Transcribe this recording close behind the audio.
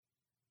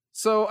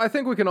So I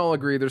think we can all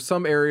agree there's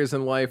some areas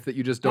in life that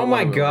you just don't. Oh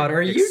my want to, god,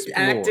 are you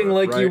acting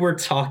like you were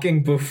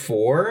talking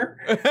before?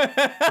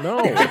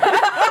 No.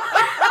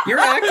 You're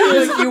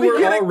acting like you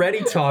were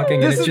already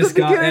talking and it just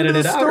got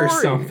edited out or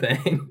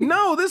something.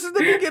 No, this is the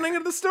beginning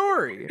of the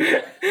story.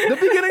 The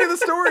beginning of the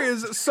story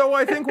is, so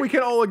I think we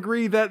can all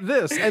agree that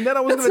this, and then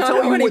I was going to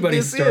tell you what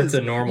this is. Anybody starts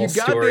a normal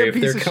story if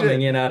they're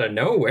coming in out of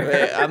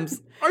nowhere.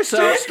 I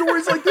start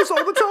stories like this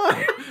all the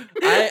time.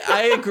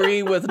 I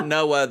agree with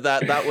Noah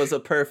that was a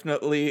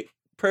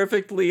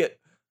perfectly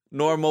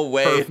normal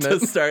way to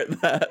start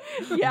that.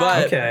 Yeah.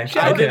 But okay.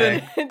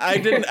 I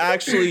didn't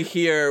actually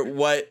hear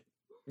what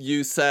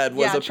you said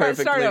was a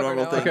perfectly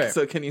normal thing. Okay.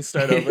 So can you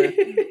start over?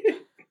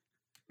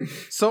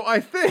 So I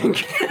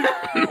think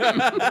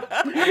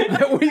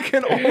that we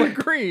can all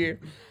agree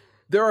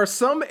there are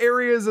some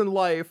areas in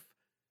life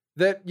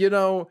that,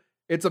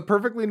 it's a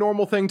perfectly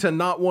normal thing to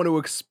not want to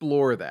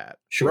explore that.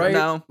 Sure. Right?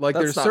 No, like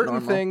there's certain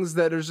normal. things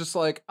that is just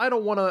like, I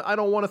don't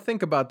want to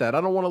think about that.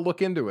 I don't want to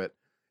look into it.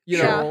 You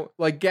know,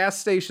 like gas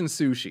station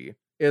sushi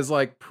is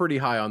like pretty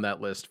high on that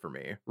list for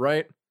me,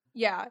 right?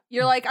 Yeah,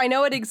 you're like, I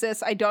know it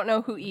exists. I don't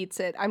know who eats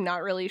it. I'm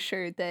not really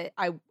sure that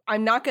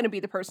I'm not going to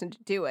be the person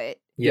to do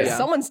it. Yeah.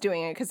 Someone's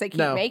doing it because they keep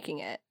making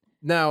it.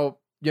 Now,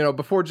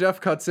 before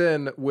Jeff cuts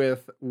in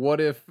with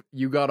what if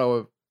you got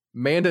a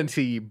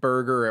manatee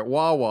burger at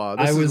Wawa?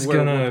 I was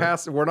gonna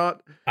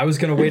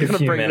wait a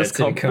few minutes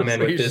and come in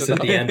with this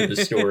at the end of the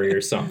story or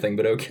something,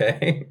 but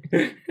okay.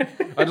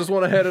 I just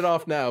want to head it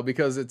off now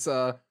because it's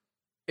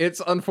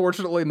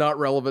unfortunately not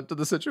relevant to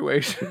the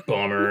situation.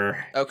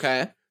 Bummer.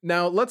 Okay.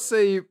 Now, let's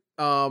say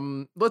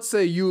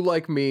you,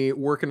 like me,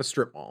 work in a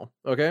strip mall,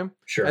 okay?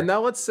 Sure. And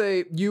now let's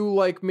say you,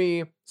 like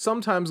me,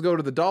 sometimes go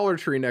to the Dollar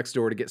Tree next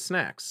door to get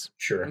snacks.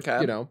 Sure.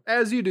 Okay.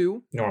 As you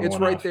do. Normal it's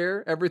enough. right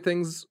there.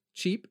 Everything's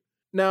cheap.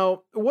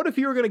 Now, what if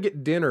you were going to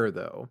get dinner,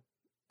 though?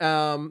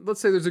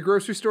 Let's say there's a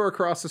grocery store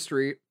across the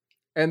street,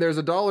 and there's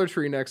a Dollar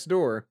Tree next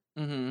door,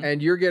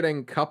 and you're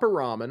getting cup of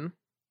ramen,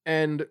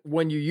 and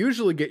when you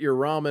usually get your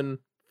ramen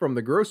from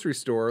the grocery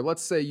store,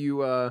 let's say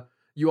you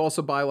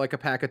also buy like a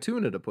pack of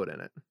tuna to put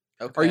in it.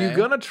 Okay. Are you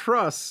going to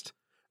trust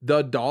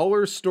the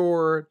dollar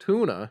store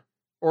tuna,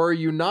 or are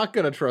you not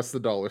going to trust the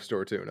dollar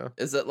store tuna?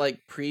 Is it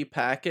like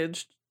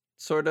pre-packaged?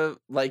 Sort of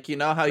like,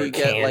 how you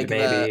get like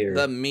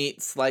the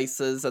meat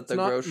slices at the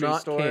grocery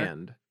store?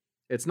 Canned.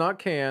 It's not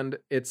canned.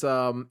 It's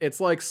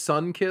like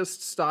Sunkist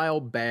style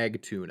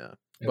bag tuna,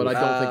 but I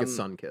don't think it's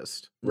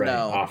Sunkist. Right.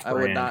 No, I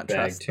would not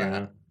trust tuna.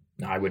 that.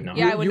 No, I would not.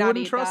 Yeah, I would you not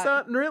wouldn't eat trust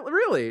that?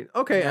 Really?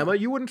 Okay, no. Emma,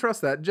 you wouldn't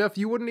trust that. Jeff,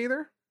 you wouldn't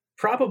either?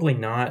 Probably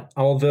not.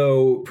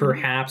 Although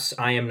perhaps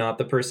I am not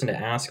the person to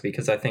ask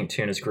because I think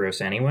tuna's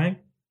gross anyway.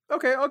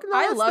 Okay. No,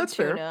 I love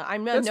tuna. Fair.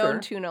 I'm a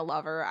known tuna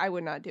lover. I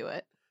would not do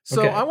it.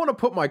 So Okay. I want to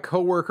put my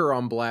coworker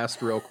on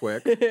blast real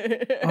quick.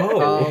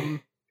 Oh.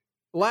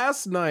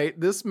 Last night,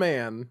 this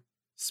man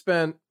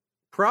spent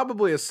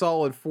probably a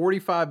solid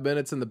 45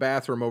 minutes in the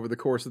bathroom over the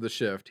course of the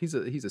shift. He's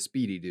a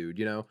speedy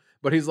dude,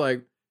 But he's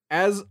like,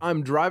 as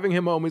I'm driving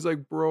him home, he's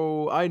like,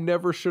 bro, I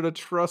never should have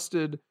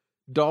trusted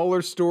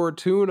dollar store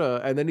tuna.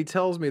 And then he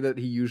tells me that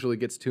he usually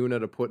gets tuna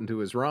to put into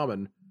his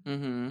ramen.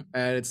 Mm-hmm.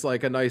 And it's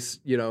like a nice,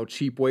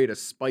 cheap way to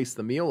spice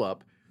the meal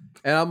up.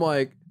 And I'm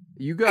like,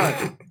 you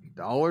got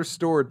dollar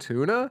store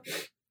tuna?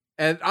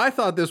 And I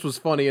thought this was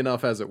funny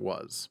enough as it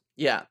was.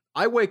 Yeah.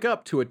 I wake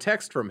up to a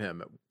text from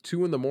him at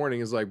 2 a.m.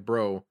 He's like,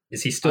 bro,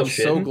 is he still I'm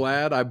shitting? so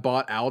glad I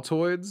bought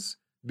Altoids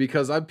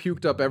because I've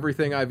puked up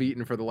everything I've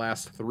eaten for the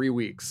last 3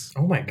 weeks.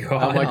 Oh my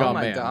god. I'm like, oh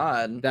my man,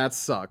 god. that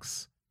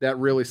sucks. That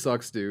really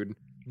sucks, dude.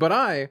 But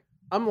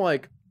I'm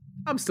like,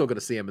 I'm still going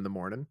to see him in the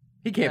morning.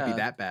 He can't be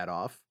that bad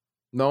off.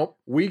 Nope.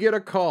 We get a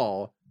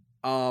call.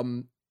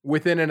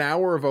 Within an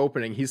hour of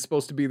opening, he's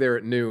supposed to be there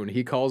at noon.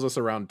 He calls us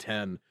around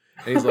 10.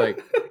 And he's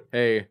like,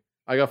 hey,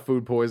 I got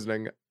food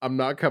poisoning. I'm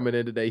not coming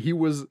in today. He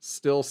was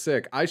still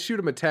sick. I shoot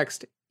him a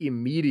text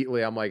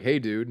immediately. I'm like, hey,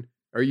 dude,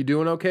 are you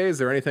doing okay? Is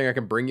there anything I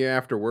can bring you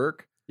after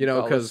work?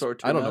 Because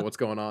I don't know what's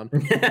going on.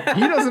 He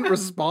doesn't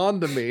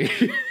respond to me.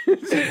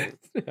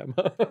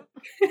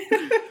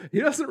 He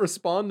doesn't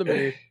respond to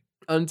me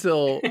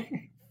until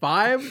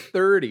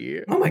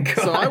 5:30. Oh my god.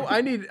 So I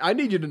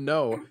need you to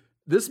know,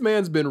 this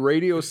man's been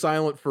radio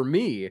silent for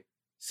me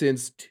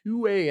since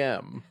 2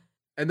 a.m.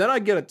 And then I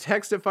get a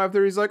text at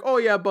 5:30. He's like, oh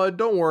yeah, bud,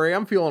 don't worry.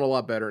 I'm feeling a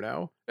lot better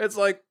now. It's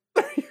like,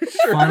 are you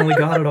sure? Finally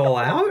got it all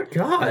out?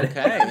 God.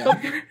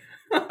 Okay.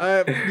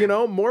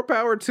 More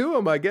power to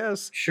him, I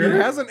guess. Sure. He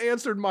hasn't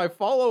answered my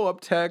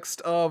follow-up text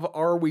of,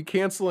 are we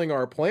canceling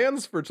our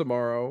plans for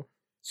tomorrow?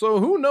 So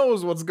who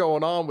knows what's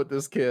going on with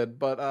this kid,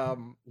 but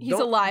he's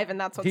alive, and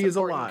that's what's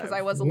important, because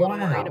I was a little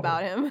worried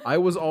about him. I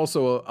was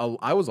also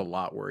I was a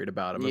lot worried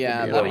about him.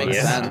 Yeah, that makes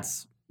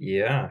sense.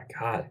 Yeah,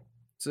 God.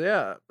 So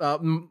yeah,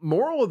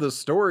 moral of the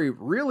story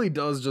really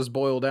does just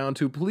boil down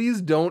to,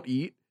 please don't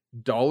eat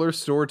dollar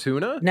store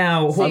tuna.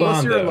 Now, hold unless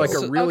on, you're in though. like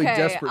a really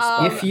desperate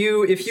spot. If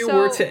you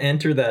were to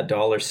enter that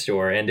dollar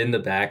store and in the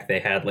back they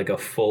had like a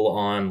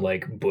full-on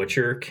like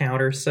butcher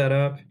counter set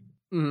up,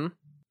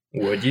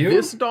 would you?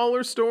 This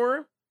dollar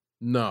store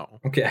No.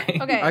 Okay.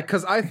 Okay.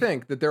 Because I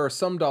think that there are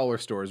some dollar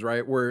stores,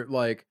 right, where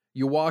like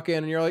you walk in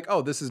and you're like,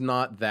 oh, this is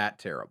not that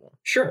terrible.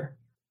 Sure.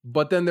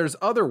 But then there's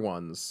other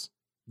ones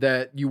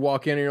that you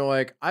walk in and you're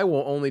like, I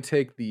will only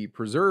take the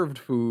preserved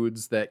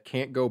foods that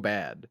can't go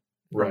bad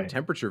from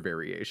temperature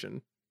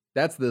variation.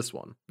 That's this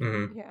one.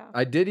 Mm-hmm. Yeah.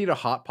 I did eat a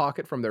Hot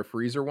Pocket from their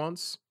freezer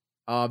once.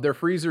 Their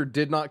freezer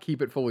did not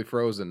keep it fully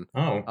frozen.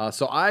 Oh.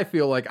 So I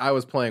feel like I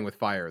was playing with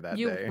fire that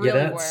day.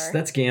 Really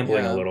that's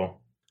gambling a little.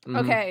 Mm-hmm.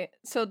 Okay,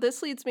 so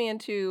this leads me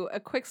into a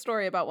quick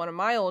story about one of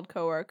my old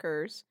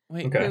coworkers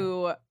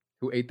who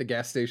ate the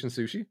gas station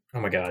sushi. Oh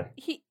my god.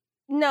 He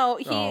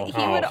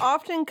would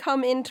often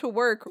come into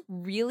work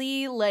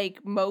really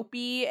like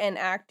mopey and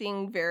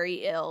acting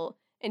very ill,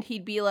 and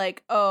he'd be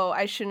like, "Oh,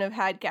 I shouldn't have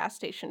had gas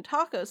station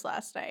tacos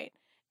last night."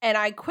 And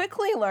I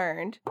quickly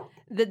learned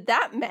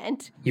that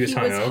meant he was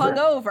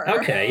hungover.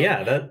 Okay,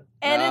 yeah, that.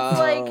 And it's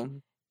like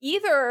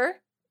either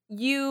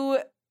you.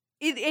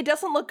 It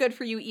doesn't look good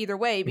for you either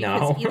way,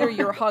 because either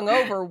you're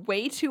hungover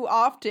way too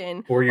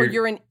often, or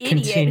you're an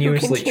idiot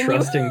continuously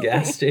trusting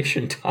gas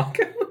station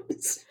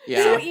tacos.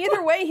 Yeah. So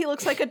either way, he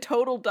looks like a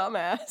total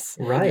dumbass.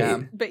 Right. Yeah.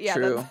 But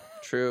yeah,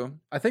 true.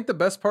 I think the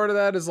best part of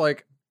that is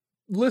like,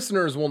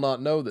 listeners will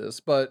not know this,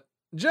 but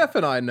Jeff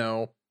and I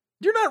know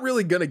you're not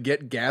really gonna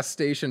get gas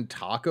station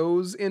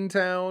tacos in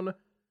town.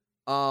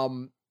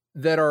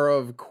 That are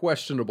of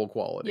questionable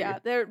quality. Yeah,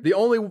 they're the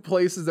only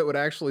places that would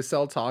actually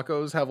sell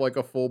tacos have like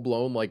a full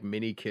blown like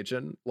mini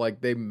kitchen.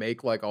 Like they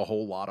make like a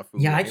whole lot of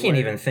food. Yeah, I can't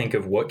even think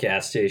of what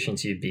gas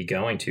stations you'd be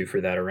going to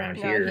for that around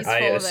here.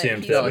 I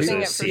assumed that was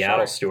a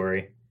Seattle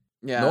story.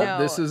 Yeah, nope,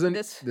 this isn't.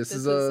 This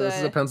is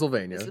a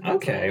Pennsylvania.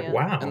 Okay,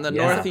 wow. In the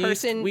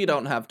Northeast, we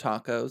don't have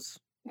tacos.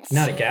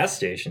 Not at gas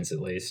stations, at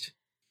least.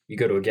 You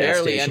go to a gas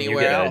station, you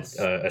get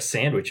a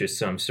sandwich of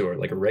some sort,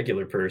 like a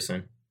regular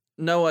person.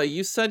 Noah,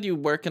 you said you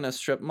work in a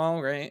strip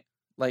mall, right?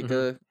 Like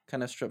a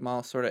kind of strip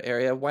mall sort of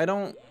area. Why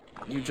don't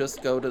you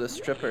just go to the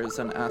strippers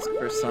and ask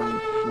for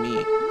some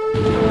meat?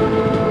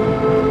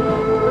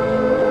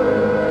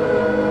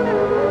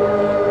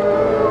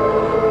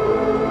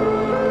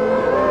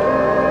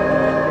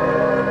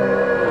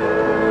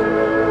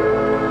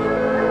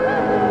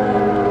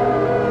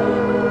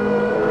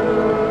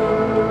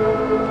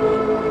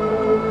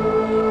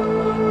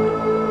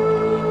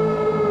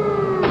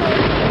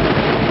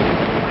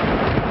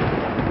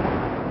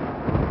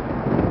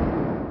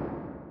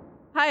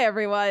 Hi,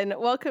 everyone.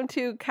 Welcome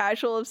to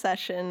Casual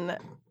Obsession,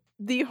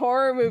 the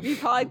horror movie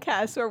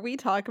podcast where we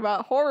talk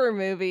about horror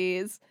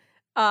movies.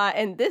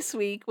 And this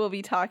week, we'll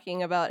be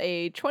talking about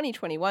a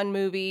 2021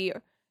 movie.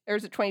 Or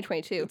is it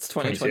 2022? It's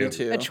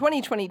 2022. A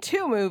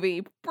 2022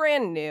 movie,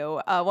 brand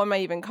new. One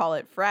might even call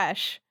it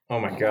fresh. Oh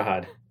my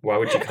god. Why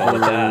would you call it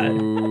that?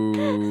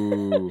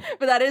 Ooh.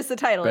 But that is the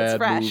title. Bad it's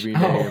fresh. Movie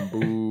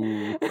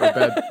name. Boo. Or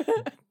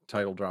bad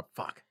title drop.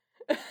 Fuck.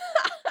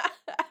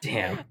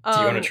 Damn. Do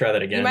you want to try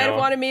that again? You might have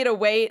wanted me to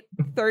wait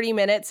 30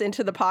 minutes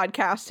into the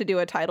podcast to do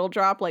a title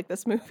drop like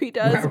this movie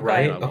does.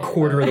 Right? A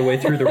quarter of the way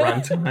through the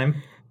runtime.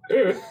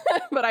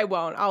 But I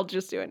won't. I'll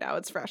just do it now.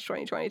 It's fresh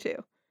 2022.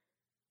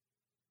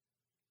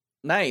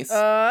 Nice.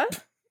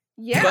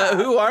 Yeah. But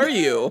who are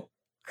you?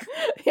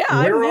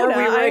 Yeah, Where are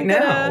we right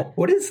now?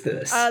 What is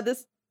this?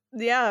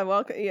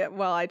 Welcome. Yeah,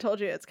 well, I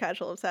told you it's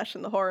Casual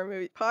Obsession, the horror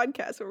movie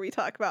podcast where we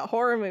talk about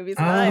horror movies.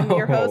 And I'm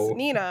your host,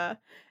 Nina.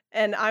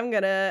 And I'm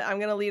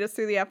gonna lead us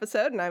through the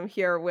episode, and I'm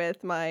here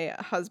with my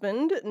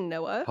husband,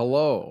 Noah.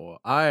 Hello,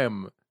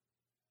 I'm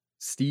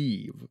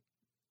Steve.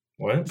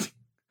 What?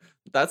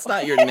 That's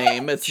not your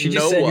name. It's she Noah.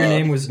 Just said your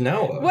name was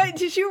Noah. What?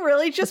 Did you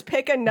really just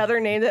pick another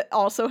name that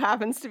also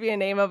happens to be a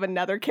name of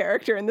another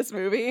character in this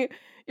movie?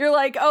 You're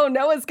like, oh,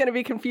 Noah's gonna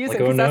be confusing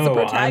because that's the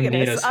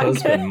protagonist. I'm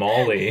Nina's husband,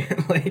 Molly.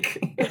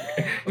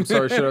 I'm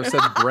sorry, should I have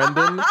said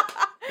Brendan?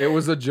 It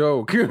was a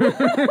joke. You're a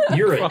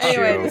joke.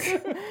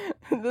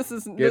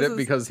 Get it?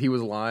 Because he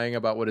was lying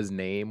about what his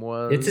name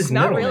was. It's his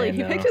not middle really.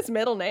 name, He picked his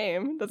middle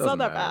name. That's Doesn't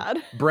not that matter.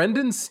 bad.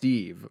 Brendan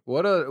Steve.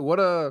 What a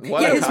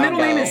his middle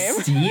name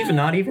is Steve,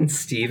 not even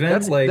Steven.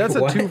 That's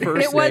a two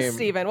first It was name.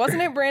 Steven.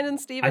 Wasn't it Brandon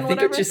Steven? I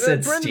think whatever? it just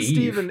said Brendan Steve.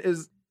 Steven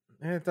is.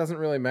 It doesn't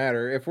really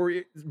matter if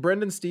we're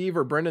Brendan Steve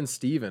or Brendan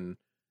Steven.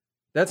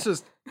 That's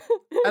just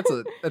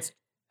that's.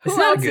 Who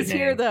else is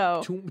here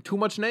though? Too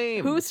much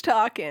name. Who's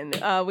talking?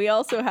 We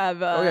also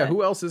have. Oh yeah,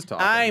 who else is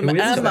talking? I'm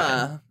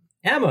Emma.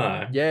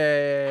 Emma.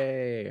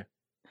 Yay.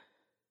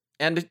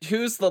 And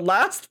who's the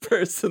last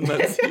person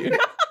that's here?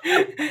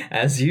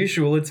 As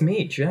usual, it's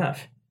me,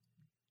 Jeff.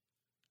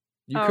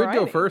 You could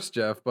go first,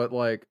 Jeff, but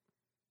like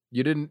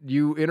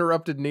you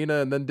interrupted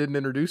Nina and then didn't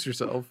introduce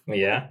yourself.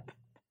 Yeah.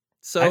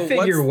 So I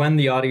figure when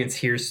the audience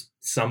hears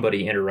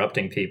somebody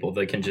interrupting people,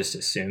 they can just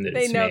assume that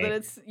they it's know me. that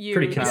it's you.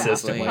 Pretty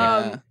consistently.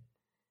 Yeah.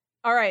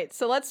 All right,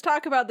 so let's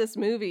talk about this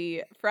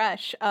movie,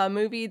 Fresh, a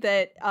movie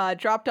that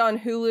dropped on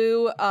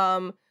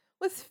Hulu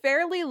with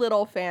fairly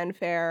little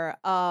fanfare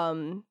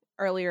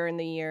earlier in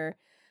the year.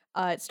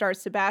 It stars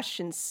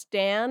Sebastian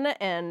Stan,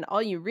 and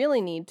all you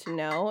really need to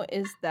know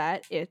is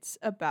that it's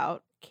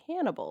about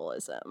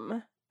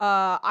cannibalism.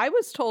 I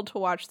was told to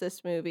watch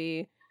this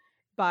movie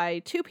by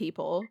two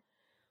people.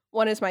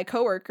 One is my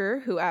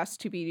coworker who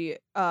asked to be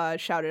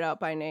shouted out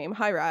by name.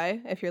 Hi,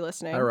 Rye, if you're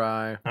listening. Hi,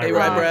 Rye. Hey,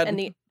 Rye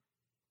Bread.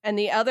 And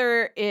the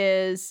other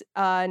is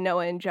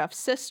Noah and Jeff's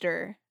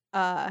sister,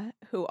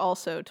 who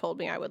also told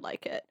me I would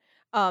like it.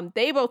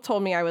 They both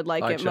told me I would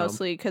like it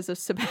mostly because of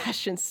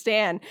Sebastian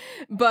Stan,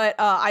 but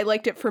I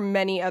liked it for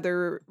many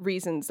other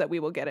reasons that we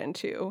will get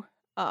into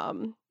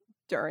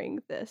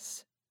during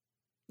this.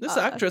 This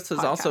actress has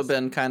also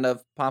been kind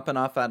of popping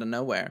off out of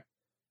nowhere.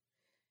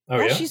 Oh,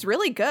 yeah? She's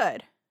really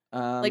good.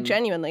 Like,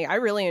 genuinely, I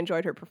really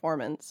enjoyed her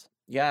performance.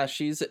 Yeah,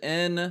 she's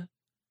in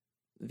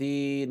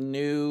the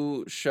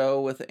new show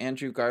with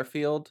Andrew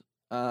Garfield,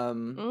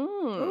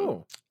 Under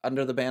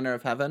the Banner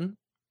of Heaven.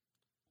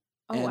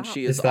 Oh, and wow.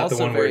 she is that also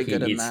the one very where he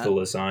good eats in the that.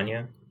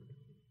 lasagna?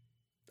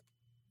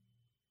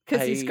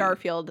 Because he's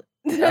Garfield.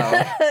 Thank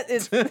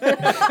you.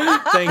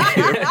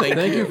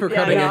 Thank you for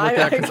cutting in with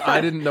that, because I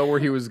didn't know where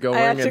he was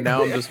going, and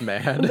now I'm just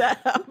mad.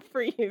 That up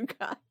for you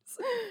guys.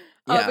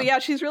 But yeah,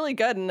 she's really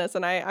good in this,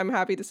 and I'm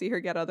happy to see her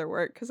get other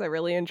work because I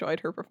really enjoyed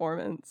her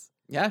performance.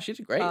 Yeah, she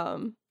did great.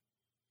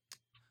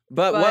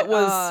 But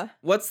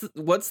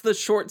what's the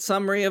short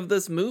summary of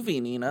this movie,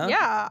 Nina?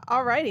 Yeah,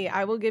 alrighty.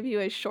 I will give you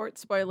a short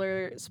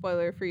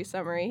spoiler-free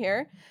summary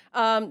here.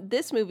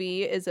 This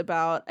movie is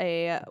about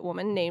a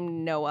woman named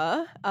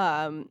Noah,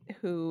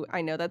 who,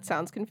 I know that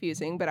sounds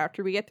confusing, but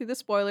after we get through the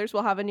spoilers,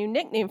 we'll have a new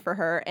nickname for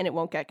her, and it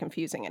won't get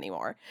confusing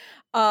anymore.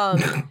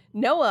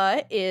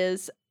 Noah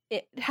is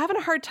having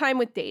a hard time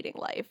with dating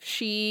life.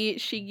 She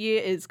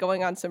is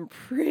going on some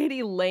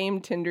pretty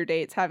lame Tinder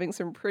dates, having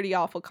some pretty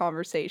awful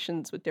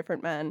conversations with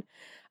different men.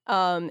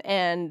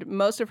 And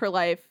most of her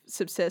life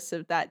subsists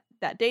of that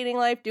dating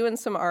life, doing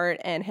some art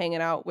and hanging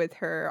out with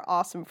her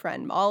awesome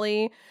friend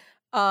Molly.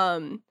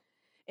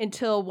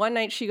 Until one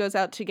night she goes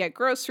out to get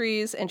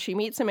groceries and she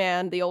meets a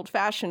man the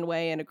old-fashioned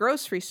way in a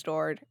grocery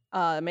store,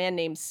 a man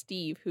named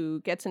Steve,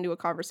 who gets into a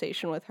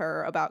conversation with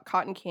her about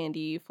cotton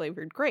candy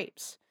flavored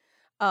grapes.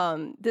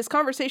 This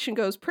conversation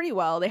goes pretty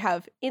well. They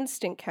have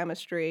instant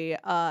chemistry,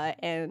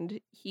 and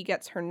he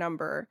gets her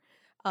number.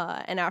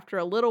 And after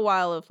a little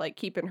while of like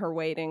keeping her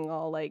waiting,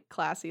 all like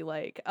classy,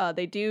 like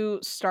they do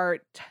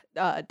start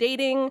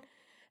dating,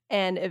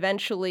 and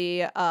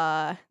eventually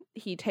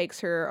he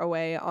takes her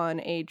away on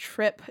a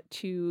trip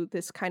to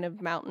this kind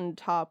of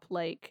mountaintop,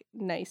 like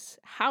nice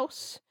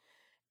house.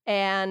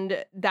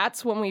 And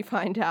that's when we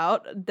find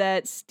out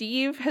that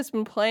Steve has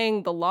been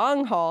playing the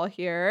long haul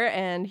here,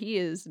 and he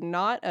is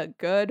not a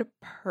good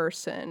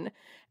person.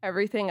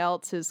 Everything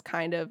else is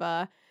kind of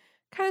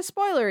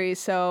spoilery.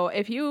 So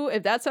if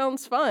that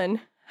sounds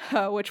fun,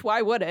 which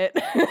why would it?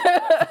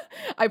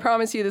 I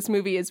promise you, this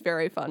movie is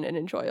very fun and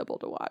enjoyable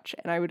to watch,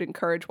 and I would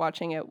encourage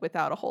watching it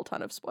without a whole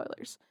ton of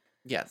spoilers.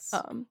 Yes.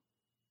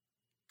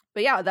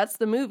 But yeah, that's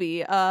the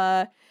movie.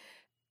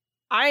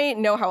 I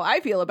know how I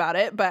feel about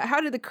it, but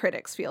how do the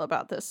critics feel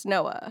about this,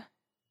 Noah?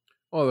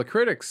 Well, the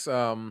critics.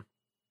 So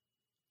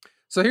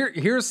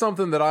here's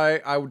something that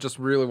I would just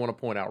really want to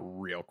point out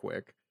real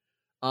quick.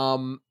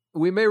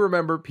 We may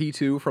remember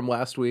P2 from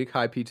last week.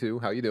 Hi,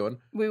 P2. How you doing?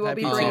 We will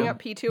be bringing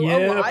up P2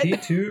 a lot.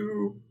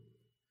 P2.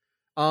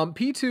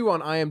 P2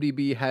 on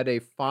IMDb had a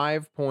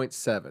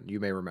 5.7.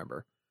 You may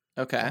remember.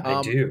 Okay.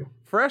 I do.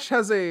 Fresh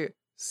has a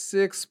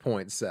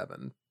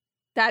 6.7.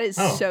 That is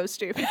so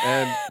stupid.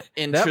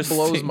 And that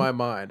blows my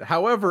mind.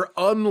 However,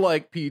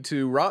 unlike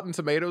P2, Rotten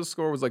Tomatoes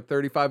score was like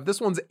 35. This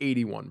one's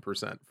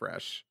 81%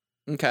 Fresh.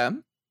 Okay.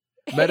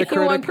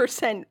 Metacritic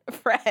 81%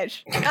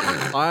 Fresh.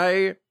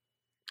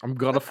 I'm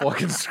gonna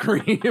fucking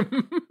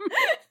scream.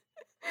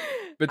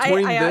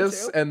 Between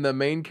this and the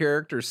main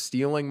character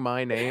stealing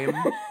my name,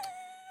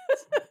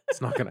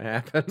 it's not gonna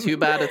happen. Too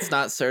bad it's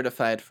not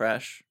certified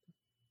Fresh.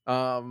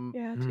 Yeah,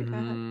 too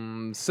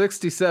bad.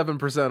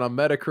 67% on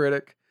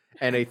Metacritic.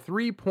 And a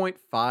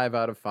 3.5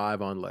 out of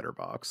 5 on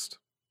Letterboxd.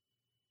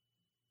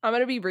 I'm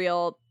gonna be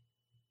real.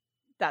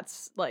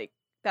 That's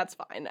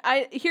fine.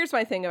 Here's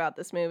my thing about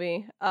this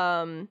movie.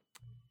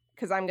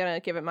 Because I'm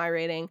gonna give it my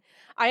rating.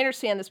 I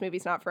understand this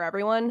movie's not for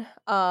everyone.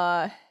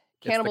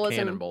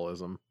 Cannibalism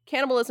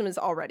is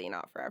already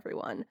not for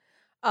everyone.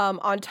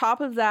 On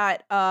top of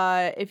that,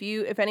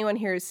 if anyone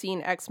here has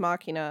seen Ex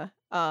Machina,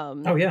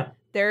 oh yeah,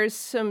 there's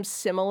some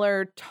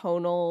similar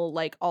tonal,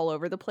 like all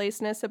over the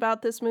placeness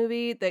about this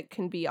movie that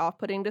can be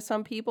off-putting to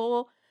some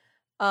people.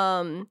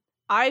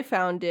 I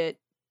found it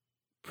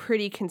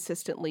pretty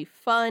consistently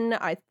fun.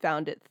 I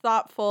found it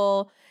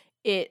thoughtful.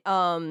 It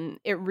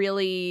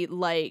really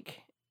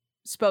like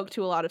spoke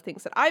to a lot of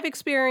things that I've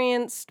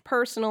experienced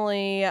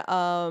personally, which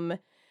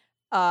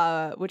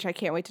I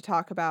can't wait to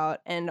talk about.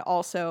 And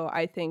also,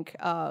 I think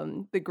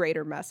the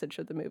greater message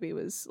of the movie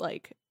was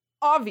like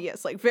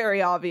obvious, like very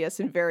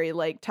obvious and very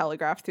like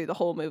telegraphed through the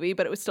whole movie,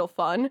 but it was still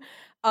fun.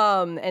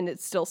 And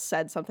it still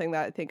said something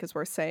that I think is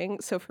worth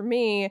saying. So for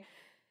me,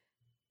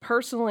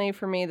 personally,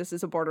 this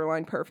is a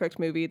borderline perfect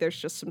movie. There's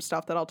just some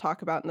stuff that I'll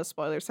talk about in the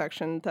spoiler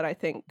section that I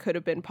think could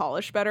have been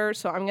polished better.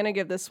 So I'm going to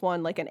give this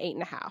one like an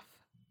 8.5.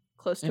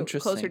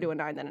 Closer to a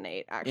 9 than an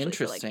 8, actually.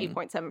 For like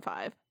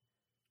 8.75.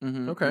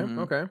 Mm-hmm,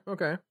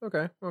 Okay.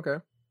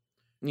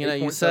 Nina,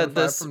 you said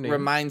this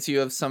reminds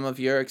you of some of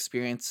your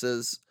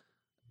experiences.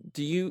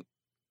 Do you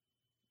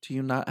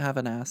not have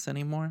an ass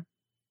anymore?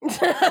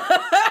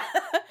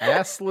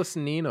 Assless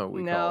Nina,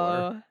 we call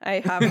her. No, I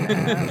have an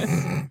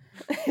ass.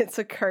 It's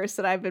a curse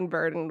that I've been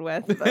burdened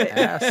with. But...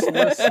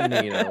 Assless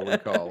Nina, we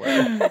call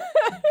her.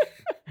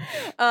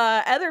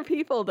 Other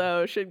people,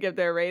 though, should give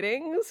their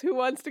ratings. Who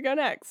wants to go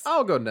next?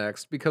 I'll go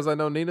next because I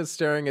know Nina's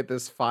staring at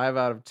this 5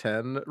 out of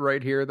 10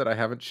 right here that I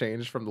haven't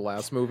changed from the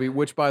last movie,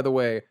 which, by the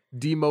way,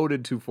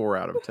 demoted to 4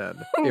 out of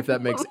 10, if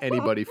that makes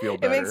anybody feel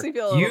better. It makes me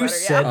feel a little better, You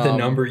said the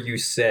number you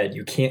said.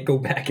 You can't go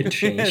back and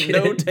change it.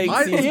 No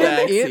takesies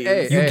back.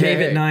 You gave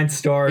it 9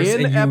 stars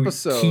and you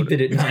keep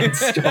it at 9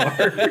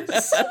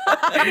 stars.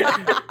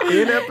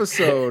 In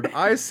episode,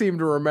 I seem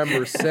to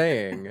remember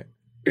saying...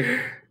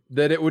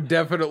 that it would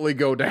definitely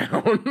go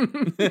down.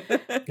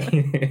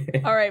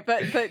 All right,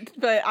 but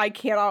I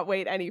cannot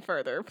wait any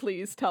further.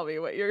 Please tell me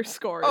what your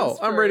score is. Oh,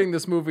 I'm rating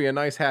this movie a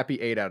nice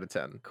happy 8 out of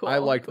 10. Cool, I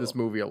liked this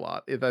movie a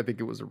lot. I think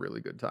it was a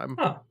really good time.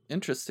 Huh.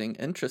 Interesting.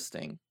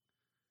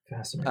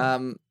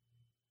 Fascinating.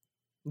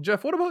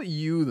 Jeff, what about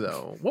you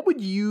though? What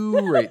would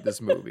you rate this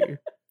movie?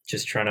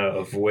 Just trying to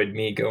avoid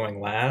me going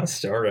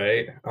last. All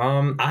right.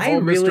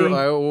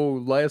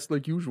 Last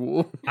like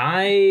usual.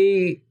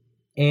 I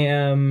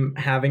am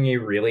having a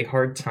really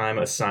hard time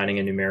assigning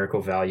a numerical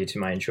value to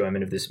my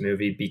enjoyment of this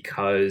movie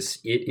because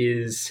it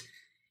is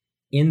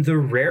in the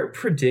rare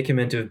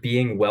predicament of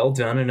being well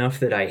done enough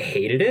that I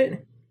hated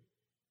it.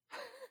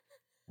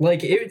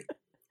 Like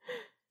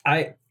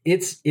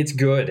it's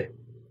good.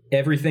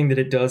 Everything that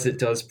it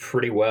does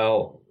pretty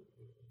well.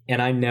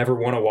 And I never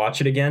want to watch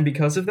it again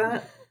because of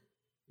that.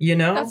 You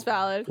know? That's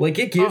valid. Like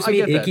it gives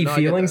me icky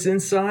feelings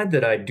inside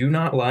that I do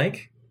not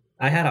like.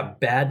 I had a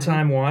bad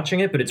time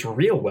watching it, but it's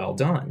real well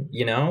done,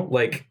 you know?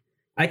 Like,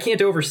 I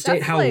can't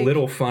overstate how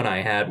little fun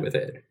I had with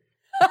it.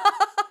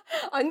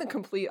 I'm the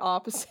complete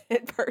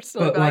opposite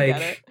personally, but I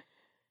get it.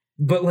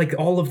 But, like,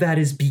 all of that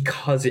is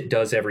because it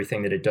does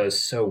everything that it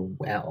does so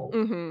well.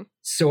 Mm-hmm.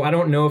 So I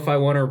don't know if I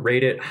want to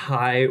rate it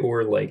high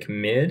or, like,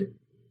 mid.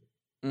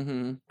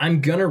 Mm-hmm.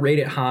 I'm gonna rate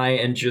it high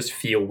and just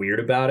feel weird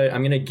about it.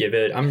 I'm gonna give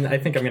it... I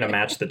think I'm gonna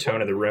match the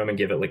tone of the room and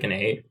give it, like, an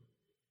 8.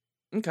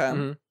 Okay.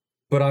 Mm-hmm.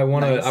 But I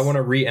want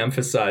to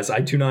re-emphasize,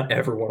 I do not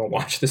ever want to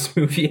watch this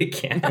movie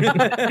again.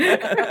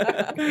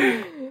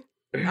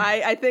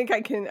 I think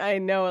I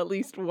know at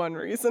least one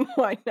reason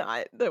why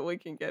not that we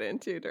can get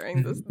into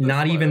during this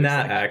not even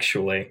that, section.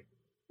 Actually.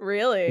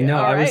 Really? No,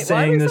 all I was right.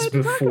 saying this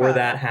before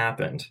that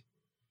happened.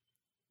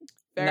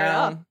 Fair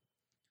enough.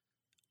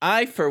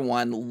 I, for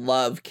one,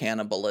 love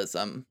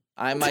cannibalism.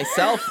 I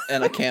myself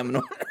am a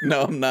cannibal.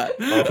 No, I'm not.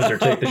 Officer,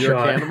 take the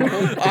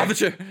shot.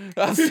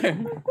 Officer,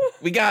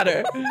 we got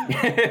her.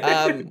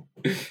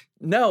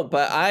 No,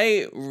 but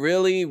I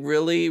really,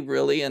 really,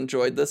 really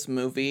enjoyed this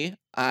movie.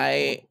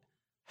 I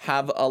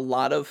have a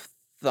lot of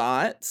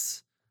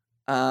thoughts.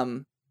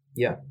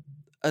 Yeah.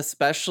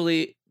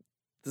 Especially,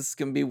 this is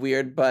going to be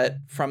weird, but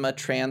from a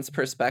trans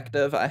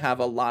perspective, I have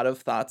a lot of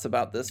thoughts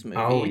about this movie.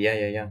 Oh,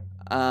 yeah.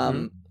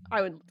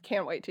 I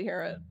can't wait to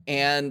hear it.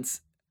 And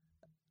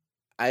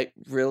I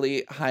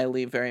really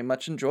highly, very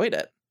much enjoyed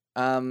it.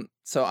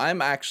 So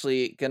I'm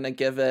actually going to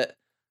give it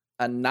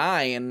a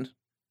 9,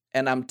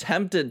 and I'm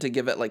tempted to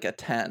give it like a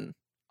 10,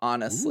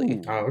 honestly.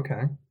 Ooh. Oh,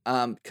 okay.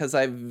 Because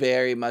I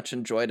very much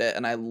enjoyed it,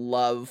 and I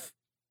love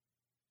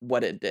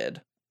what it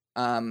did.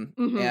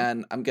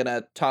 And I'm going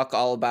to talk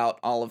all about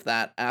all of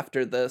that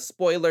after the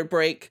spoiler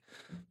break.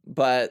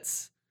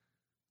 But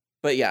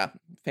yeah,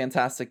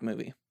 fantastic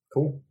movie.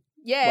 Cool.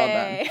 Yay. Well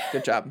done.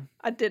 Good job.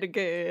 I did it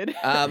good.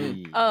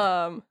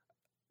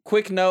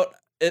 Quick note,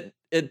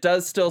 it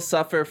does still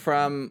suffer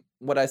from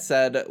what I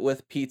said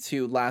with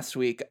P2 last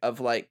week of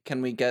like,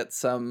 can we get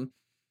some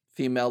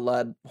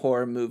female-led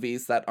horror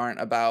movies that aren't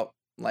about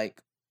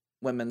like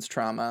women's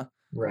trauma?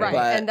 Right.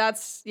 But, and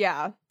that's,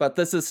 yeah. But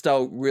this is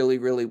still really,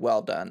 really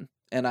well done.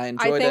 And I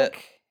enjoyed it.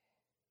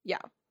 Yeah.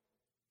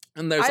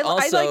 And there's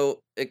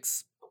also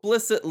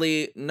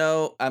explicitly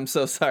no, I'm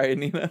so sorry,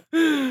 Nina.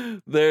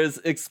 There's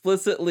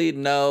explicitly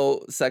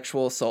no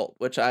sexual assault,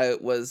 which I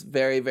was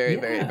very, very,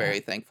 very, very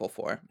thankful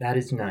for. That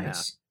is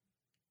nice.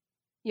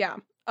 Yeah.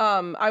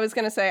 I was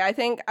going to say,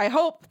 I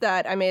hope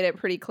that I made it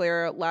pretty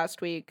clear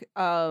last week,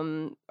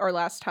 or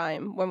last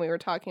time when we were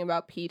talking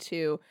about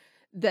P2,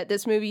 that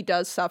this movie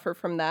does suffer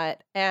from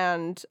that.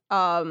 And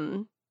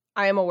I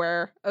am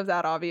aware of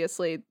that,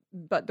 obviously.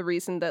 But the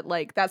reason that,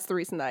 like, that's the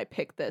reason that I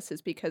picked this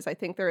is because I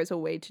think there is a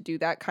way to do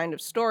that kind of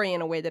story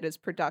in a way that is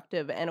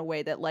productive and a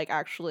way that, like,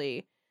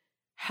 actually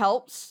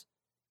helps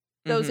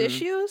those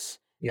issues.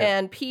 Yeah.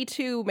 And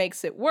P2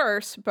 makes it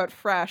worse, but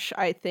Fresh,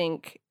 I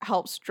think,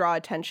 helps draw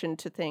attention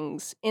to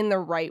things in the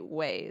right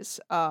ways.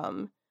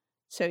 So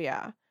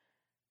yeah.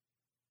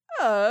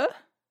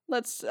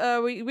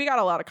 We got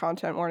a lot of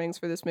content warnings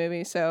for this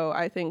movie, so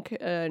I think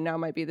now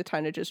might be the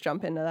time to just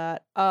jump into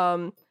that.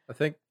 I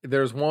think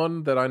there's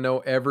one that I know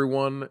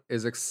everyone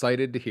is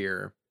excited to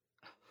hear.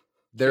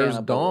 There's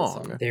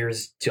cannibalism. dong.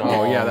 There's dong.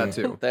 Oh yeah, that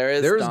too.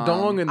 There's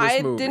dong in this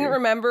I movie. didn't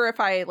remember if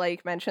I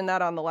like mentioned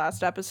that on the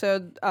last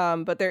episode,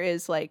 but there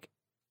is like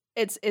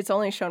it's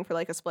only shown for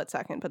like a split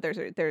second, but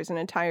there's an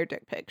entire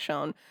dick pic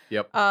shown.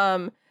 Yep.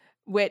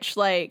 Which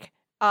like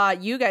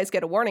you guys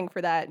get a warning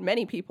for that.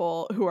 Many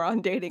people who are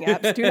on dating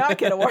apps do not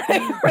get a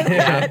warning for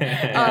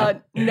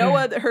that.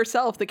 Noah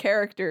herself, the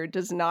character,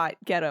 does not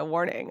get a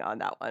warning on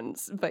that one,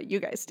 but you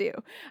guys do.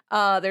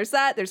 There's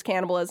that. There's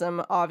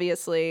cannibalism,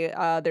 obviously.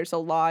 There's a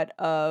lot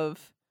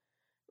of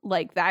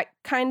like that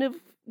kind of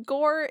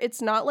gore.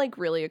 It's not like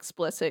really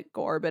explicit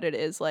gore, but it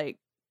is like,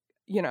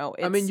 you know,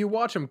 I mean, you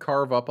watch him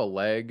carve up a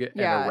leg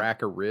and a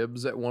rack of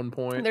ribs at one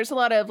point. There's a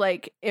lot of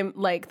like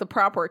the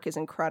prop work is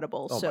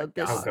incredible. Oh so my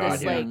this God.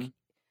 this like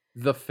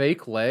the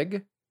fake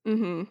leg.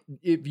 mm-hmm.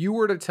 If you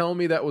were to tell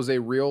me that was a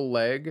real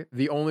leg,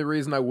 the only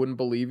reason I wouldn't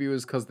believe you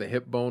is because the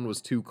hip bone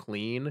was too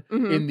clean.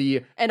 Mhm. In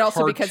the And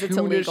also because it's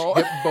cartoonish illegal.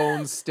 hip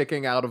bone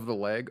sticking out of the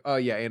leg.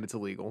 Yeah, and it's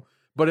illegal.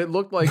 But it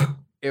looked like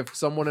if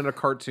someone in a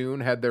cartoon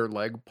had their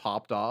leg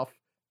popped off,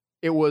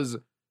 it was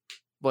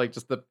like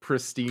just the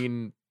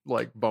pristine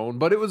like bone.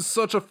 But it was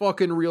such a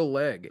fucking real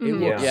leg. It Mhm.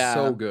 looked Yeah.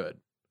 so good.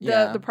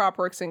 The prop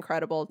work's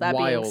incredible. That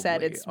being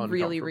said, Wildly it's really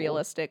uncomfortable.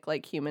 realistic,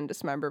 like human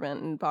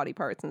dismemberment and body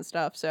parts and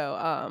stuff.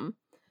 So,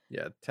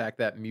 Yeah, tack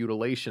that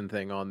mutilation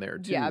thing on there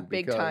too. yeah,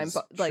 big time, because-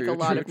 but like a True,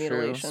 lot true, of true.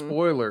 mutilation.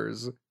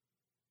 Spoilers.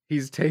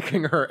 He's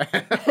taking her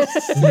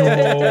ass.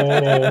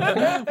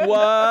 No.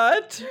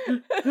 What?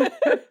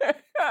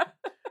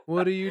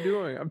 What are you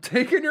doing? I'm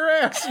taking your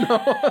ass. No.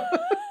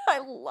 I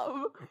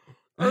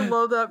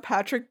love that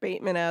Patrick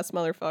Bateman ass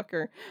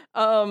motherfucker.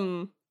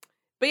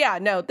 But yeah,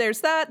 no,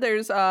 there's that.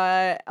 There's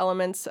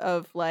elements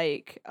of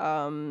like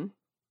not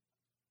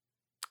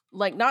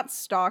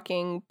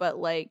stalking, but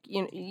like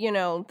you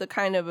know the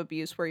kind of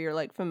abuse where you're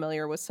like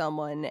familiar with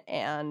someone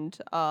and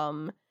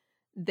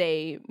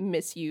they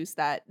misuse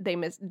that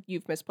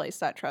you've misplaced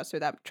that trust, or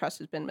that trust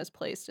has been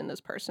misplaced in this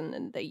person,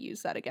 and they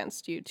use that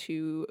against you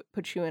to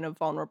put you in a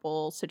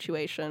vulnerable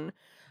situation.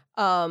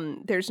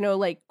 There's no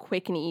like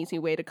quick and easy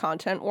way to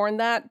content warn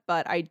that,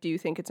 but I do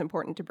think it's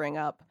important to bring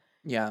up.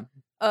 Yeah.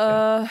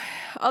 Other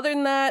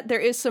than that, there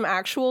is some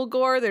actual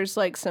gore. There's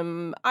like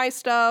some eye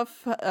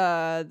stuff.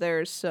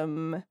 There's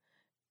some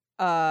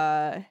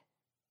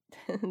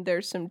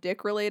there's some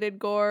dick related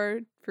gore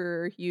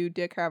for you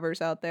dick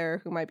havers out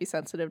there who might be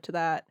sensitive to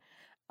that.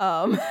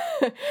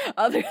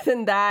 Other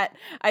than that,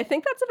 I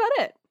think that's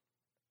about it.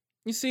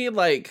 You see,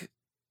 like,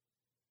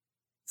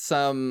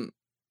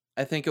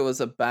 I think it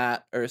was a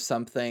bat or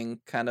something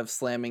kind of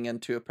slamming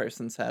into a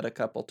person's head a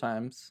couple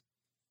times.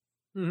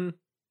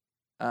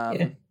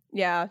 Mm-hmm.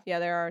 Yeah,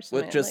 there are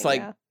some. With just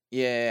like,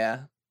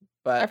 yeah.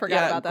 But I forgot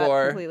yeah, about that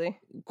gore, completely.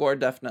 Gore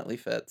definitely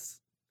fits.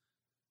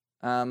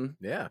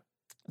 Yeah.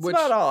 That's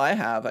about all I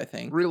have, I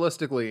think.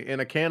 Realistically, in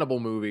a cannibal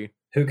movie,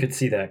 Who could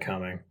see that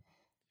coming?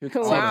 Who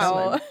could see this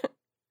Wow. thing?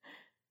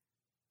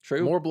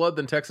 True. more blood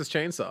than Texas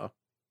Chainsaw.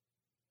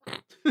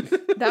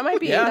 That might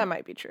be Yeah. that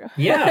might be true.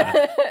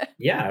 Yeah.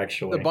 Yeah,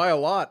 actually. By a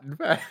lot, in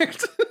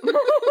fact.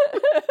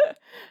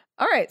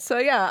 All right, so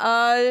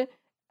yeah,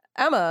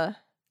 Emma,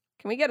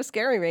 can we get a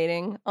scary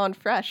rating on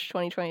Fresh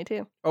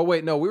 2022? Oh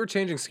wait, no, we were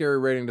changing scary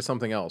rating to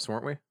something else,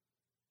 weren't we?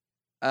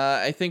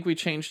 I think we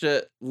changed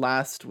it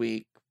last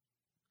week.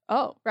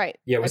 Oh, right.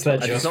 Yeah, was I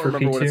that I just just don't for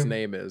remember what its P2?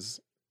 name is.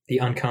 The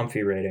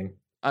uncomfy rating.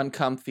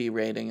 Uncomfy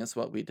rating is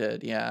what we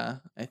did. Yeah,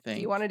 I Do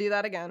think. you want to do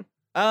that again?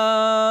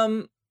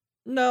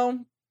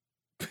 No.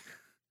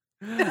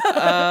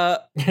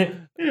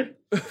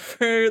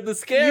 For the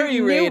scary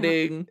You knew.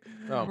 rating,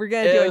 Oh, We're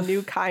gonna do a if-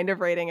 new kind of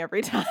rating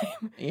every time.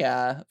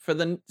 yeah, for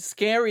the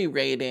scary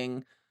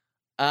rating,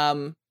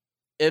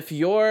 if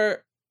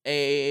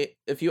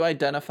you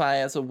identify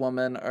as a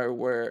woman or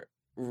were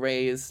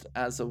raised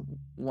as a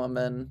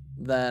woman,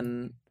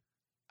 then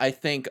I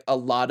think a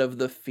lot of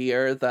the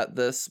fear that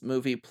this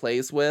movie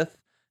plays with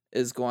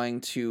is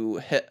going to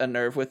hit a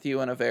nerve with you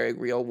in a very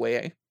real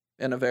way.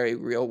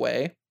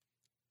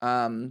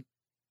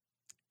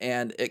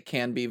 And it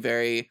can be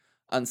very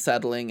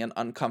unsettling and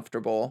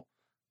uncomfortable.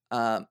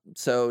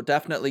 So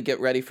definitely get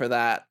ready for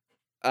that.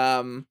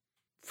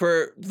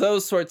 For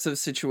those sorts of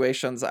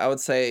situations, I would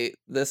say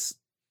this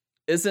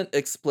isn't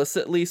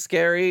explicitly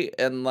scary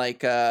and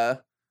like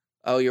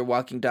oh, you're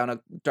walking down a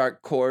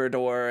dark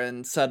corridor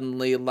and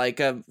suddenly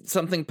like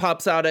something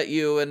pops out at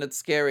you and it's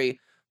scary,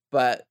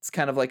 but it's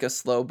kind of like a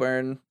slow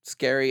burn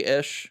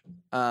scary-ish.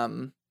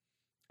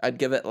 I'd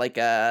give it like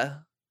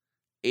a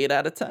 8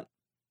 out of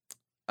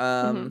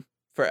 10.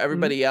 For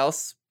everybody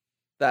else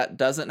that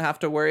doesn't have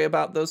to worry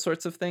about those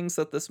sorts of things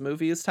that this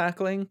movie is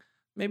tackling,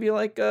 maybe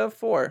like a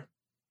 4.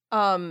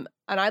 And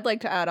I'd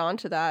like to add on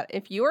to that.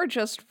 If you are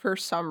just for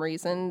some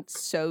reason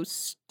so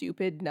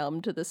stupid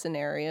numb to the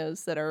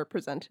scenarios that are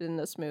presented in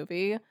this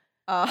movie,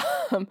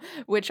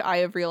 which I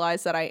have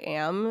realized that I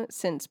am,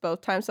 since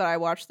both times that I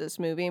watched this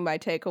movie, my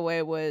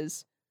takeaway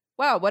was,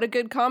 wow, what a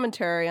good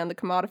commentary on the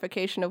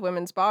commodification of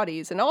women's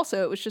bodies. And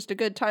also, it was just a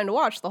good time to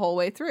watch the whole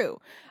way through.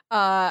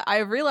 I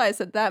have realized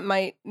that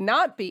might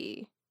not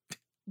be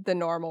the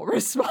normal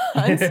response.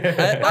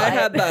 I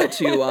had that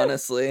too,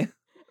 honestly.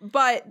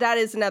 But that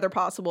is another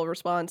possible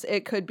response.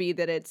 It could be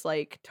that it's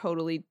like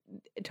totally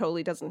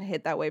doesn't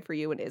hit that way for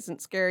you and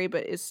isn't scary,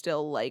 but is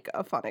still like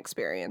a fun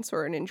experience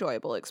or an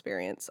enjoyable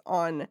experience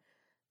on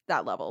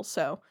that level.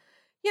 So,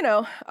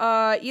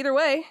 either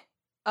way,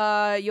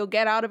 you'll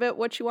get out of it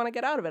what you want to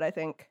get out of it, I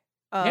think.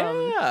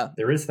 Yeah.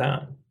 There is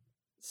that.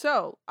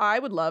 So I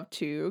would love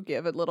to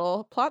give a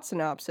little plot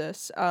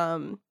synopsis.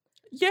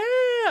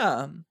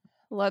 Yeah.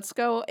 Let's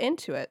go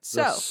into it.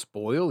 So The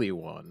spoily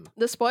one.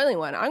 the spoiling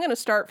one. I'm going to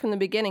start from the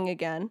beginning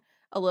again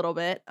a little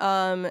bit.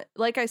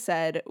 Like I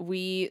said,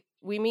 we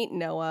meet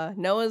Noah.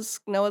 Noah's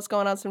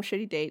going on some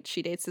shitty dates.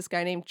 She dates this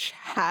guy named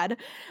Chad.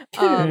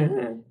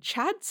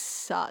 Chad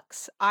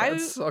sucks.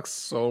 That sucks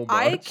so much.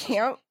 I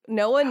can't.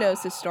 Noah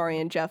knows this story,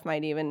 and Jeff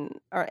might even,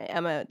 or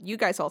Emma, you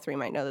guys all three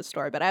might know this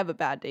story, but I have a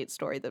bad date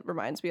story that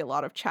reminds me a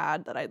lot of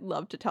Chad that I'd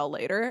love to tell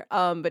later.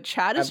 But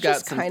Chad is I've got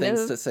just some kind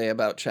things of to say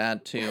about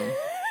Chad too.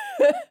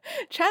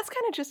 Chad's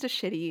kind of just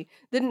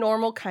the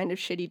normal kind of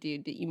shitty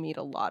dude that you meet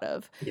a lot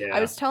of. Yeah. I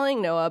was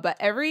telling Noah, but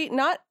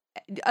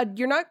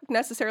you're not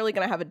necessarily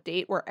going to have a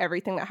date where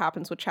everything that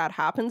happens with Chad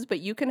happens,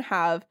 but you can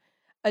have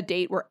a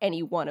date where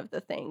any one of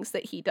the things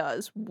that he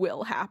does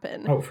will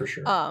happen. Oh, for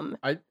sure. Um,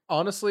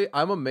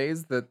 I'm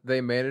amazed that they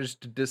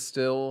managed to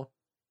distill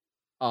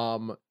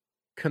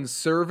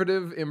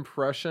conservative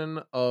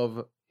impression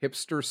of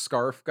hipster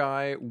scarf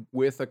guy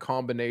with a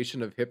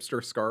combination of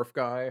hipster scarf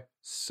guy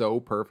so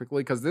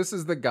perfectly, because this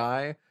is the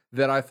guy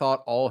that I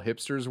thought all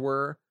hipsters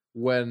were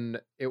when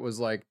it was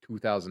like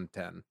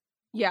 2010.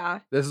 yeah.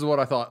 This is what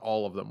I thought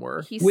all of them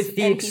were. With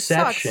the and he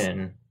sucks.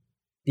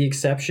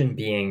 exception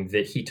being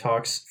that he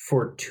talks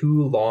for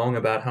too long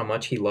about how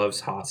much he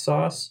loves hot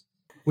sauce,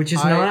 which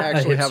is I not a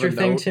actually have a hipster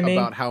thing note to me.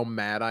 about how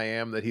mad I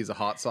am that he's a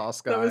hot sauce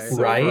guy. That was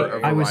so Right? for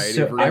a I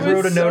variety of I reasons.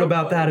 wrote a note so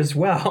about that funny. as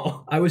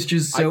well. I was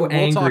just so we'll talk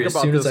angry as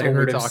about soon as this I when we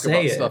heard him talk say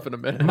about it. stuff in a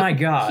minute. My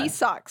God. He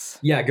sucks.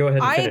 Yeah, go ahead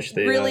and I finish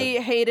the really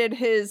hated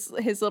his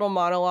little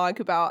monologue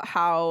about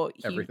how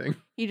Everything.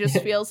 he just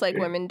feels like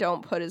women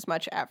don't put as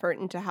much effort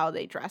into how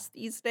they dress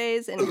these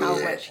days, and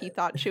how much he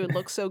thought she would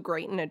look so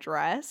great in a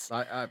dress.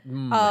 I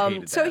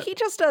hated So that. he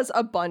just does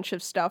a bunch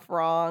of stuff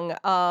wrong.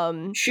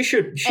 She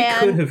could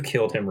and- have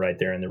killed him right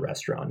there in the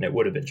restaurant, and it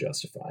would have been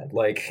justified.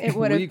 Like, It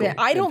would have Legal, been.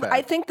 in I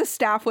fact. think the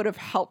staff would have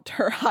helped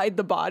her hide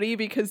the body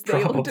because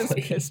they looked as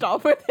Probably. pissed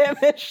off with him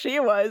as she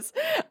was.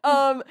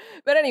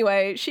 But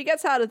anyway, she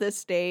gets out of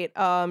this date.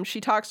 She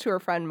talks to her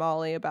friend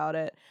Molly about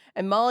it,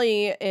 and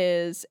Molly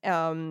is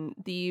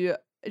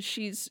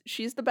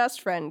she's the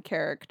best friend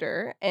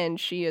character, and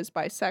she is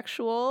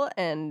bisexual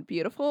and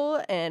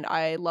beautiful, and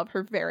I love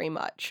her very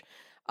much.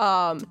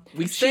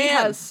 We She stand.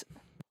 has.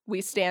 We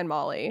stand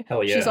Molly.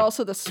 Hell yeah. She's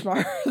also the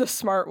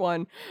smart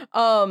one.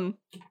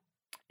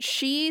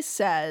 She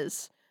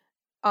says,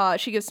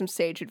 she gives some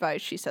sage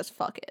advice. She says,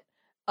 "Fuck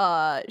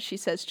it." She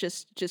says,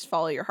 "Just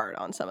follow your heart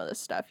on some of this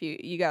stuff.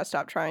 You gotta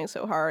stop trying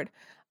so hard.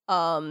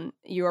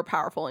 You are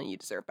powerful and you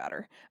deserve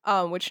better."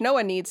 Which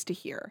Noah needs to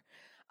hear.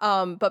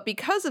 But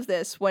because of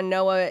this, when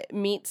Noah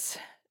meets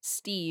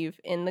Steve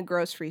in the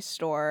grocery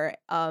store,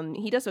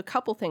 he does a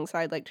couple things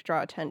I'd like to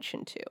draw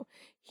attention to.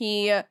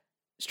 He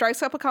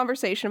strikes up a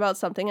conversation about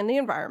something in the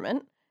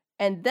environment,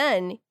 and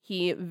then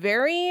he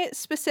very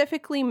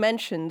specifically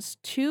mentions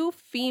two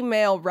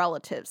female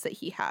relatives that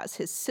he has,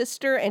 his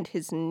sister and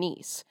his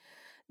niece.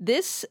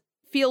 This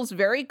feels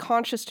very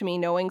conscious to me,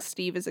 knowing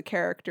Steve as a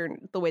character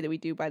the way that we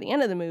do by the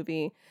end of the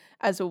movie,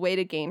 as a way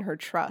to gain her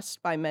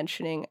trust by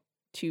mentioning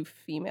two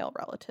female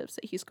relatives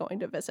that he's going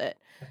to visit.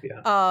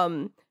 yeah.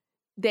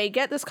 They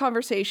get this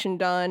conversation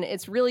done.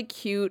 It's really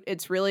cute.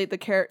 It's really the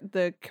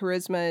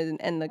charisma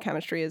and the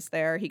chemistry is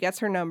there. He gets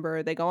her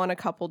number. They go on a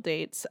couple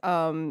dates.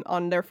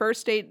 On their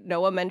first date,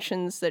 Noah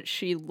mentions that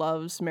she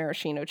loves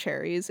maraschino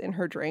cherries in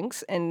her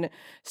drinks, and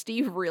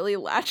Steve really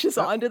latches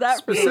onto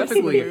that for the rest of the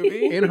specifically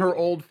movie. in her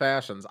old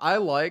fashions. I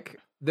like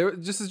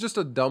this is just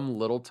a dumb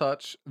little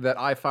touch that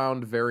I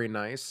found very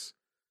nice.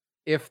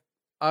 If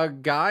a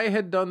guy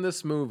had done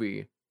this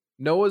movie,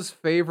 Noah's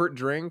favorite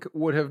drink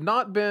would have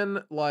not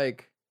been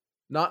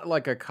not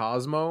like a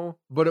Cosmo,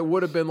 but it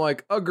would have been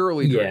like a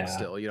girly drink Yeah.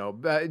 still, you know.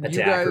 A You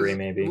daiquiri, guys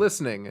maybe.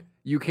 listening,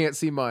 you can't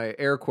see my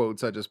air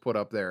quotes I just put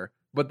up there,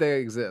 but they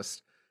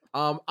exist.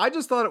 I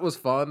just thought it was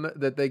fun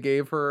that they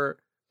gave her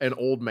an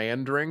old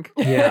man drink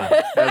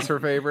Yeah. as her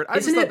favorite. I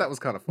just Isn't thought it- that was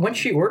kind of fun. When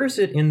she orders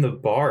it in the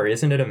bar,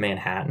 isn't it a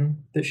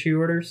Manhattan that she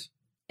orders?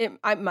 It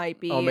might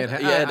be. Oh man,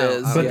 Yeah, it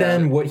is. But Yeah.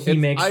 then what he It's-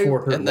 makes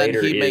for her and then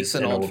later he makes is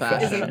an an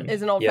old-fashioned.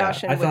 Is an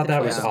old-fashioned Yeah, I with thought the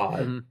that was twist. odd.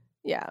 Mhm.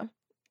 Yeah.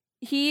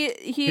 He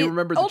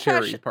remembered the cherry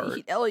old-fashioned-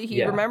 part. He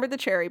Yeah. remembered the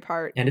cherry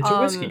part. And it's a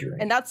whiskey drink.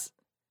 And that's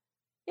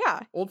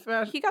Old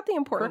fashioned. he got the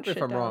important Correct me shit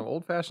if I'm down. wrong.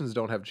 Old fashions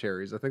don't have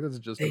cherries. I think that's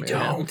just a They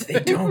Manhattan don't. thing.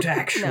 They don't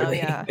actually.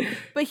 yeah.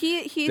 But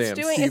he's Damn,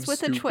 doing Steve's it's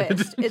with a stupid.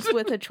 twist. It's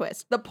with a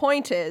twist. The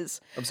point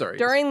is, I'm sorry.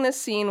 during this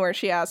scene where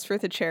she asks for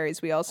the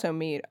cherries, we also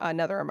meet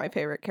another of my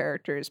favorite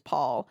characters,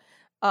 Paul.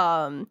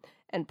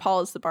 and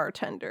Paul is the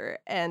bartender,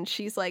 and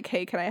she's like,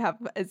 hey,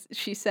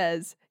 she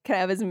says, can I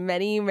have as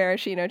many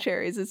maraschino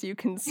cherries as you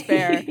can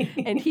spare?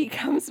 And he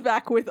comes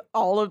back with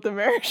all of the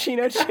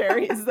maraschino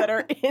cherries that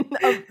are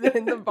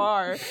in the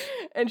bar.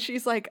 And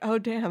she's like, oh,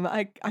 damn,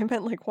 I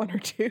meant like one or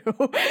two.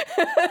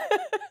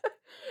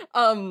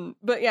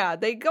 But yeah,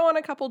 they go on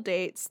a couple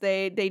dates.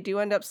 They do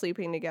end up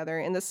sleeping together.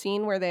 In the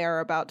scene where they are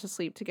about to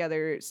sleep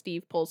together,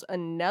 Steve pulls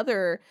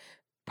another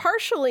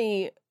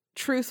partially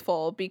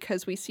truthful,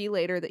 because we see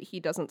later that he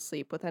doesn't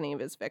sleep with any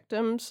of his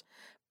victims,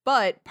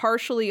 but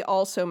partially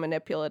also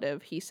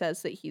manipulative. He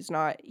says that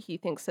he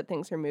thinks that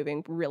things are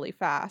moving really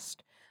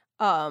fast.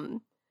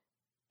 And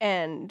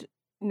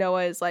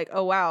Noah is like,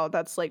 oh wow,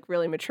 that's like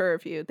really mature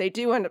of you. They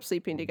do end up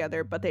sleeping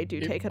together, but they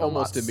do take it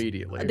almost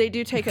immediately. They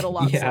do take it a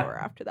lot slower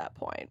after that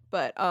point.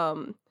 But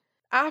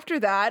after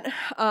that,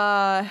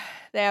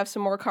 they have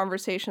some more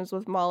conversations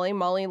with Molly.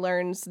 Molly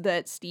learns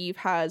that Steve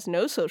has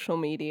no social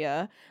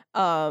media,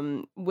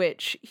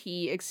 which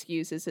he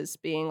excuses as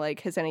being like,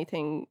 has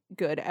anything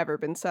good ever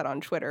been said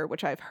on Twitter,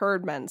 which I've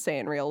heard men say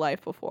in real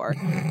life before.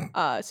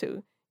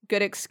 So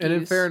good excuse. And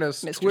in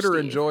fairness, Mr. Twitter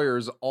Steve.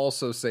 enjoyers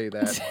also say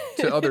that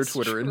to other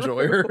Twitter true.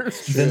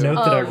 enjoyers. The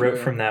note that I wrote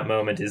from that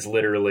moment is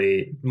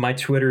literally, my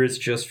Twitter is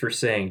just for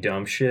saying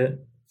dumb shit.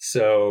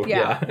 So,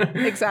 yeah.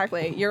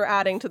 Exactly. You're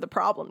adding to the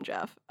problem,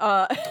 Jeff.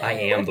 I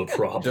am the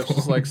problem. Jeff's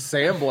just like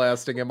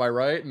sandblasting, am I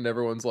right? And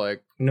everyone's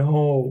like,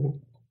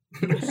 no.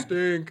 you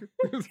stink.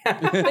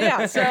 But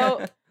yeah,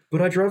 so... But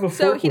I drive a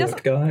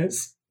forklift,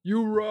 guys.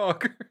 You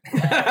rock.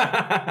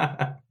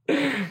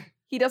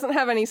 He doesn't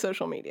have any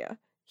social media.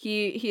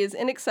 He is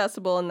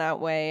inaccessible in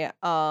that way,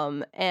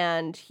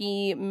 and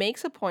he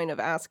makes a point of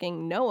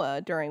asking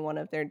Noah during one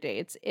of their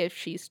dates if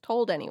she's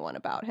told anyone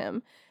about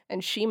him,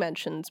 and she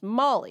mentions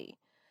Molly,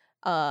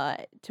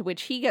 to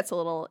which he gets a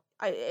little...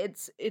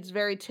 It's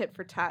very tit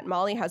for tat.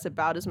 Molly has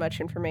about as much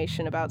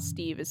information about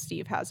Steve as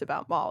Steve has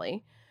about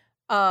Molly.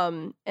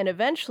 And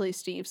eventually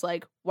Steve's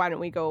like, why don't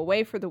we go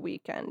away for the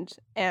weekend?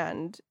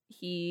 And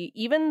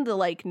even the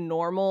like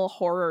normal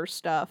horror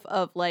stuff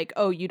of like,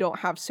 oh, you don't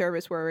have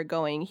service where we're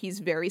going, he's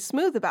very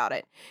smooth about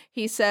it.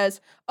 He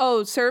says,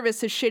 oh,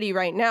 service is shitty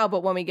right now,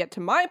 but when we get to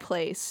my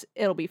place,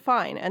 it'll be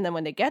fine. And then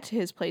when they get to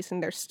his place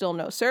and there's still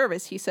no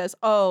service, he says,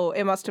 oh,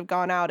 it must have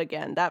gone out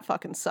again. That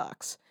fucking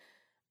sucks.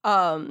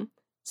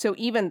 So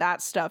even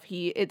that stuff,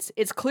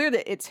 it's clear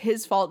that it's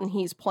his fault and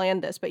he's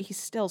planned this, but he's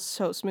still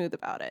so smooth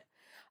about it.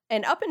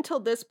 And up until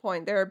this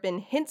point, there have been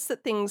hints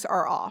that things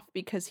are off,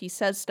 because he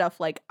says stuff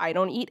like, I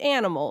don't eat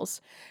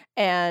animals,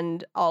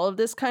 and all of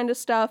this kind of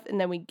stuff. And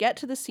then we get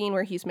to the scene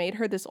where he's made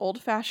her this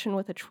old fashioned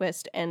with a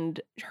twist,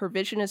 and her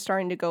vision is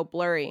starting to go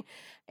blurry.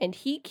 And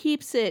he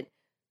keeps it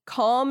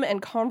calm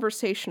and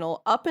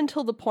conversational up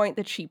until the point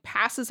that she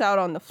passes out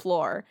on the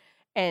floor.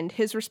 And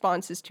his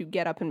response is to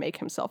get up and make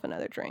himself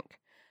another drink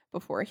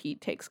before he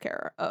takes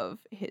care of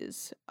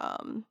his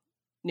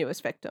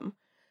newest victim.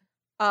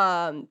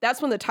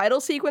 That's when the title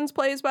sequence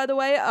plays, by the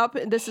way.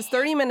 This is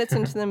 30 minutes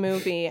into the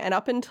movie, and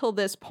up until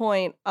this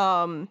point,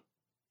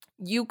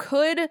 you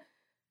could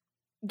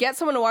get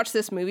someone to watch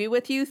this movie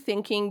with you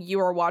thinking you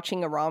are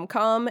watching a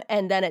rom-com,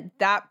 and then at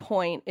that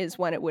point is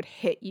when it would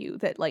hit you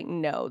that, like,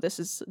 no,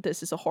 this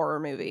is a horror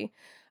movie.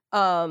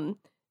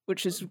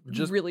 Which is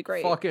just really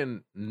great.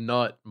 Fucking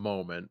nut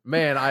moment.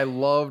 Man, I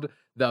loved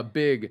the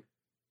big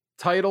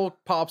title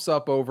pops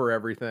up over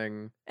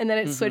everything, and then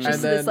it switches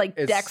to this like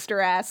Dexter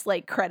ass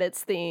like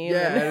credits theme.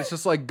 Yeah, and it's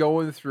just like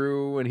going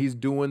through and he's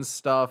doing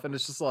stuff, and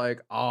it's just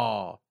like,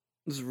 oh,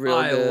 it's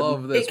really good. I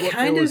love this.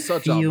 It was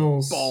such a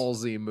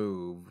ballsy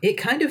move. It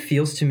kind of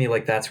feels to me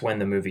like that's when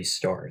the movie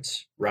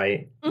starts,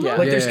 right? Yeah.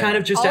 Like there's kind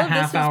of just all a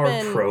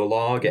half-hour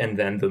prologue and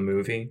then the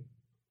movie.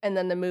 And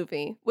then the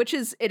movie, which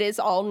is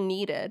all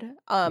needed,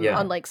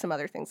 unlike some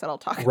other things that I'll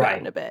talk about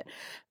in a bit.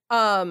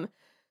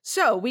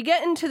 So we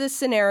get into this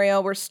scenario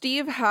where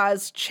Steve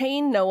has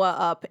chained Noah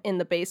up in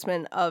the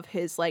basement of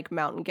his like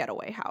mountain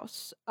getaway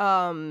house.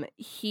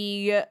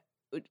 He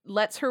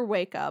lets her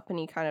wake up and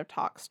he kind of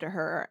talks to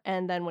her.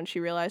 And then when she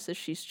realizes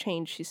she's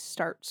chained, she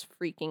starts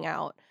freaking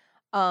out.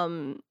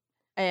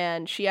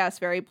 And she asks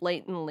very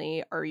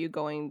blatantly, are you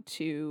going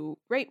to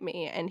rape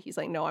me? And he's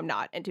like, no, I'm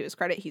not. And to his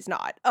credit, he's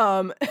not.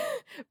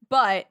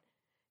 But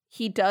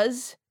he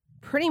does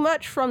pretty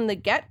much from the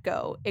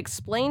get-go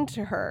explain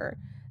to her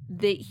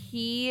that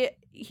he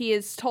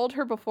has told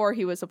her before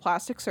he was a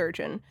plastic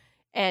surgeon,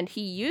 and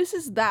he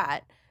uses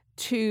that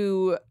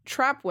to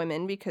trap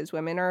women because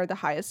women are the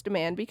highest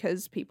demand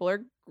because people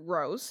are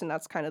gross, and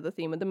that's kind of the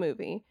theme of the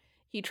movie.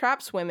 He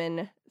traps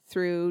women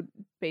through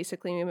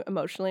basically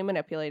emotionally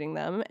manipulating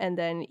them, and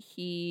then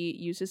he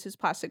uses his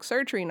plastic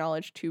surgery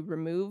knowledge to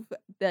remove,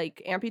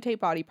 like, amputate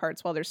body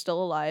parts while they're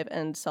still alive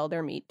and sell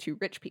their meat to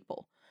rich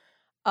people.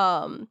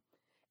 And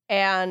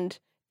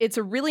it's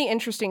a really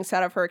interesting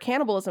setup for a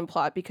cannibalism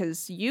plot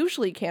because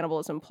usually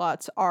cannibalism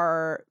plots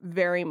are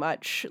very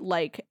much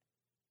like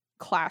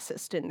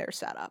classist in their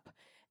setup.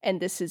 And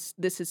this is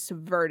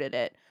subverted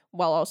it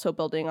while also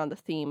building on the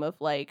theme of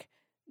like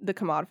the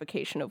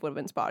commodification of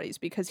women's bodies,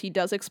 because he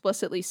does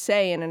explicitly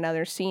say in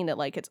another scene that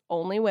like it's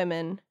only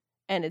women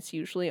and it's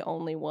usually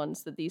only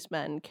ones that these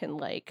men can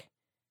like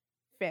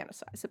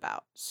fantasize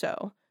about.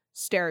 So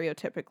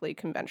stereotypically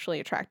conventionally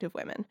attractive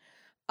women.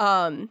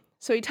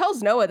 So he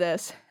tells Noah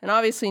this, and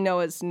obviously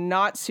Noah's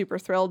not super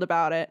thrilled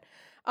about it.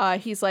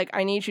 He's like,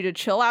 I need you to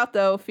chill out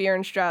though. Fear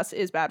and stress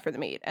is bad for the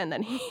meat. And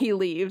then he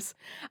leaves.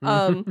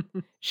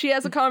 She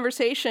has a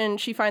conversation.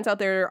 She finds out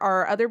there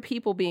are other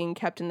people being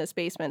kept in this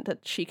basement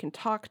that she can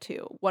talk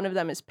to. One of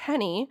them is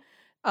Penny,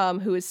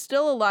 who is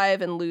still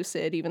alive and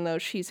lucid, even though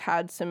she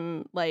has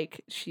some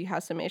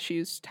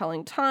issues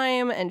telling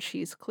time, and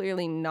she's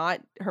clearly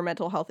not, her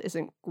mental health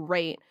isn't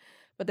great.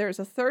 But there's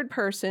a third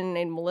person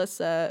named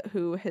Melissa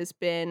who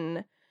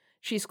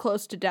she's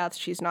close to death.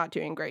 She's not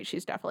doing great.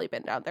 She's definitely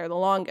been down there the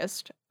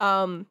longest.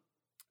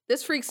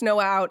 This freaks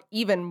Noah out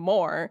even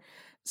more.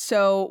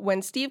 So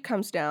when Steve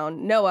comes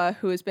down, Noah,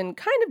 who has been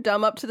kind of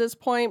dumb up to this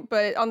point,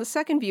 but on the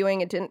second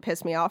viewing, it didn't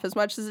piss me off as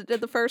much as it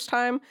did the first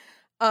time.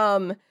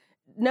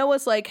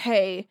 Noah's like,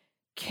 hey,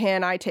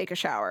 can I take a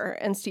shower?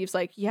 And Steve's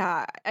like,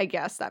 yeah, I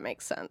guess that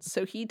makes sense.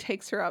 So he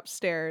takes her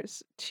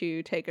upstairs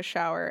to take a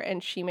shower,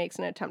 and she makes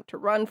an attempt to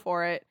run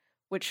for it,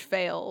 which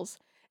fails.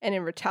 And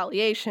in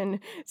retaliation,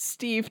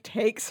 Steve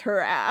takes her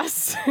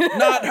ass.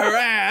 Not her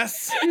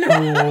ass.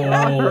 Not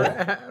her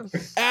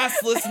ass.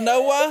 Assless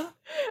Noah.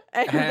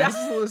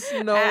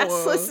 Assless Noah.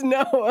 Assless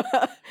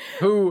Noah.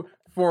 Who,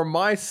 for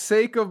my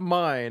sake of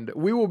mind,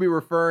 we will be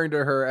referring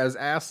to her as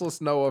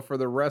Assless Noah for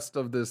the rest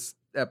of this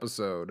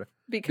episode.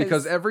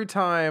 Because every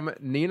time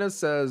Nina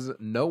says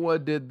Noah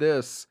did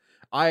this,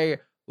 I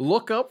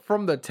look up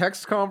from the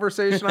text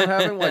conversation I'm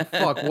having like,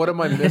 fuck, what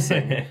am I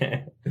missing?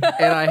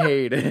 And I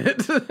hate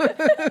it.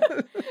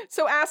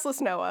 So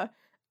Assless Noah,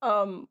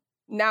 now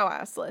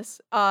assless,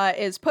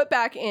 is put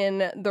back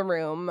in the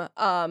room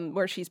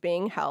where she's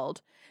being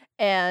held.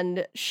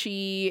 And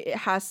she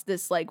has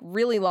this like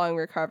really long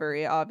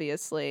recovery,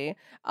 obviously.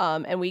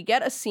 And we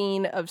get a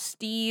scene of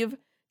Steve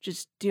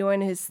just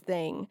doing his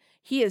thing.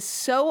 He is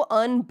so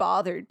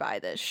unbothered by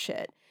this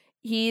shit.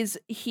 We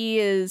see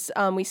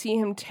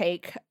him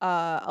take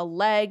a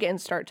leg and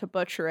start to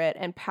butcher it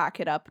and pack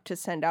it up to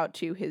send out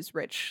to his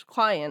rich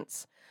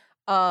clients.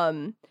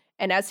 And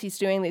as he's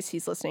doing this,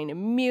 he's listening to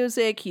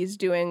music. He's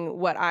doing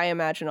what I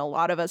imagine a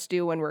lot of us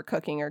do when we're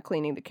cooking or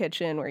cleaning the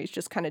kitchen, where he's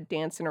just kind of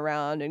dancing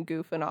around and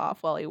goofing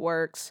off while he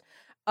works.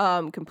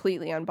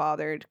 Completely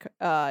unbothered,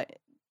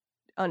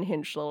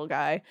 unhinged little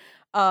guy.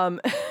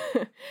 And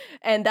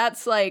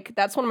that's one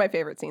of my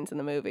favorite scenes in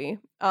the movie.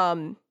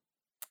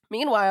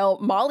 Meanwhile,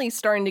 Molly's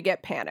starting to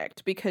get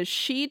panicked because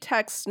she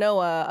texts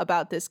Noah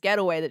about this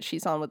getaway that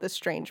she's on with this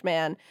strange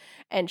man.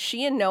 And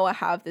she and Noah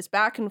have this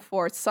back and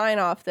forth sign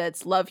off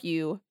that's love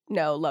you,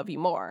 no, love you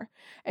more.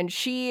 And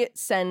she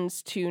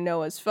sends to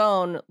Noah's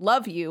phone,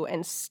 love you.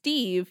 And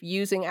Steve,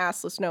 using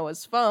assless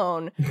Noah's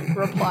phone,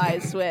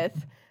 replies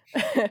with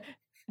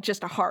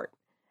just a heart.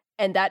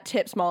 And that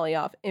tips Molly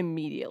off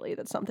immediately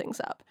that something's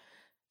up.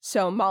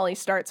 So Molly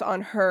starts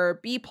on her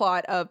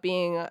B-plot of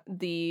being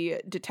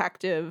the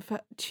detective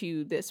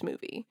to this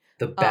movie.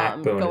 The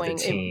backbone of the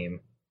team.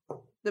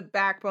 The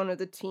backbone of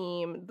the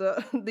team.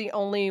 The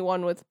only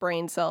one with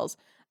brain cells.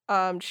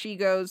 She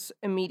goes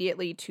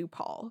immediately to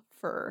Paul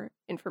for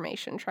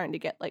information, trying to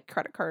get like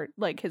credit card,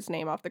 like his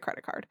name off the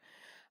credit card.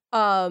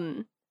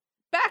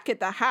 Back at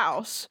the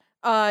house,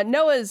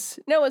 Noah's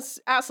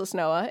assless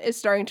Noah is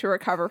starting to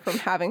recover from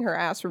having her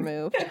ass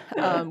removed.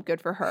 Good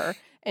for her.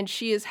 And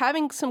she is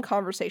having some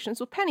conversations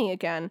with Penny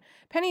again.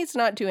 Penny's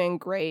not doing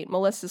great.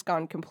 Melissa's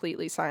gone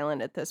completely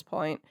silent at this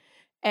point.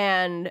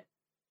 And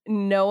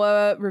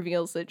Noah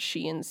reveals that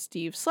she and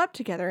Steve slept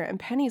together. And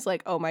Penny's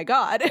like, oh my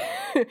God.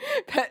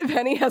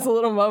 Penny has a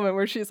little moment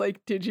where she's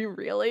like, did you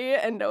really?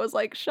 And Noah's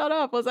like, shut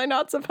up. Was I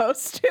not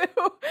supposed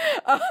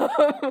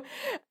to?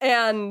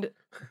 And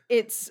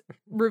it's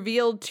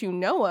revealed to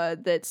Noah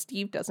that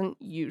Steve doesn't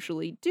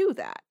usually do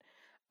that.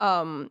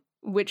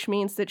 Which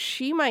means that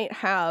she might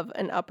have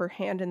an upper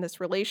hand in this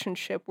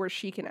relationship where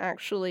she can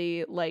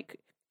actually like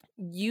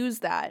use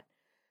that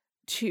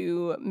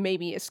to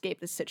maybe escape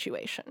the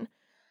situation.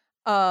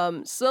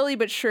 Slowly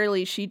but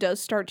surely, she does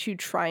start to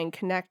try and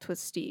connect with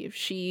Steve.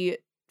 She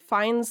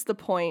finds the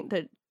point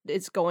that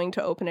is going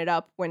to open it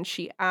up when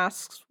she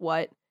asks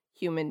what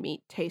human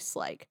meat tastes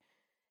like.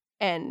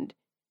 And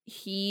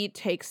he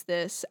takes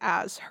this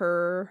as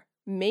her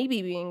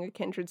maybe being a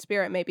kindred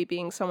spirit, maybe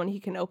being someone he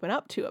can open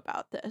up to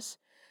about this.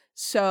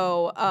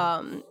 So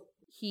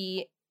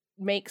he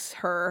makes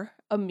her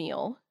a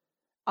meal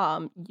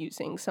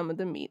using some of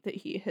the meat that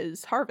he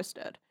has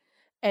harvested.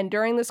 And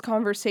during this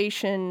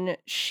conversation,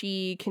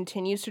 she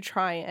continues to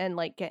try and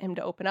like get him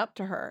to open up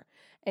to her.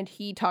 And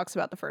he talks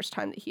about the first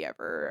time that he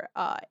ever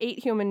ate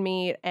human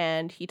meat.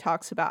 And he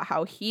talks about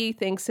how he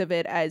thinks of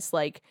it as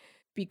like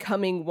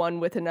becoming one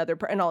with another,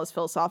 and all this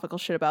philosophical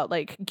shit about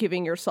like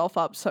giving yourself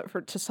up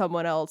to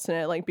someone else and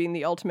it like being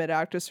the ultimate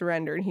act of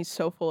surrender. And he's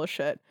so full of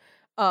shit.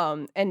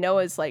 And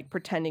Noah's like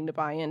pretending to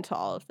buy into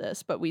all of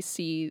this, but we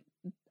see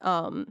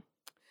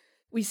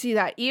we see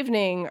that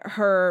evening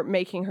her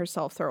making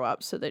herself throw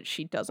up so that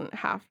she doesn't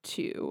have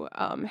to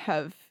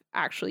have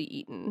actually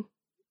eaten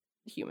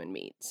human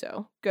meat.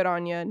 So good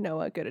on you,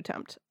 Noah. Good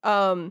attempt.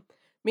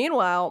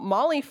 Meanwhile,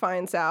 Molly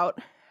finds out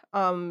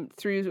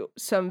through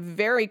some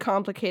very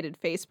complicated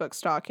Facebook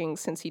stalking,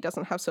 since he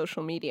doesn't have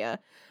social media.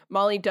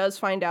 Molly does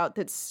find out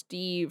that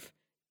Steve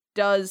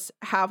does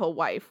have a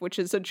wife, which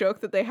is a joke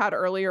that they had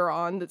earlier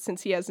on, that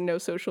since he has no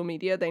social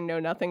media, they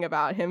know nothing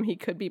about him, he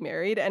could be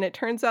married. And it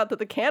turns out that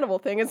the cannibal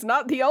thing is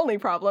not the only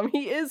problem.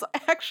 He is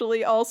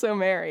actually also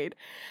married.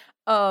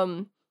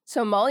 So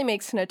Molly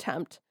makes an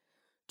attempt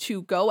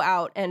to go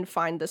out and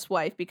find this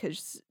wife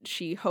because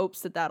she hopes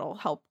that that'll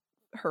help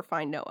her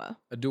find Noah.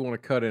 I do want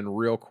to cut in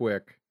real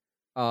quick.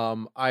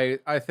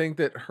 I think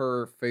that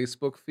her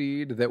Facebook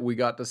feed that we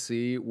got to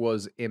see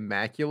was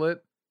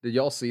immaculate. Did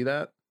y'all see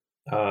that?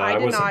 I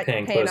did wasn't not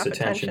paying pay close enough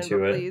attention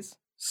to it. Please.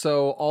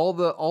 So all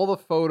the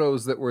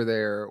photos that were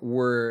there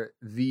were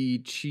the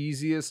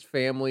cheesiest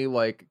family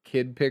like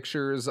kid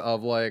pictures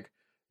of like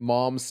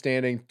mom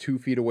standing 2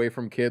 feet away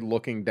from kid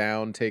looking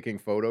down taking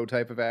photo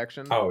type of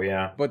action. Oh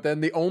yeah. But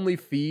then the only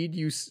feed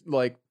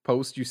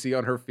post you see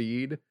on her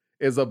feed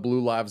is a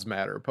Blue Lives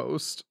Matter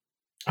post.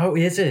 Oh,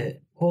 is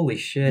it? Holy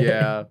shit.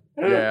 Yeah.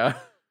 Yeah.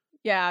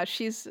 Yeah,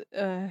 she's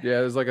Yeah,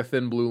 there's like a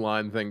thin blue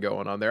line thing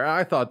going on there.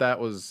 I thought that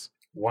was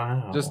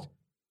wow. just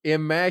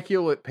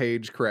immaculate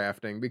page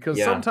crafting,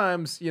 because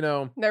sometimes, you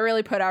know, they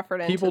really put effort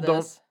into people this.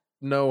 don't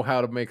know how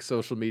to make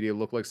social media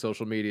look like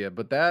social media,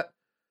 but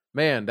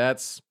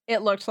that's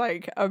it looked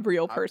like a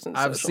real person's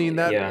I've social seen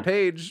media. that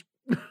page.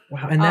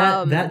 Wow, and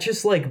that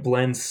just like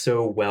blends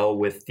so well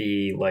with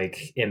the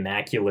like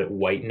immaculate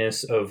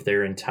whiteness of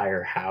their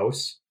entire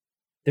house.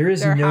 There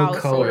is Their no house.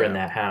 color in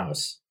that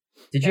house.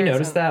 Did you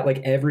notice that? Like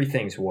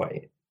everything's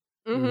white.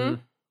 Mm-hmm.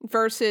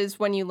 Versus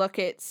when you look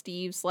at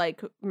Steve's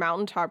like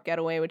mountaintop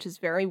getaway, which is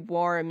very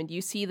warm, and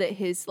you see that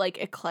his like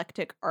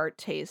eclectic art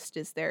taste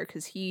is there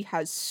because he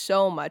has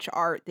so much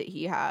art that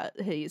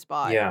he's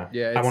bought. Yeah.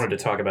 I wanted to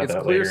talk about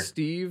that clear later.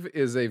 Steve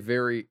is a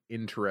very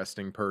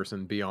interesting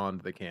person beyond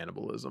the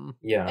cannibalism.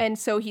 Yeah. And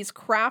so he's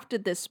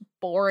crafted this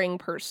boring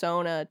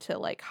persona to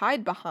like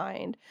hide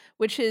behind,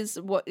 which is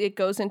what it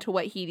goes into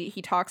what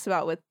he talks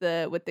about with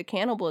the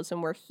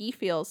cannibalism, where he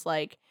feels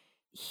like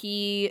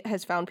he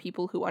has found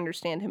people who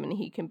understand him and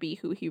he can be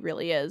who he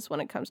really is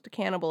when it comes to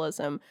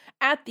cannibalism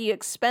at the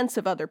expense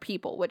of other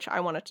people, which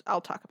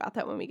I'll talk about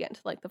that when we get into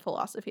like the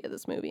philosophy of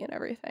this movie and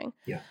everything.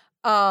 Yeah.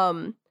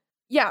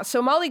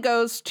 So Molly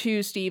goes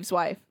to Steve's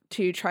wife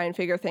to try and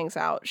figure things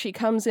out. She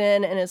comes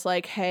in and is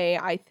like, "Hey,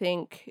 I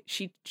think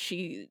she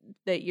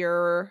that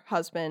your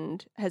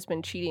husband has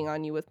been cheating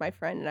on you with my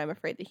friend, and I'm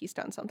afraid that he's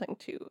done something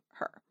to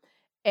her."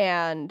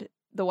 And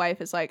the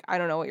wife is like, "I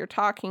don't know what you're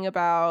talking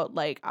about.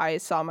 Like, I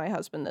saw my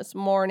husband this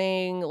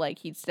morning. Like,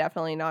 he's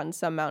definitely not in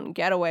some mountain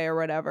getaway or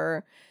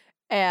whatever."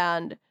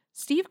 And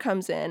Steve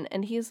comes in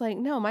and he's like,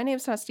 "No, my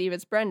name's not Steve.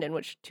 It's Brendan,"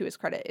 which to his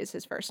credit is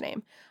his first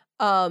name.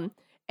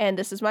 And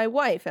this is my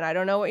wife, and I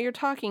don't know what you're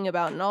talking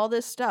about and all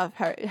this stuff.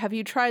 Have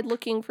you tried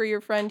looking for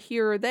your friend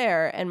here or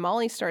there? And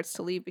Molly starts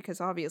to leave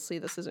because obviously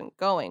this isn't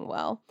going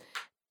well.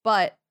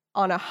 But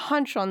on a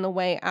hunch on the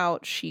way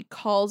out, she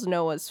calls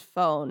Noah's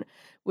phone,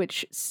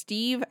 which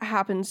Steve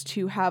happens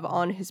to have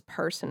on his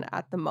person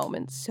at the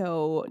moment.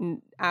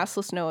 So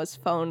assless Noah's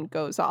phone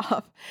goes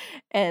off,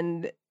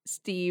 and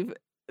Steve,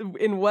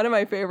 in one of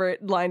my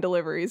favorite line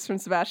deliveries from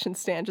Sebastian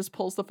Stan, just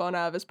pulls the phone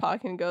out of his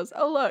pocket and goes,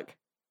 "Oh, look,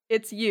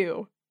 it's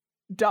you,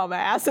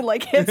 dumbass," and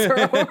like hits her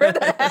over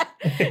the head.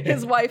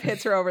 His wife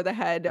hits her over the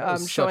head,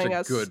 showing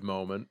us good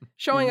moment,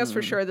 showing us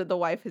for sure that the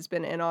wife has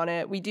been in on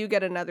it. We do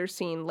get another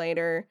scene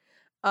later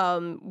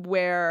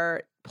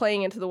where,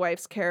 playing into the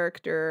wife's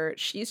character,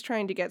 she's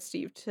trying to get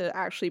Steve to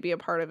actually be a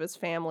part of his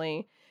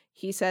family.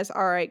 He says,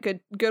 "All right,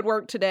 good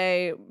work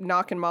today,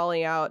 knocking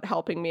Molly out,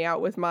 helping me out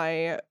with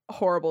my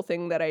horrible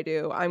thing that I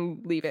do.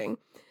 I'm leaving."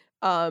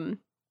 And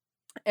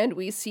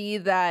we see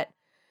that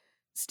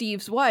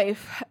Steve's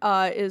wife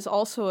is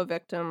also a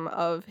victim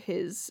of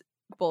his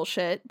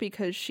bullshit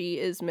because she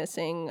is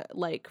missing,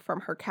 like,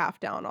 from her calf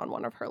down on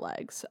one of her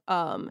legs.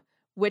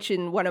 Which,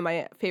 in one of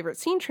my favorite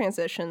scene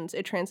transitions,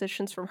 it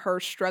transitions from her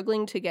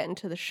struggling to get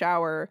into the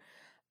shower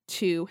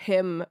to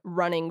him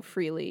running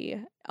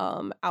freely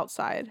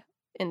outside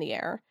in the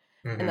air.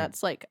 Mm-hmm. And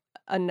that's like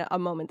a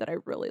moment that I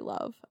really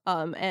love.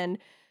 And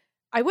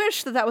I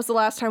wish that was the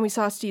last time we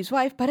saw Steve's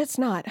wife, but it's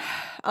not.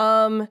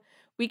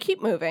 We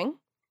keep moving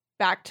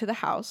back to the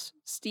house.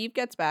 Steve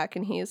gets back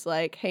and he's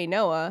like, "Hey,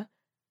 Noah,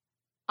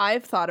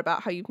 I've thought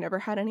about how you've never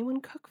had anyone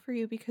cook for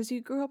you because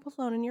you grew up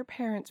alone and your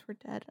parents were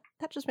dead.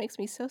 That just makes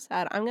me so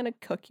sad. I'm going to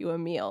cook you a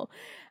meal."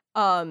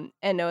 And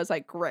Noah's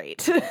like,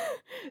 "Great."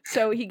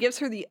 So he gives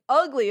her the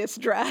ugliest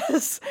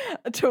dress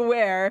to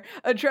wear,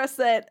 a dress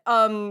that,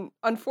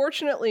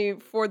 unfortunately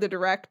for the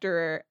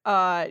director,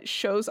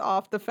 shows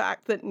off the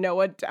fact that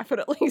Noah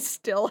definitely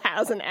still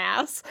has an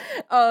ass.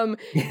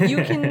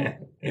 You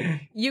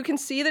can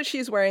see that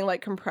she's wearing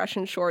like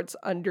compression shorts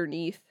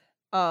underneath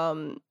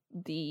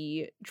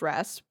the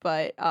dress,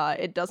 but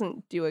it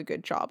doesn't do a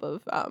good job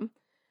of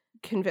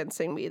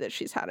convincing me that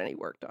she's had any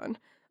work done.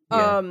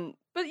 Yeah.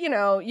 But you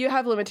know, you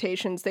have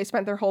limitations. They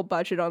spent their whole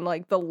budget on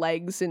like the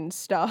legs and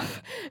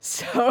stuff.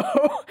 So,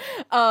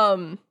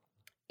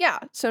 yeah.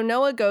 So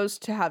Noah goes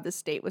to have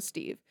this date with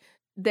Steve.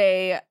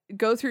 They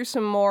go through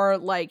some more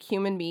like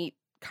human meat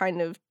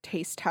kind of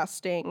taste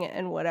testing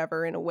and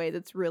whatever in a way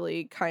that's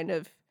really kind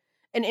of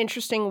an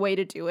interesting way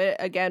to do it.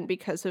 Again,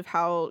 because of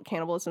how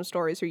cannibalism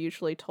stories are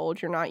usually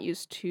told, you're not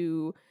used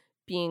to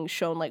being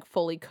shown like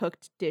fully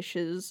cooked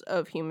dishes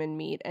of human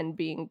meat and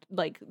being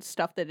like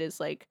stuff that is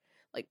like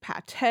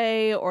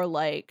pate or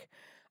like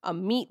a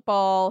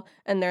meatball,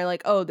 and they're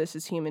like, oh, this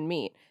is human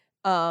meat.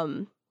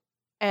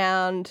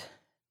 And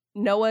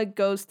Noah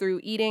goes through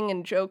eating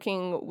and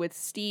joking with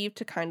Steve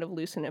to kind of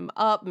loosen him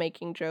up,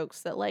 making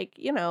jokes that, like,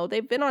 you know,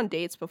 they've been on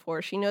dates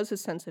before. She knows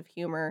his sense of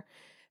humor.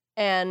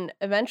 And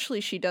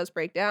eventually she does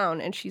break down,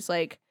 and she's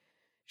like,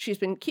 she's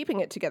been keeping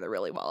it together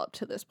really well up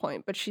to this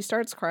point, but she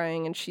starts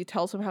crying and she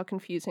tells him how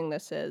confusing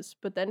this is.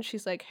 But then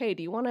she's like, hey,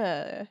 do you want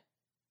to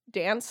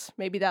dance?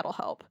 Maybe that'll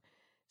help.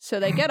 So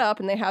they get up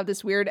and they have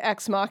this weird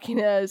Ex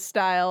Machina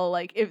style,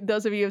 like, if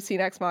those of you who have seen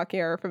Ex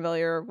Machina are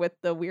familiar with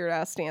the weird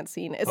ass dance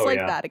scene. It's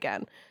that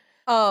again.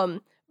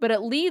 But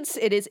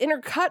it is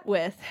intercut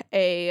with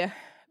a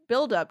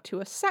build up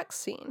to a sex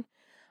scene.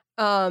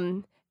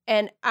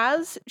 And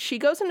as she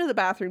goes into the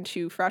bathroom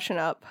to freshen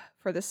up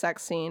for the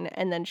sex scene,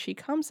 and then she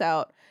comes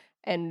out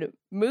and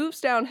moves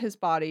down his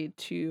body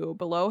to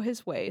below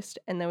his waist,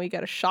 and then we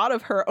get a shot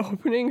of her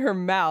opening her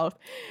mouth,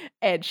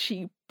 and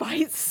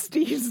bites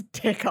Steve's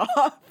dick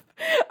off.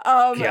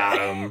 Got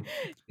him.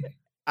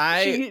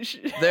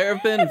 There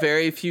have been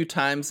very few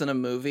times in a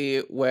movie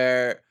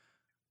where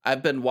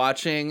I've been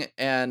watching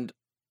and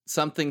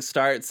something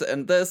starts,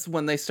 and this,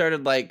 when they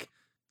started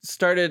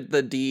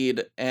the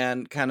deed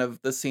and kind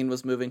of the scene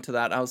was moving to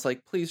that, I was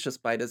like, please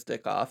just bite his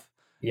dick off.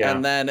 Yeah.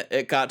 And then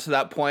it got to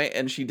that point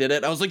and she did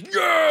it. I was like,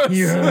 yes!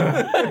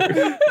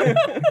 Yeah.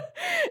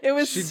 It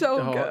was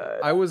so good.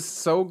 I was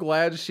so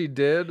glad she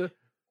did,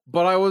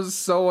 but I was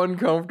so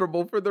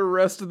uncomfortable for the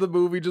rest of the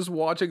movie just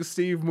watching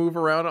Steve move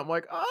around. I'm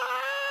like,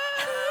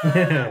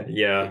 ah!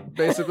 Yeah.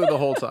 Basically the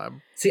whole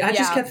time. See, I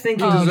just kept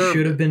thinking he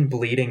should have been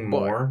bleeding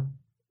more.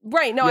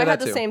 Right. No, I had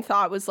the same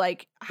thought. Was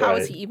like, how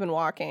is he even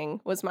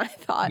walking? Was my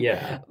thought.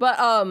 Yeah.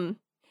 But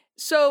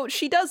so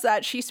she does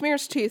that. She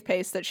smears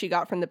toothpaste that she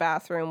got from the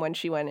bathroom when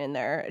she went in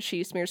there.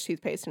 She smears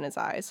toothpaste in his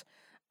eyes.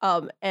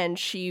 And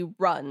she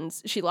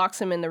runs. She locks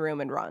him in the room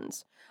and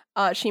runs.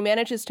 She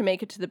manages to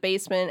make it to the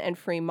basement and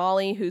free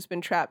Molly, who's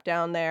been trapped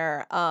down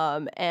there,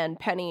 and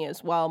Penny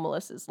as well.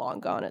 Melissa's long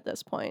gone at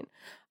this point.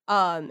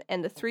 And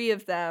the three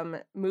of them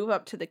move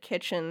up to the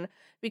kitchen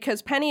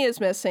because Penny is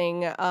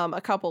missing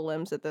a couple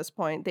limbs at this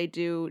point.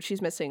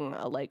 She's missing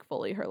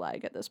fully her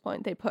leg at this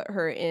point. They put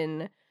her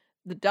in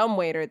the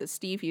dumbwaiter that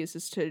Steve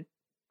uses to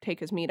take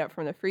his meat up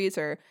from the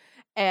freezer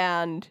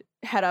and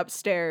head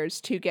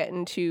upstairs to get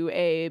into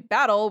a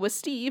battle with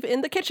Steve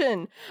in the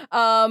kitchen.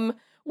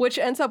 Which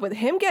ends up with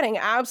him getting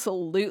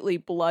absolutely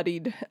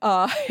bloodied.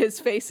 His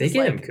face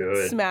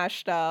is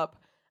smashed up.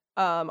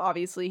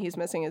 Obviously he's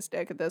missing his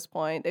dick at this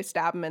point. They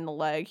stab him in the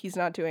leg. He's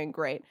not doing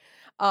great.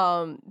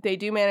 They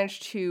do manage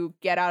to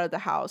get out of the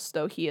house,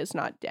 though he is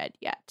not dead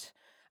yet.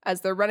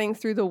 As they're running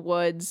through the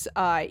woods,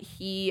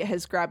 he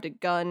has grabbed a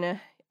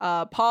gun.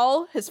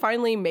 Paul has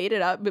finally made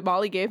it up.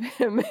 Molly gave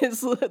him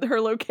her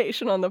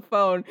location on the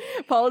phone.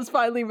 Paul has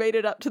finally made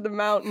it up to the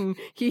mountain.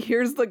 He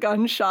hears the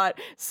gunshot,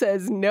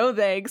 says no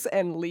thanks,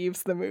 and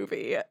leaves the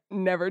movie,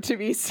 never to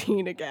be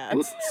seen again.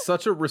 It's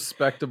such a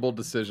respectable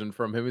decision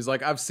from him. He's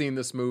like, I've seen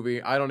this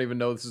movie. I don't even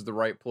know this is the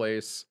right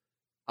place.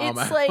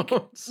 It's like,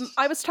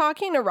 I was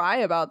talking to Rye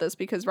about this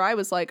because Rye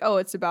was like, oh,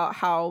 it's about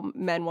how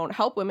men won't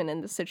help women in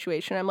this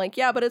situation. I'm like,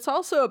 yeah, but it's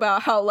also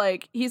about how,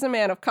 like, he's a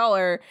man of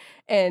color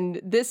and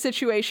this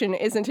situation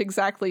isn't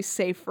exactly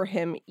safe for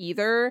him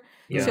either.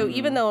 Yeah. So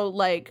even though,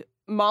 like,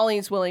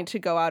 Molly's willing to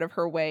go out of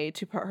her way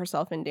to put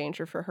herself in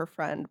danger for her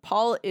friend,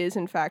 Paul is,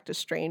 in fact, a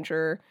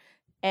stranger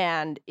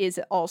and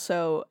is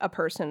also a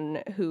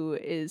person who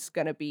is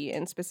going to be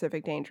in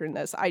specific danger in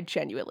this. I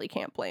genuinely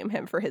can't blame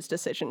him for his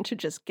decision to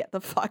just get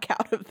the fuck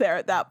out of there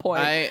at that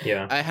point.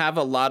 I have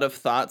a lot of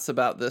thoughts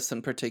about this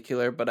in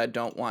particular, but I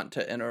don't want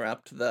to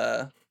interrupt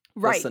the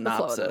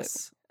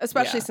synopsis.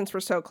 Especially since we're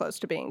so close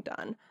to being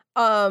done.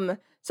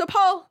 So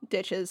Paul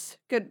ditches.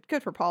 Good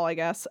for Paul, I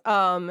guess.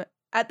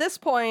 At this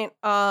point,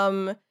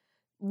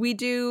 we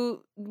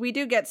do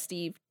get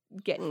Steve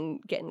getting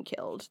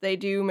killed. They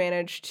do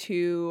manage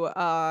to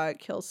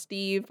kill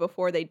Steve.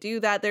 Before they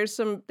do that,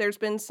 there's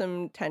been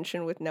some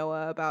tension with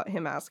Noah about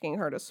him asking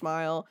her to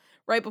smile.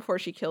 Right before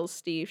she kills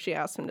Steve, she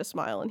asks him to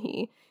smile, and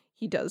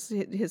he does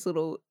his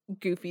little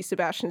goofy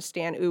Sebastian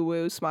Stan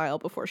ooh-woo smile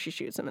before she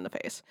shoots him in the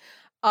face.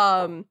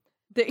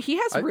 He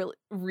has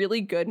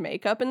really good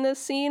makeup in this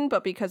scene,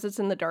 but because it's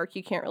in the dark,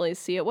 you can't really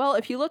see it well.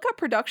 If you look up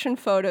production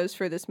photos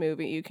for this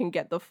movie, you can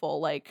get the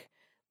full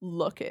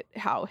look at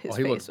how his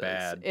face looks is.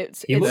 Bad.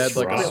 It's he had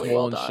like a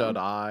swollen shut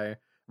eye.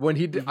 When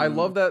he I Mhm.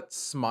 love that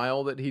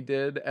smile that he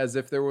did, as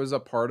if there was a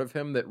part of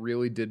him that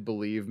really did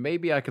believe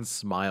maybe I can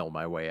smile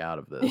my way out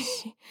of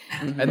this.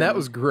 And that Mhm.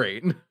 was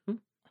great.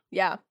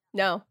 Yeah.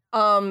 No.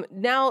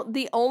 Now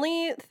the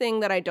only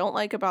thing that I don't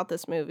like about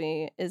this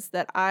movie is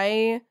that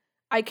I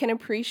can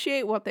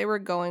appreciate what they were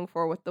going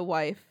for with the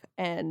wife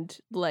and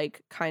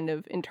like kind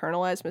of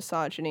internalized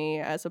misogyny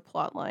as a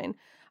plot line.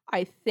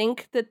 I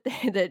think that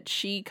that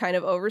she kind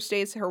of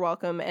overstays her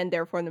welcome and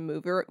therefore the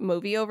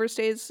movie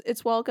overstays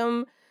its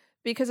welcome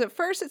because at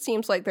first it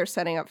seems like they're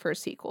setting up for a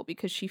sequel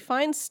because she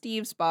finds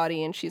Steve's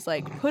body and she's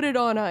like put it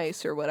on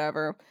ice or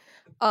whatever.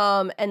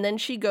 And then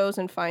she goes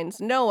and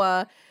finds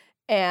Noah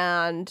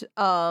and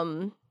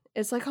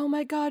it's like, oh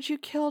my god, you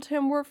killed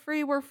him, we're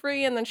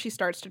free, and then she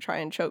starts to try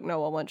and choke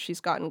Noah once she's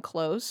gotten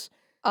close,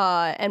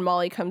 and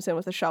Molly comes in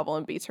with a shovel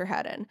and beats her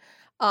head in,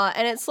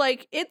 and it's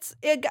like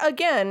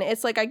again,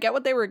 it's like I get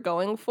what they were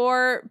going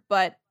for,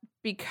 but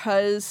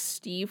because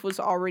Steve was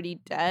already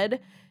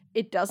dead,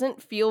 it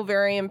doesn't feel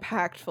very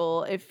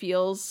impactful. It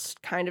feels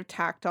kind of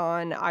tacked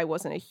on. I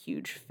wasn't a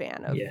huge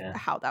fan of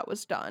how that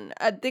was done.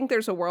 I think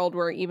there's a world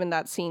where even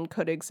that scene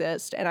could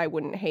exist and I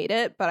wouldn't hate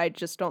it, but I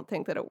just don't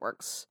think that it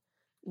works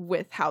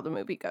with how the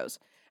movie goes.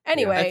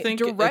 Anyway, I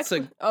think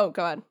oh,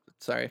 go ahead.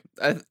 Sorry.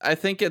 I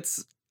think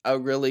it's a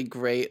really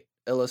great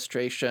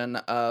illustration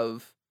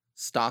of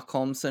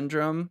Stockholm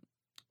syndrome.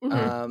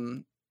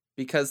 Mhm.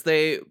 Because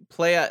they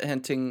play at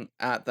hinting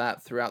at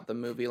that throughout the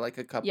movie like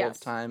a couple of Yes.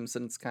 times,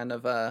 and it's kind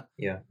of a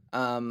Yeah.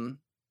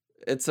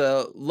 it's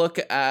a look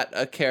at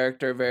a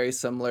character very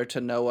similar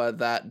to Noah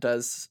that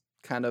does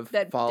kind of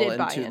That fall did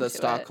buy into into the it.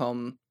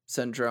 Stockholm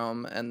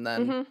syndrome and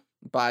then Mhm.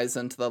 buys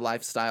into the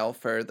lifestyle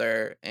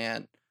further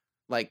and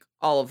like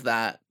all of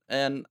that.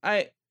 And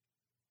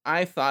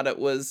I thought it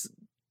was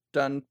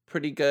done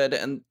pretty good,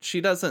 and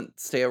she doesn't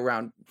stay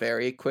around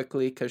very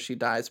quickly because she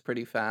dies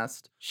pretty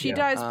fast. She Yeah.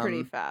 dies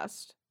pretty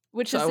fast,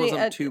 which So is I the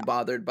wasn't too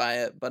bothered by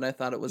it, but I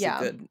thought it was a Yeah.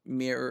 good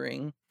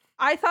mirroring.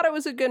 I thought it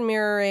was a good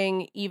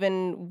mirroring,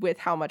 even with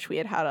how much we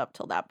had had up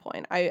till that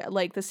point. I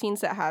like the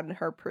scenes that had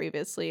her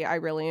previously. I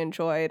really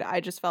enjoyed. I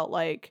just felt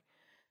like,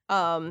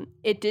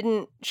 it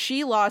didn't.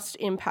 She lost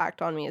impact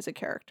on me as a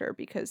character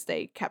because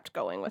they kept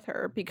going with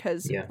her.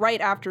 Because Yeah. right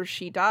after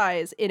she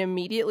dies, it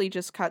immediately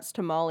just cuts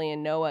to Molly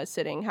and Noah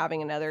sitting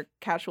having another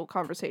casual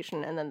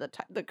conversation, and then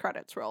the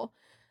credits roll.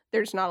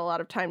 There's not a lot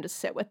of time to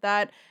sit with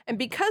that, and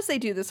because they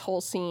do this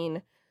whole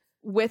scene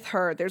with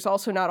her, there's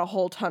also not a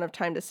whole ton of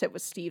time to sit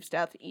with Steve's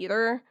death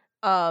either.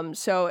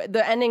 So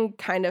the ending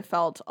kind of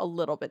felt a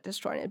little bit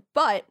disjointed,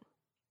 but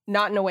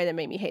not in a way that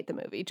made me hate the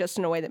movie, just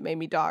in a way that made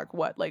me dog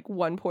what, like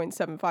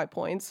 1.75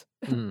 points.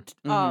 Mhm.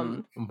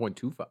 Mhm.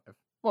 1.25.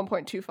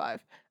 1.25.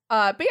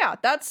 But yeah,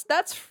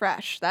 that's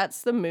Fresh.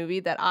 That's the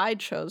movie that I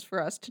chose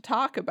for us to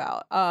talk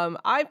about.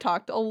 I've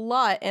talked a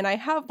lot and I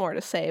have more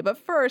to say, but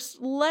first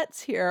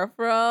let's hear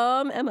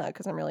from Emma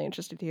because I'm really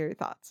interested to hear your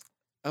thoughts.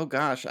 Oh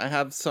gosh, I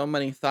have so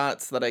many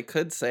thoughts that I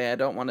could say. I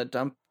don't want to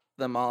dump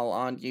them all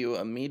on you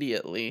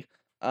immediately.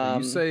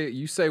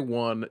 You say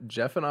one,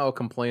 Jeff and I will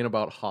complain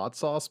about hot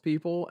sauce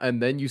people,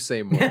 and then you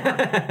say more.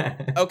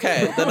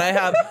 Okay, then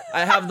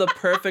I have the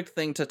perfect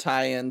thing to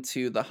tie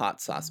into the hot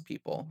sauce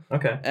people.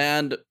 Okay.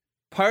 And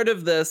part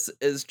of this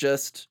is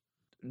just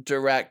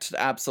direct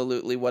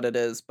absolutely what it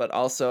is, but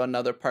also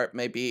another part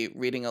may be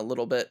reading a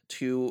little bit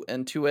too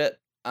into it.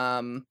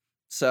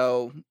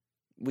 So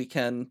we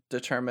can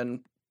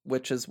determine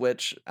which is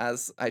which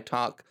as I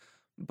talk.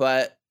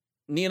 But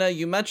Nina,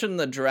 you mentioned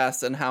the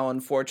dress and how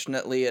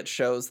unfortunately it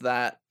shows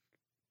that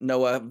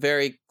Noah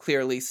very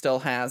clearly still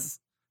has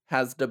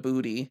the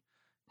booty.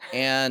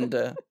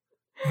 And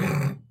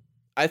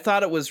I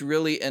thought it was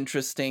really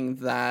interesting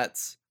that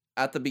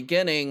at the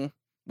beginning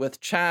with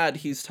Chad,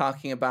 he's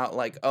talking about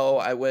like, oh,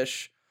 I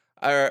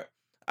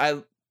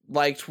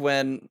liked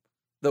when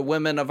the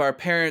women of our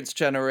parents'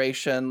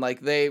 generation,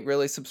 like they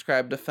really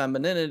subscribed to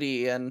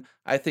femininity, and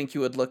I think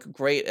you would look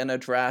great in a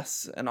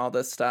dress and all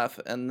this stuff.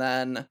 And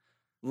then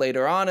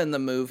later on in the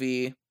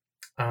movie,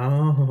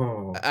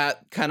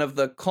 at kind of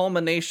the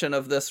culmination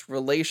of this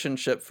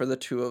relationship for the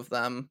two of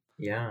them,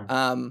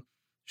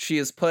 she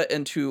is put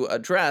into a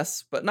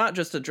dress, but not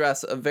just a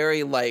dress, a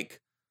very like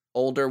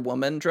older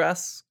woman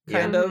dress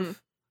kind of.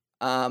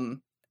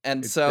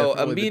 And It's so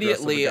definitely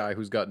immediately the dress of a guy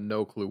who's got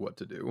no clue what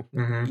to do.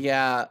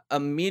 Yeah,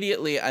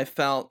 immediately I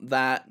felt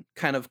that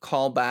kind of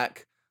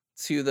callback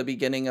to the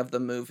beginning of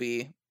the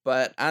movie.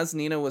 But as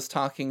Nina was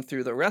talking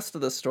through the rest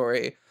of the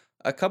story,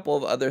 a couple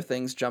of other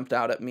things jumped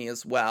out at me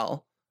as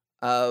well.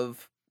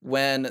 Of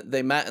when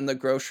they met in the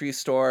grocery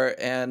store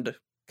and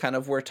kind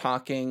of were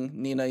talking,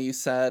 Nina, you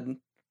said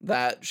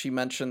that she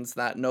mentions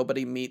that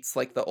nobody meets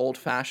like the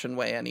old-fashioned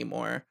way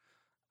anymore.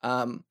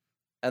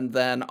 And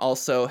then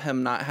also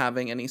him not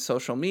having any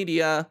social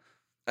media.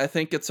 I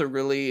think it's a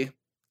really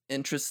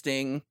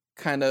interesting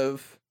kind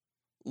of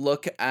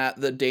look at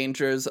the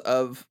dangers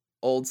of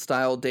old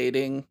style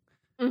dating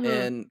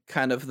and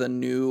kind of the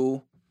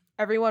new.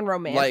 Everyone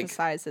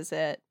romanticizes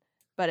it,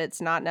 but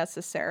it's not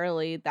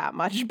necessarily that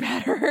much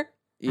better.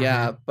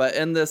 Yeah, but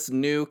in this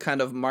new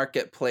kind of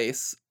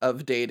marketplace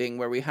of dating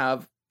where we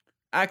have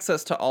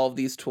access to all of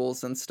these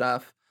tools and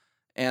stuff,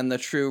 and the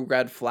true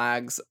red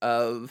flags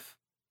of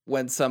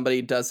when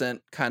somebody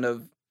doesn't kind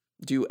of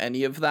do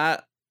any of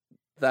that,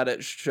 that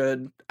it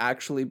should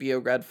actually be a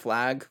red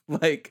flag,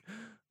 like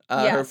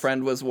her Yes.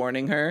 friend was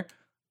warning her.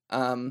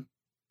 And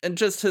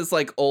just his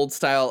like old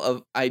style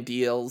of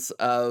ideals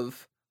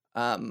of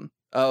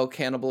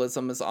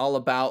cannibalism is all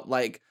about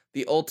like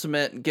the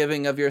ultimate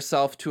giving of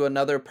yourself to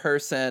another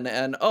person,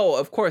 and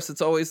of course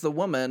it's always the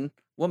woman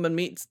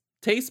meat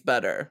tastes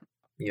better,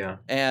 Yeah.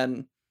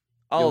 and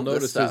all You'll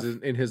of this notice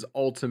stuff. in his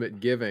ultimate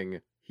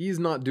giving, he's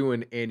not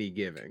doing any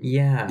giving.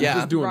 Yeah. Yeah,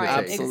 just doing the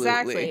Right, take.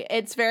 absolutely.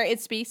 exactly. It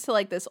speaks to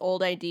like this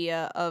old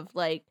idea of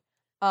like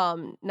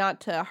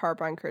not to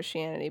harp on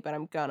Christianity, but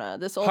I'm gonna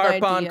this old Harp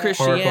idea on Harp on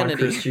Christianity.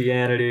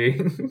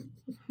 Christianity.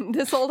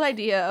 this old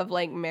idea of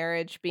like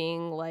marriage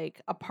being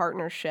like a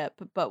partnership,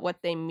 but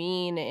what they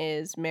mean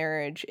is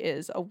marriage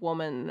is a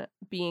woman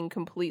being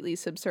completely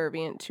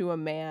subservient to a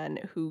man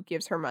who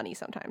gives her money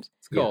sometimes.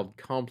 It's called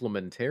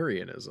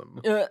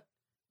complementarianism.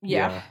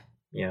 Yeah.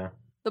 Yeah.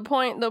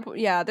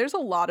 There's a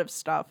lot of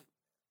stuff.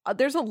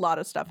 There's a lot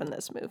of stuff in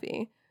this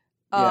movie.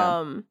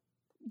 Yeah.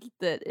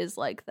 That is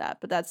like that,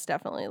 but that's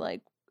definitely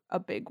like a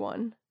big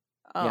one.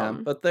 Yeah,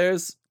 but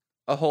there's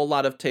a whole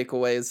lot of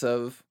takeaways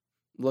of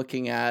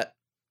looking at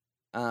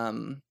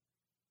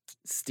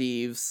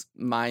Steve's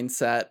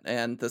mindset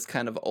and this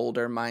kind of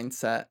older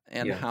mindset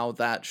and Yeah. how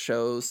that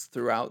shows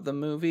throughout the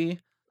movie.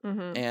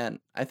 Mhm. And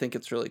I think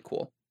it's really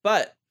cool.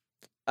 But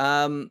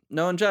Noah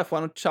and Jeff, why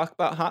don't you talk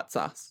about hot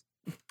sauce?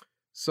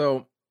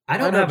 So I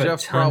don't know have a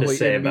Jeff ton to probably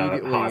say about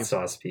immediately- hot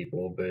sauce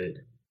people, but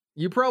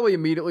you probably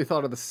immediately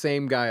thought of the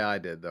same guy I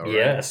did, though, right?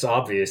 yes,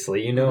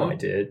 obviously, you know Mhm. I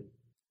did.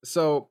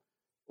 So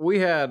we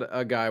had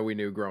a guy we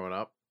knew growing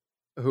up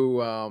who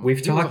We've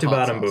he was a talked hot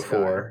about him sauce guy.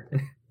 before.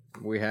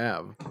 We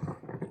have.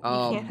 You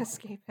can't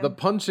escape him. The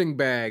punching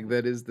bag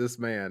that is this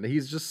man.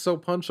 He's just so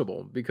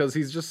punchable because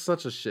he's just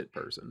such a shit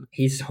person.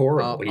 He's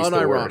horrible. He's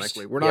the worst.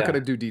 Unironically, we're not Yeah. going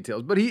to do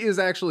details, but he is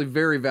actually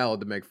very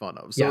valid to make fun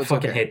of. So Yeah, I it's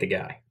fucking okay. hate the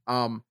guy.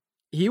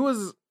 He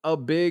was a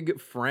big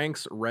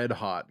Frank's Red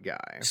Hot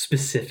guy.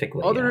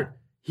 Specifically.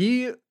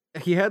 He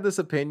had this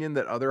opinion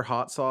that other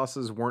hot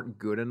sauces weren't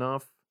good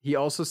enough. He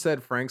also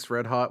said Frank's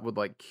Red Hot would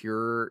like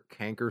cure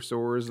canker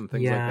sores and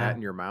things like Yeah. that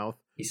in your mouth.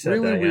 He said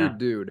Really that, weird yeah.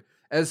 dude.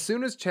 As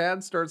soon as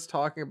Chad starts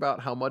talking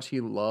about how much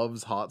he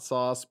loves hot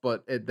sauce,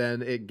 but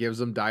then it gives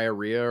him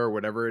diarrhea or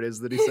whatever it is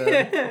that he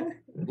said,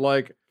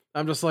 like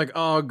I'm just like,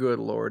 oh, good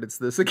lord, it's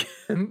this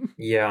again.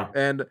 Yeah.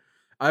 And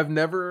I've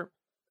never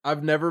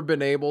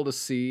been able to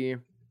see,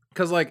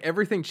 because like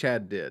everything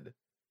Chad did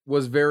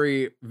was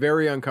very,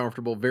 very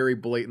uncomfortable, very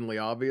blatantly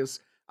obvious.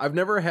 I've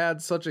never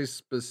had such a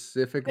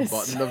specific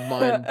button of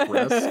mine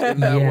pressed in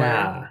that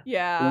Yeah.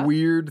 Yeah.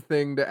 weird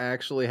thing to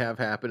actually have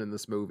happen in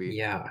this movie.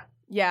 Yeah.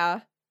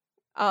 Yeah.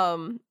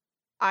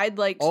 I'd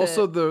like to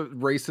Also, the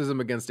racism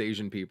against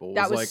Asian people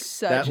that was was like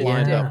such that a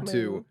lined dick up move.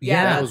 too.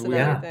 Yeah, that that's was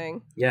another weird.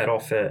 thing. Yeah, it all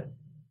fit.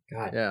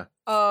 God. Yeah.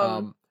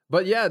 Um,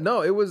 But yeah,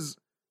 no, it was.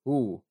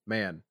 Ooh,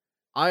 man,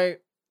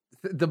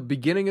 the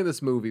beginning of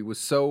this movie was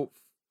so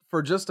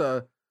for just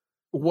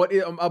what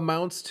it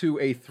amounts to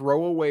a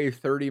throwaway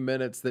 30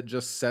 minutes that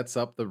just sets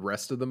up the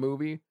rest of the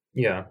movie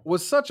Yeah.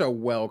 was such a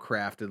well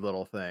crafted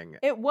little thing.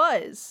 it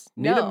was.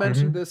 Nina No.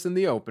 mentioned this in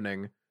the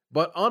opening,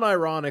 but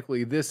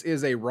unironically, this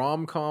is a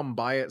rom-com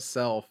by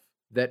itself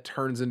that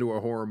turns into a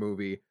horror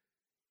movie.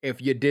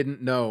 If you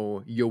didn't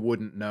know, you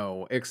wouldn't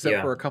know, except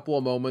Yeah. for a couple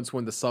of moments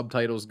when the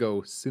subtitles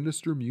go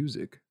sinister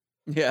music.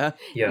 Yeah.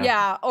 Yeah.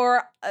 Yeah,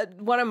 or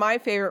one of my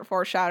favorite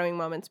foreshadowing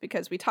moments,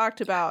 because we talked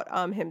about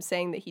him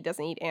saying that he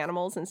doesn't eat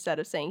animals instead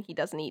of saying he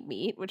doesn't eat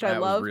meat, which I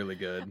That love. was really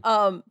good.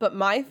 But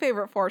my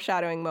favorite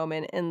foreshadowing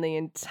moment in the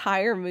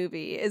entire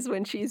movie is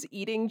when she's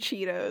eating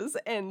Cheetos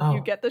and Oh.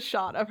 you get the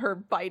shot of her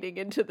biting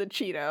into the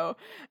Cheeto.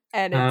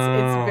 And it's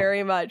Oh.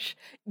 very much,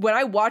 when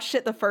I watched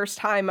it the first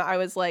time, I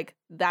was like,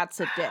 that's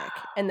a dick.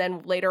 And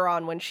then later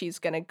on, when she's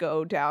gonna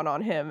go down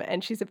on him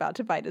and she's about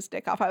to bite his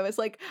dick off, I was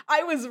like,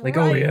 I was Like,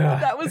 right. oh, yeah.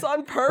 That was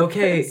on purpose.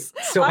 Okay,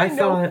 so I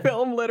know thought-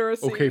 film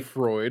literacy. Okay,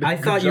 Freud. I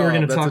Good thought you were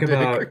going job. to That's talk a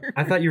dick. about.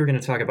 I thought you were going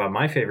to talk about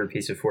my favorite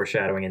piece of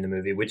foreshadowing in the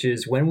movie, which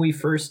is when we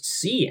first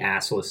see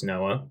assless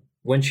Noah,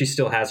 when she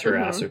still has her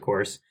ass, of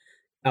course,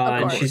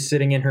 and course. she's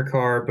sitting in her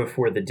car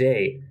before the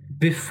date.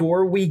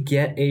 Before we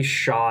get a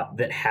shot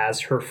that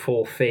has her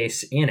full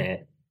face in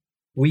it,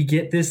 we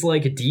get this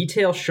like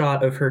detail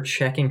shot of her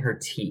checking her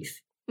teeth.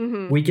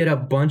 Mhm. We get a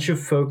bunch of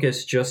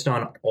focus just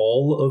on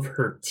all of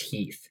her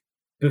teeth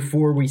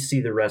before we see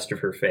the rest of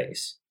her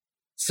face.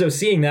 So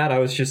seeing that, I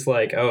was just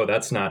like, oh,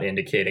 that's not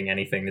indicating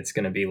anything that's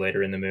going to be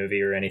later in the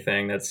movie or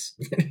anything. That's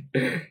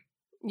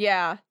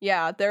Yeah,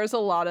 there's a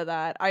lot of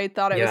that. I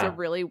thought it was a Yeah.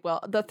 really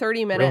the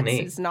 30 minutes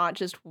neat. is not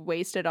just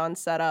wasted on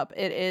setup.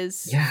 It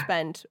is Yeah.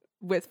 spent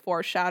with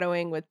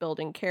foreshadowing, with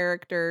building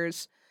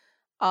characters,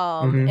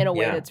 Mhm, in a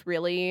way yeah. that's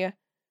really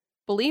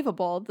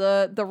believable.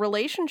 The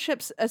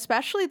relationships,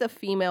 especially the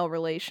female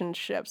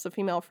relationships, the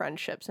female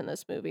friendships in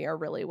this movie are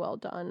really well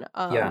done.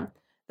 Yeah.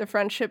 the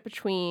friendship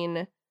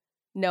between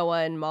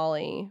Noah and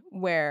Molly,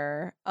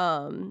 where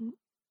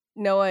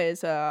Noah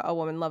is a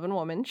woman-loving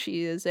woman.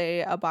 She is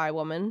a bi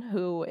woman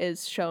who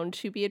is shown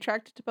to be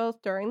attracted to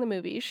both during the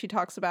movie. She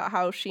talks about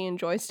how she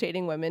enjoys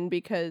dating women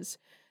because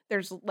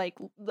there's like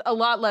a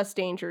lot less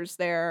dangers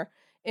there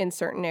in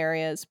certain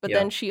areas. But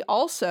then she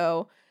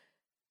also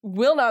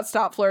will not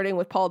stop flirting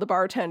with Paul the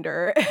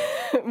bartender,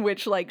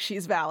 which like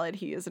she's valid.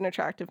 He is an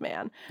attractive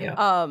man.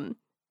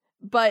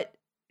 But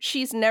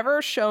she's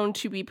never shown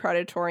to be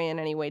predatory in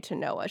any way to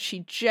Noah. She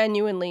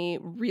genuinely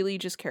really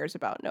just cares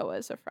about Noah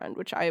as a friend,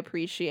 which I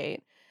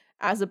appreciate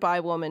as a bi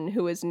woman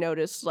who has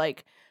noticed,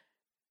 like,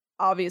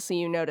 obviously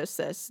you notice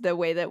this, the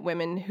way that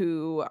women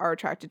who are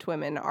attracted to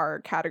women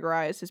are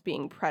categorized as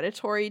being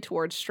predatory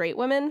towards straight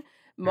women.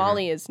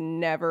 Molly is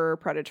never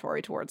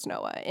predatory towards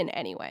Noah in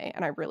any way,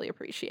 and I really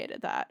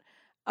appreciated that.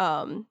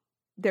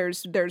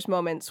 There's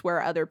moments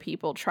where other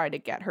people try to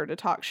get her to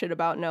talk shit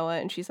about Noah,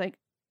 and she's like,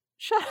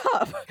 shut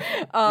up.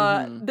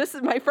 This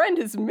is, my friend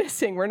is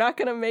missing. We're not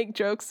going to make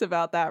jokes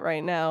about that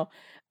right now,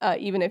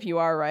 even if you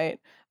are right.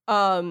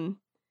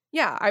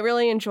 Yeah, I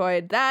really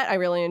enjoyed that. I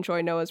really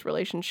enjoyed Noah's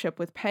relationship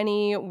with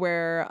Penny,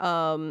 where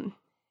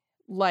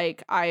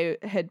like I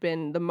had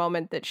been, the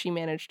moment that she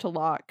managed to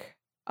lock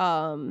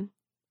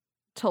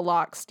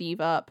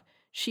Steve up,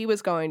 she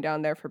was going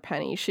down there for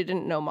Penny. She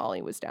didn't know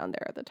Molly was down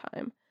there at the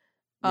time.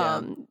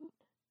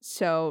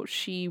 So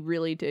she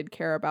really did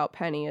care about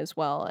Penny as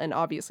well. And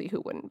obviously, who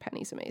wouldn't?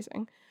 Penny's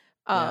amazing.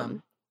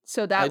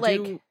 So that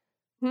go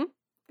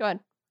ahead.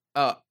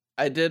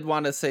 I did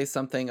want to say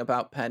something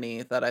about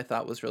Penny that I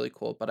thought was really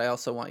cool, but I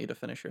also want you to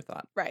finish your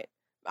thought. Right.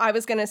 I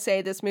was going to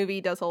say this movie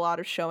does a lot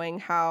of showing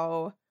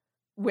how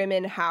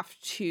women have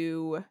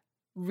to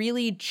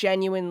really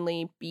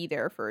genuinely be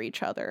there for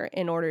each other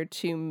in order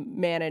to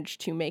manage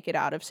to make it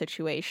out of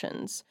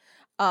situations.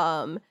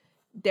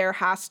 There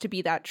has to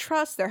be that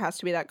trust. There has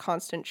to be that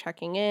constant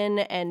checking in.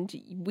 And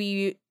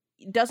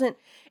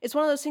it's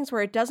one of those things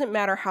where it doesn't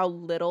matter how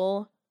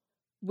little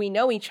we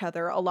know each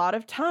other. A lot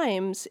of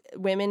times,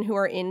 women who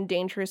are in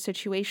dangerous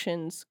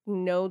situations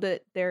know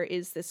that there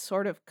is this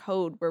sort of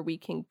code where we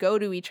can go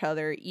to each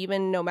other,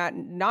 even no matter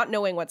not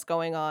knowing what's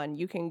going on.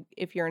 You can,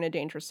 if you're in a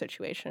dangerous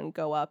situation,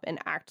 go up and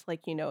act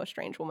like you know a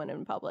strange woman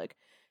in public.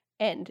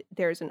 And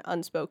there's an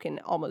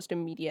unspoken, almost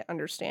immediate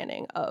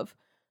understanding of,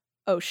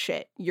 oh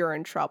shit, you're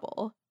in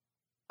trouble.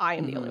 I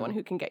am the only one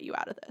who can get you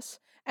out of this.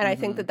 And I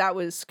think that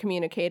was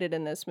communicated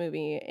in this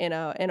movie in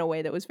a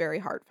way that was very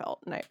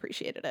heartfelt, and I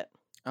appreciated it.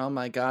 Oh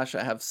my gosh,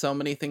 I have so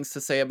many things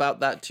to say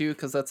about that too,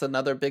 because that's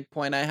another big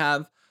point I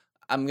have.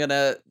 I'm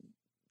gonna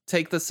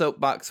take the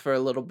soapbox for a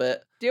little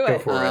bit. Do it. Go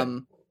for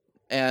it.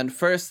 And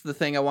first, the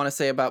thing I want to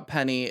say about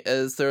Penny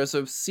is there's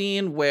a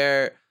scene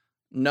where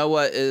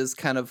Noah is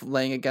kind of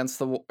laying against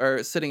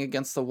sitting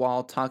against the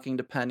wall talking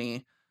to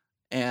Penny,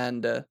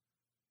 and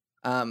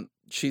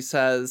she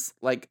says,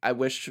 like, I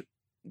wish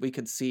we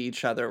could see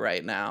each other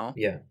right now.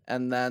 Yeah.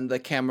 And then the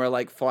camera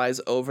like flies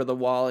over the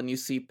wall and you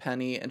see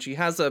Penny, and she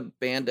has a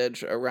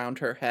bandage around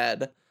her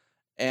head,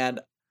 and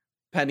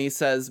Penny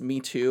says,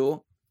 "Me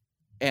too."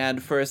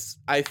 And first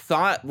I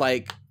thought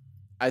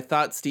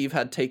Steve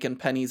had taken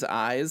Penny's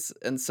eyes,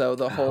 and so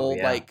the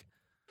whole like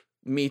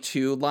 "Me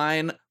too"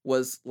 line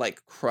was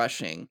like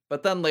crushing.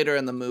 But then later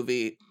in the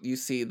movie you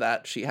see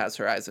that she has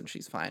her eyes and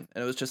she's fine,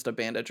 and it was just a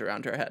bandage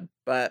around her head.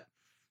 But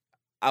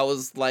I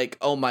was like,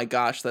 oh my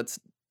gosh, that's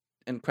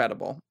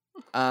incredible.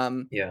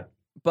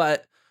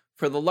 But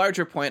for the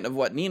larger point of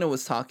what Nina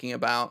was talking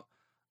about,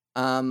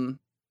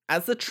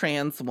 as a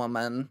trans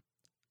woman,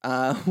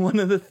 one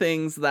of the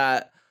things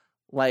that,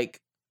 like,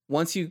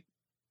 once you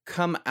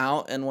come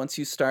out and once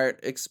you start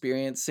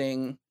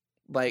experiencing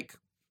like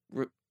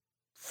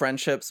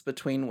friendships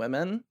between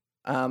women,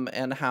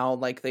 and how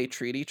like they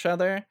treat each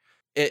other,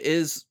 it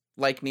is,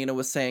 like Nina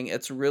was saying,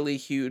 it's really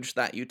huge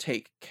that you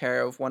take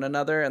care of one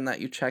another and that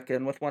you check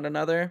in with one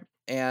another.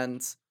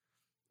 And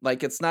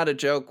like, it's not a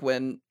joke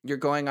when you're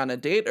going on a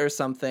date or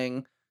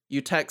something, you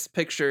text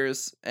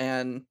pictures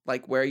and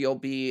like where you'll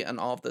be and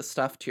all of this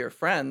stuff to your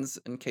friends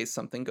in case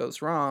something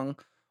goes wrong.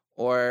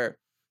 Or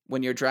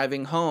when you're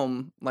driving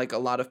home, like a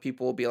lot of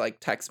people will be like,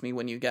 text me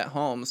when you get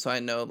home, so I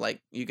know like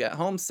you get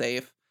home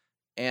safe.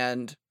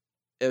 And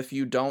if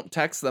you don't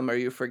text them or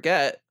you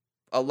forget,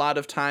 a lot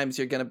of times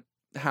you're going to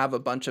have a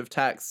bunch of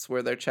texts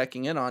where they're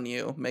checking in on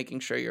you, making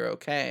sure you're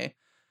okay.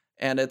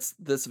 And it's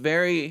this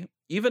very,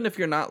 even if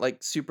you're not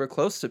like super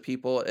close to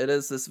people, it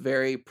is this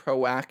very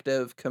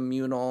proactive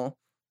communal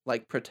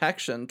like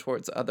protection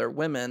towards other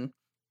women.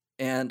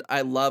 And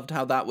I loved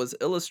how that was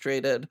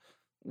illustrated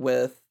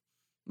with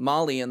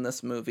Molly in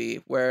this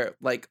movie, where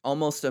like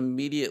almost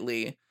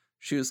immediately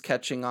she was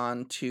catching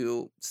on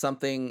to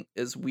something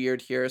is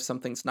weird here,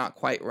 something's not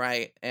quite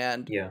right.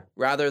 And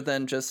rather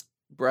than just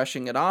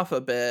brushing it off a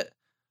bit,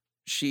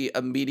 she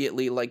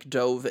immediately like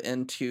dove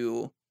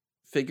into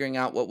figuring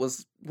out what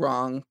was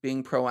wrong,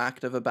 being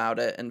proactive about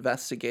it,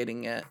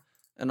 investigating it,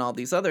 and all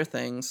these other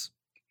things.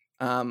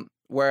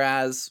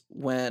 Whereas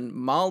when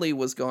Molly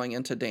was going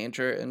into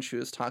danger and she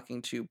was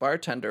talking to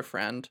bartender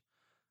friend,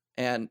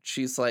 and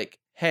she's like,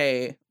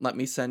 hey, let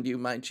me send you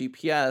my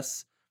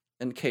GPS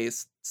in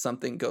case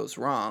something goes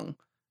wrong.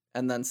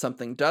 And then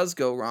something does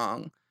go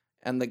wrong,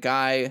 and the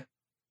guy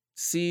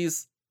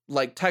sees,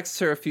 like, texts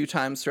her a few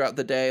times throughout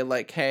the day,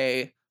 like,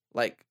 hey,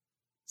 like,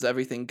 is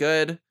everything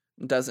good?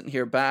 Doesn't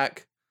hear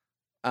back.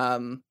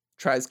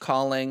 Tries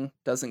calling,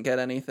 doesn't get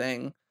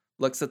anything.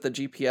 Looks at the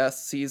GPS,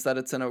 sees that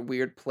it's in a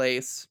weird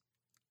place,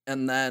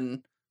 and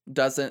then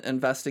doesn't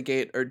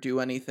investigate or do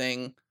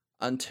anything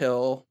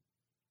until,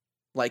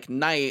 like,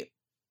 night,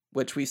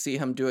 which we see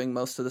him doing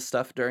most of the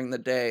stuff during the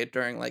day,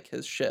 during, like,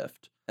 his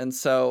shift. And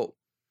so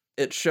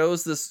it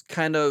shows this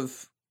kind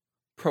of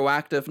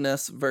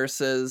proactiveness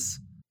versus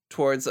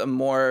towards a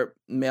more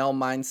male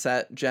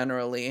mindset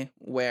generally,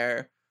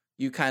 where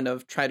you kind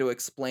of try to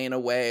explain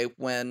away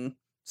when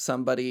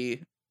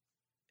somebody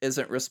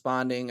isn't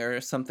responding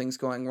or something's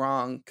going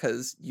wrong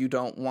because you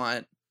don't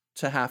want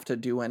to have to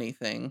do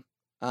anything.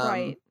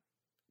 Right.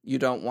 You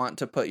don't want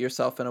to put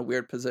yourself in a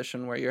weird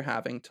position where you're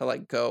having to,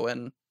 like, go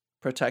and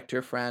protect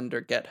your friend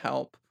or get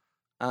help.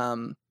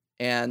 And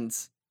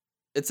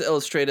it's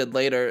illustrated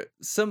later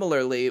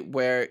similarly,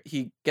 where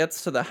he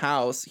gets to the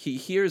house, he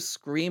hears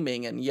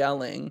screaming and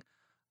yelling,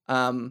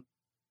 and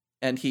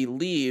he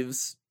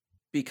leaves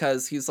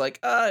because he's like,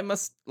 I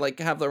must, like,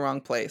 have the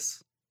wrong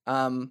place.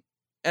 And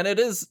it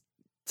is,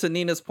 to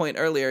Nina's point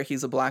earlier,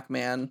 he's a black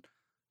man.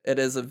 It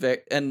is a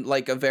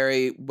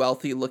very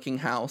wealthy looking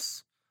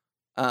house.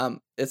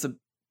 It's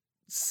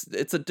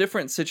a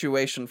different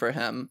situation for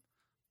him,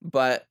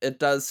 but it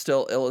does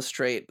still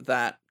illustrate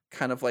that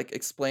kind of, like,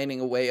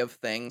 explaining away of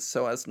things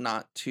so as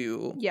not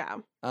to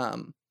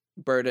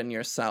burden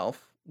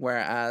yourself.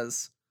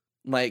 Whereas,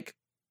 like,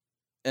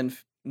 in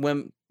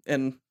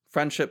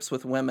friendships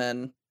with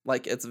women,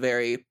 like, it's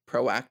very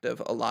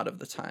proactive a lot of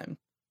the time.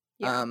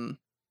 Yeah.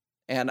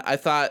 And I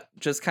thought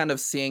just kind of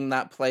seeing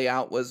that play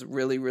out was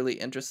really, really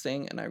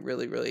interesting, and I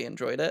really, really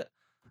enjoyed it.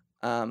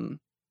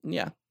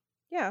 Yeah.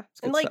 Yeah. It's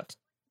And, good like, stuff.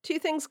 two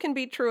things can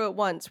be true at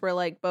once, where,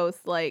 like,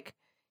 both, like,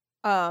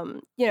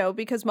 you know,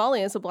 because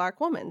Molly is a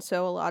black woman,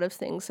 so a lot of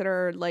things that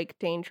are, like,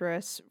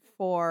 dangerous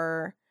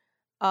for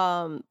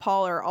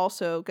Paul are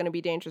also going to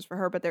be dangerous for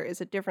her, but there is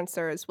a difference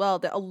there as well,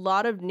 that a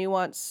lot of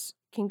nuance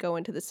can go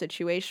into the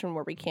situation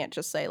where we can't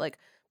just say, like,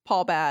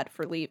 Paul bad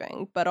for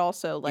leaving, but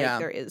also, like, Yeah.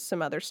 there is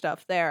some other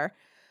stuff there.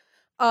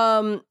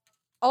 But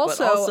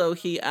Also, also,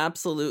 he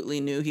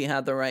absolutely knew he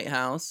had the right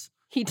house,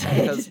 he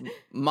because did.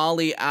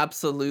 Molly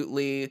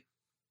absolutely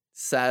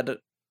said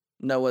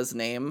Noah's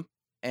name,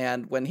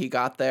 and when he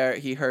got there,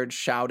 he heard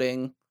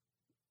shouting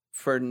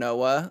for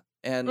Noah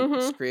and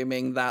Mhm.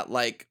 screaming that,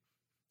 like,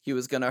 he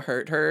was gonna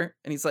hurt her,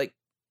 and he's like,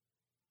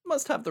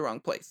 must have the wrong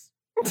place.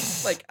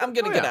 Like, I'm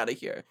gonna Oh, get yeah. out of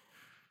here.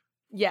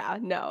 Yeah,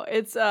 no,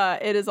 it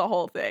is a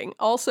whole thing.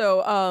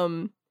 Also,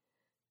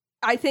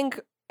 I think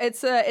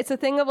it's a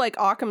thing of, like,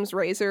 Occam's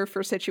razor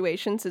for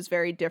situations is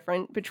very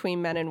different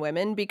between men and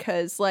women,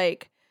 because,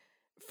 like,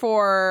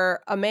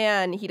 for a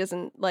man, he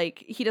doesn't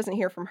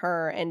hear from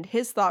her, and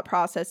his thought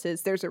process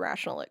is there's a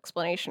rational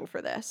explanation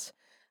for this.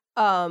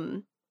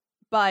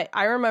 But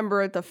I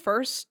remember the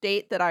first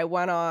date that I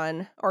went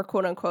on, or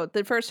quote unquote,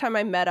 the first time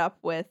I met up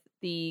with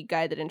the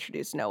guy that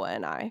introduced Noah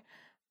and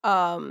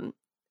um,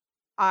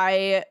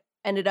 I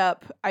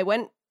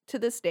went to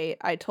this date.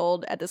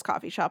 At this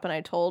coffee shop, and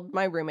I told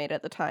my roommate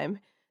at the time,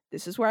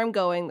 this is where I'm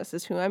going. This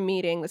is who I'm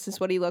meeting. This is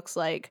what he looks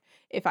like.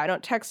 If I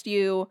don't text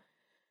you,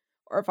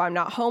 or if I'm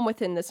not home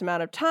within this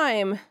amount of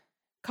time,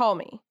 call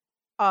me.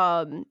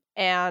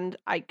 And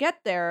I get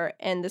there,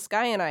 and this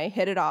guy and I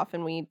hit it off,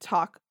 and we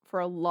talked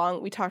for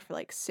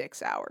like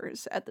 6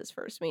 hours at this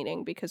first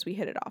meeting because we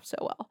hit it off so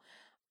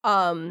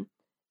well.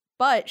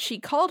 But she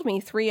called me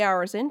 3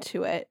 hours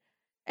into it,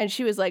 and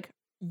she was like,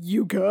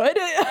 you good?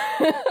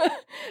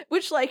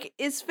 Which, like,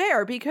 is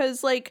fair,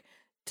 because, like,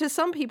 to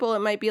some people it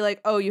might be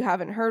like, oh, you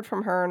haven't heard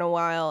from her in a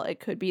while. It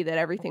could be that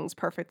everything's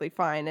perfectly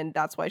fine, and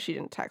that's why she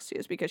didn't text you,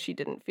 is because she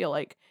didn't feel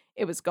like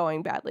it was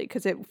going badly.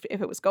 Because if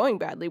it was going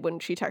badly,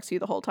 wouldn't she text you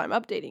the whole time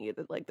updating you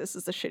that, like, this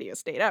is the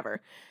shittiest date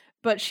ever?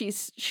 But she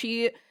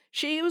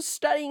was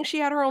studying. She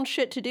had her own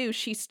shit to do.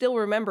 She still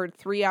remembered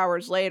 3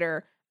 hours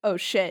later, oh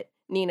shit,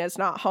 Nina's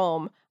not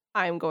home.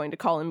 I'm going to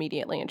call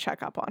immediately and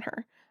check up on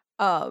her.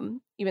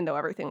 Even though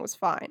everything was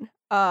fine.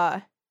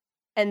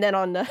 And then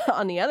on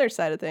the other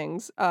side of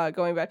things,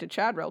 going back to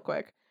Chad real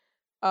quick,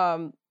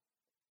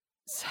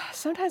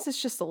 sometimes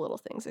it's just the little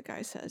things a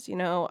guy says. You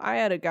know, I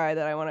had a guy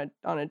that I went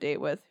on a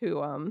date with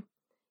who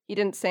he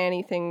didn't say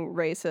anything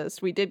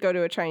racist. We did go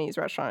to a Chinese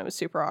restaurant. It was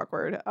super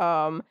awkward.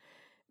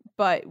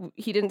 But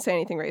he didn't say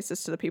anything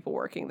racist to the people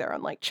working there,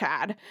 unlike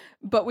Chad.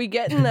 But we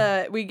get in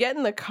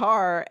the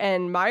car,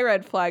 and my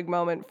red flag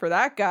moment for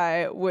that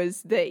guy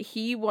was that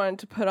he wanted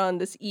to put on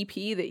this EP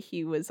that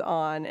he was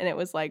on, and it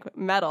was, like,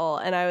 metal,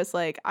 and I was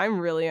like, I'm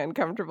really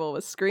uncomfortable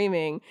with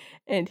screaming,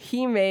 and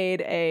he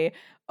made a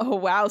 "oh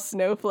wow,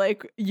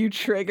 Snowflake, you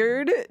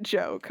triggered"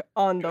 joke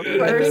on the I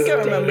first think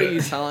I remember date.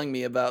 you telling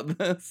me about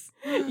this.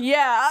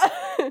 Yeah.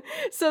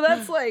 So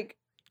that's, like,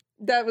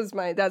 that's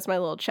my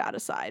little chat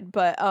aside.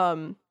 But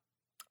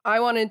I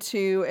wanted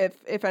to,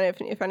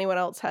 if anyone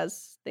else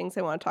has things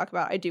they want to talk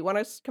about, I do want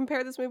to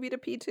compare this movie to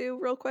P2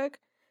 real quick,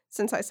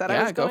 since I said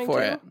I was going go for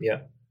to. it. Yeah.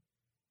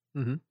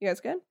 You guys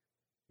good?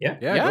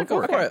 Yeah,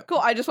 go for it. Cool.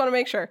 I just want to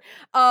make sure.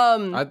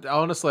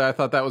 Honestly, I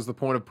thought that was the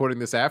point of putting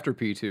this after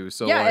P2.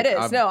 So yeah, like, it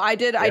is. I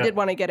did Yeah.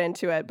 want to get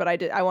into it, but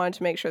I wanted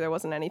to make sure there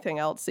wasn't anything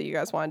else that you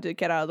guys wanted to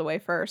get out of the way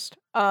first.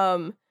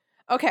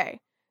 Okay.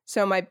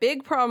 So my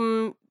big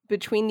problem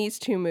between these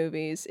two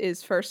movies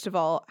is, first of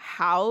all,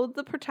 how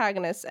the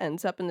protagonist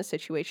ends up in the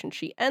situation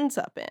she ends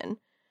up in,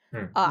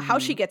 how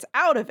she gets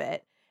out of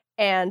it,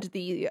 and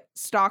the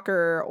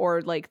stalker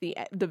or like the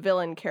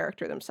villain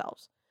character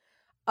themselves.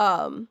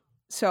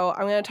 So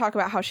I'm going to talk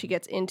about how she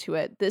gets into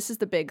it. This is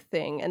the big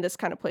thing, and this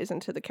kind of plays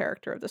into the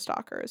character of the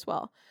stalker as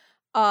well.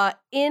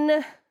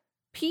 In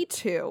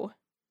P2,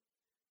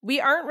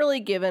 we aren't really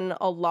given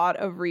a lot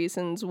of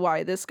reasons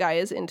why this guy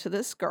is into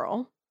this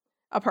girl.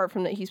 Apart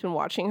from that he's been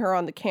watching her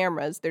on the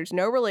cameras. There's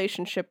no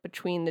relationship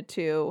between the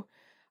two.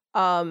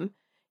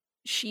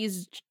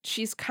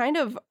 She's kind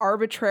of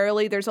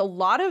arbitrarily, there's a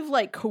lot of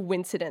like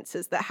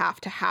coincidences that have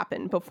to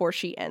happen before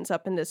she ends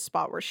up in this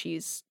spot where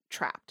she's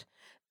trapped.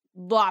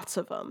 Lots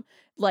of them.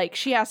 Like,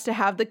 she has to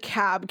have the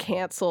cab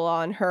cancel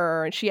on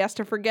her, and she has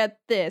to forget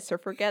this or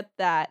forget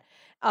that.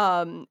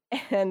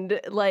 And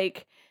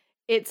like,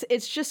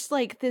 it's just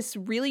like this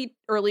really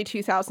early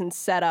 2000s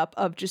setup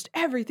of just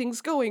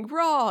everything's going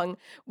wrong,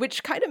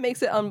 which kind of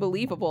makes it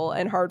unbelievable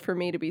and hard for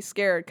me to be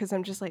scared, because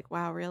I'm just like,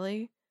 wow,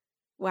 really?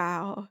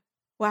 Wow,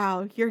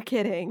 you're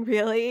kidding,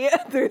 really?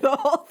 Through the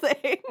whole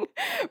thing.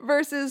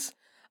 Versus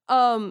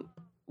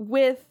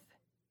with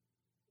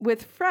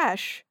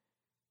Fresh,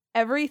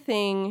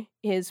 everything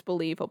is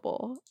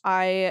believable.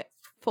 I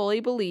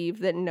fully believe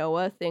that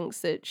Noah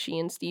thinks that she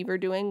and Steve are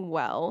doing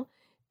well.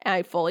 And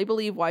I fully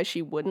believe why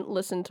she wouldn't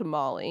listen to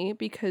Molly,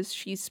 because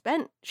she's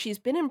been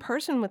in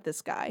person with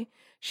this guy.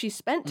 She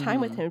spent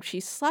time with him. She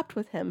slept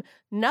with him.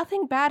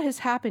 Nothing bad has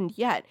happened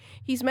yet.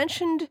 He's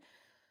mentioned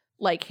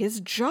like his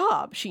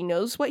job. She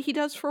knows what he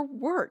does for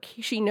work.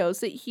 She knows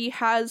that he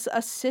has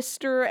a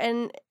sister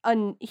and a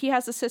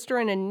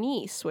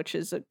niece, which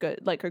is a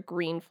good, like, a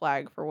green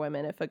flag for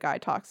women if a guy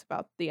talks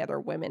about the other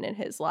women in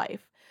his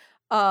life.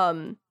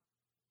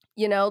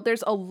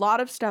 There's a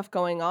lot of stuff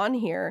going on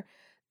here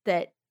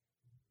that,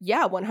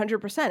 yeah,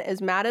 100%.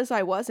 As mad as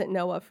I was at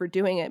Noah for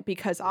doing it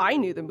because I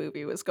knew the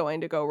movie was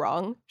going to go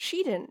wrong,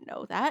 she didn't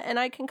know that, and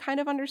I can kind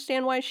of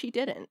understand why she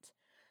didn't.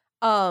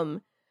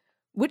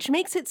 Which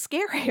makes it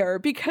scarier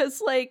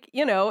because, like,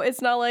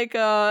 it's not like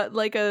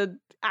a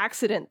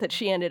accident that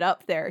she ended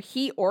up there.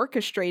 He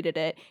orchestrated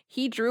it.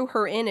 He drew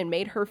her in and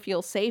made her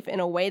feel safe in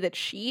a way that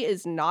she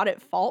is not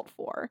at fault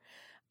for.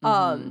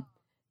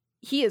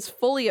 He is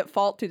fully at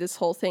fault through this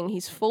whole thing.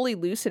 He's fully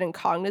lucid and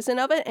cognizant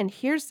of it. And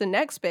here's the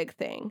next big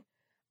thing.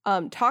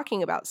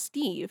 Talking about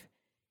Steve,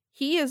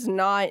 he is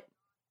not,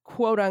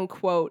 quote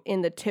unquote,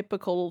 in the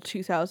typical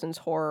 2000s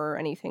horror or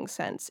anything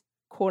sense,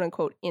 quote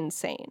unquote,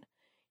 insane.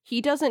 He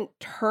doesn't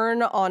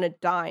turn on a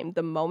dime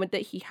the moment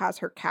that he has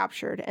her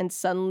captured and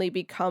suddenly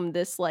become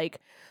this like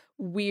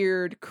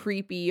weird,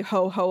 creepy,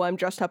 ho, I'm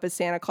dressed up as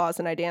Santa Claus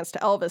and I dance to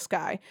Elvis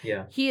guy.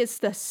 Yeah. He is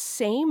the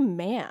same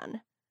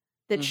man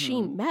that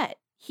she met.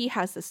 He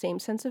has the same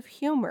sense of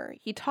humor.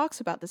 He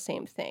talks about the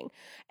same thing.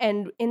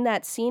 And in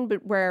that scene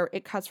where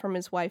it cuts from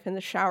his wife in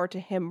the shower to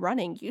him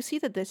running, you see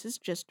that this is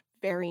just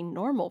very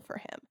normal for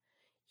him.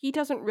 He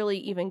doesn't really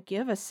even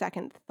give a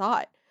second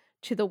thought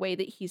to the way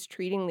that he's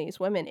treating these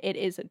women. It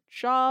is a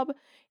job,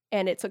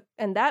 and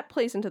that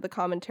plays into the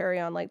commentary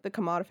on like the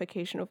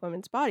commodification of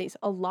women's bodies.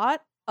 A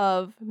lot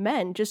of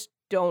men just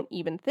don't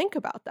even think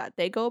about that.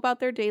 They go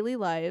about their daily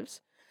lives.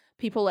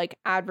 People like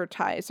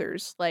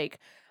advertisers, like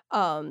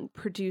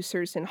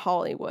producers in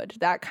Hollywood,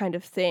 that kind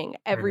of thing.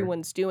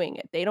 Everyone's doing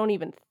it. They don't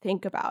even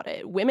think about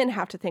it. Women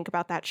have to think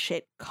about that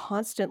shit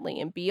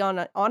constantly and be on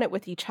it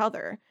with each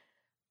other.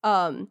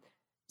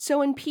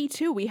 So in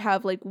P2, we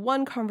have like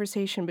one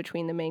conversation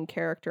between the main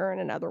character and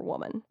another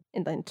woman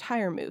in the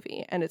entire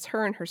movie, and it's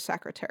her and her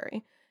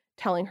secretary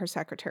telling her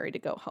secretary to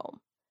go home.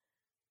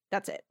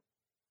 That's it.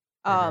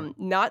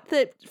 Not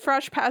that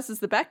Fresh passes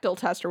the Bechdel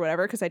test or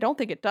whatever, because I don't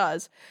think it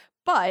does,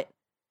 but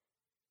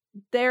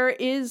there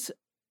is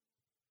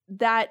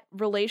that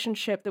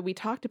relationship that we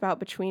talked about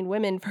between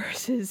women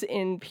versus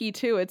in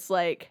P2, it's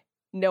like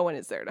no one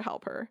is there to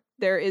help her.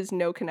 There is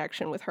no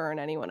connection with her and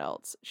anyone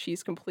else.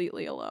 She's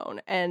completely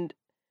alone. And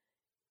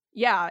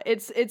yeah,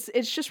 it's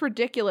just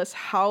ridiculous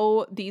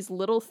how these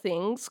little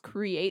things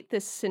create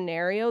this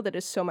scenario that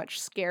is so much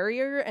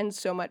scarier and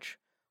so much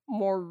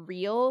more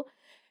real,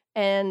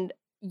 and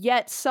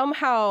yet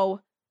somehow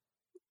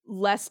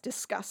less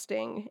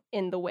disgusting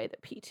in the way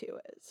that P2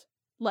 is.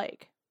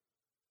 Like,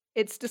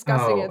 it's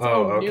disgusting in its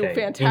own new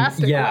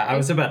fantastic way. I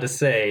was about to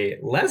say,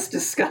 less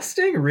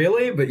disgusting,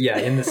 really? But yeah,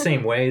 in the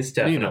same ways,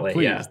 definitely.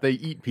 Please, they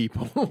eat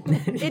people.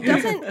 It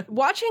doesn't...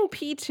 Watching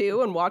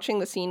P2 and watching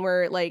the scene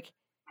where,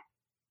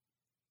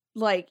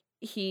 like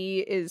he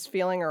is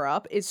feeling her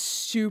up is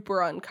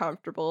super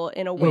uncomfortable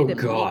in a way that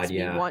makes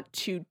me want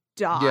to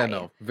die. Yeah,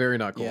 no, very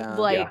not cool. Yeah.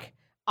 Like,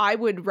 I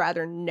would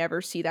rather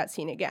never see that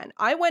scene again.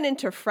 I went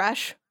into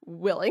Fresh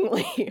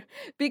willingly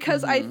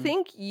because I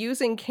think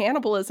using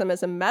cannibalism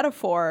as a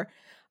metaphor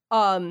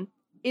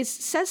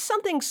says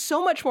something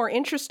so much more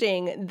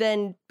interesting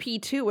than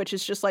P2, which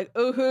is just like,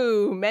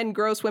 ooh, men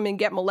gross, women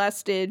get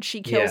molested,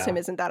 she kills him,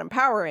 isn't that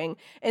empowering?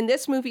 In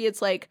this movie,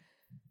 it's like,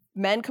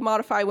 men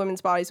commodify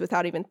women's bodies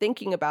without even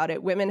thinking about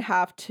it. Women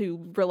have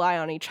to rely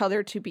on each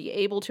other to be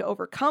able to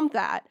overcome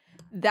that.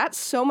 That's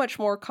so much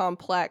more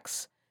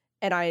complex,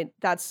 and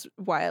that's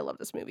why I love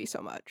this movie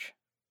so much.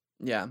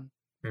 Yeah.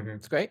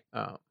 It's great. I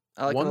like it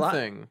a lot. One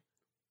thing,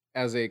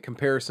 as a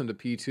comparison to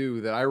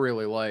P2 that I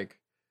really like,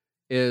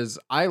 is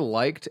I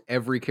liked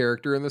every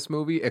character in this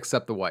movie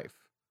except the wife.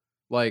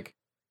 Like,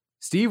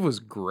 Steve was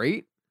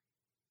great,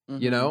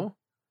 you know?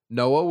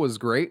 Noah was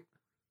great.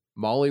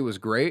 Molly was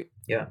great.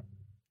 Yeah.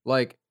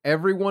 Like,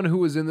 everyone who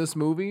was in this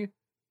movie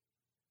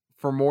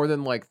for more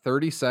than like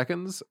 30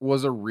 seconds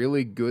was a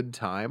really good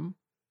time.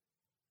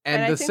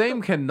 And the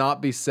same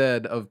cannot be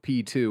said of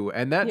P2.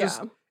 And that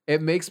just,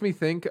 it makes me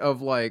think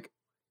of like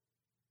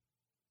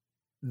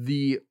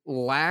the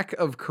lack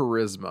of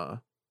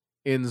charisma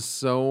in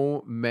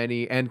so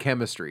many, and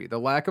chemistry, the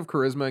lack of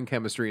charisma and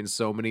chemistry in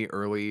so many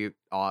early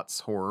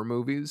aughts horror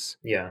movies.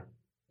 Yeah.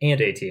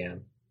 And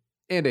ATM.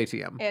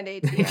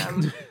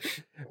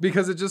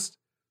 Because it just,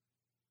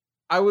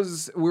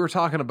 we were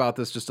talking about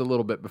this just a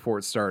little bit before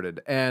it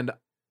started. And,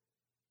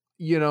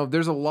 you know,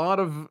 there's a lot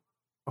of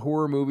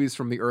horror movies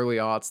from the early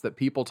aughts that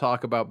people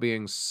talk about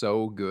being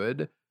so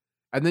good.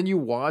 And then you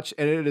watch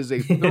and it is a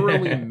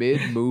thoroughly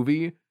mid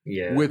movie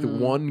with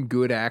one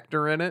good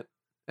actor in it.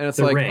 And it's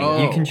The like, Ring.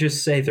 oh. You can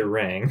just say The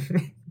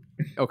Ring.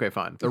 Okay,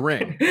 fine. The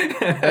Ring.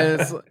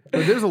 And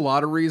there's a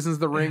lot of reasons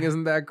The Ring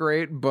isn't that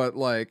great, but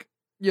like,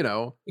 you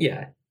know.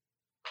 Yeah.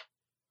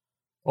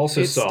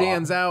 Also, it Saw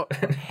stands out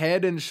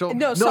head and shoulders.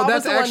 No, Saw that's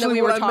was the one that actually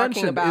we were what I talking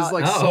mentioned. about. Is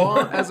like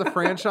Saw as a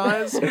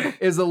franchise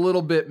is a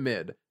little bit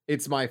mid.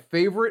 It's my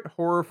favorite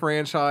horror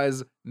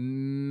franchise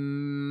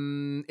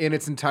in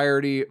its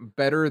entirety,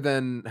 better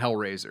than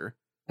Hellraiser.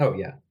 Oh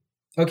yeah.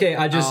 Okay,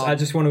 I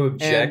just want to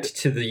object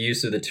to the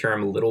use of the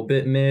term "a little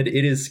bit mid."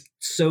 It is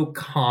so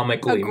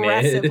comically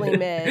aggressively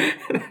mid.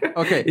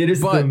 Okay, it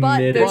is but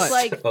the there's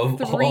like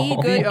three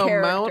good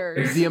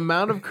characters. The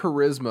amount of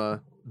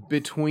charisma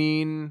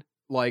between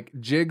like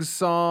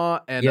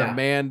Jigsaw and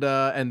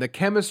Amanda, and the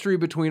chemistry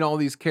between all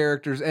these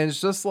characters, and it's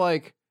just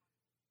like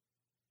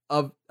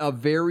a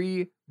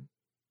very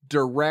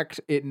direct,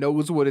 it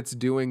knows what it's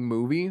doing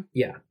movie.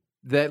 Yeah,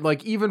 that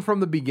like even from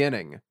the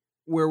beginning,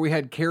 where we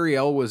had Cary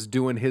Elwes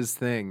doing his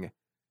thing,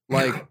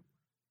 like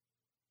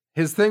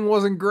his thing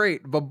wasn't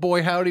great, but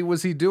boy howdy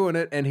was he doing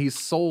it, and he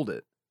sold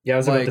it. Yeah, I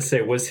was about to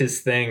say, was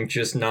his thing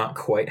just not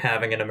quite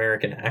having an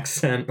American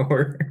accent,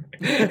 or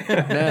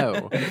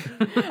no?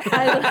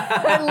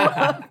 I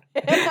love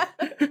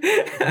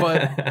it.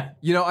 But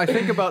you know, I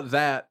think about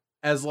that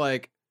as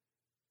like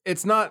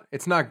it's not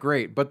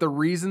great, but the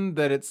reason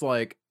that it's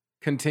like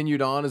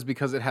continued on is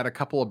because it had a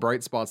couple of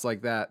bright spots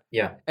like that.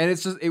 Yeah, and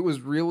it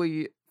was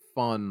really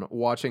fun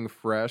watching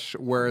Fresh,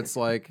 where it's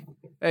like,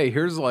 hey,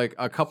 here's like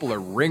a couple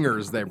of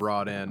ringers they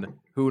brought in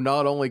who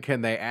not only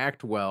can they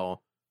act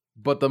well,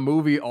 but the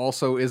movie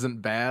also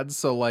isn't bad.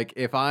 So like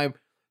if I'm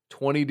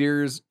 20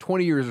 years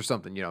or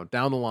something, you know,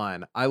 down the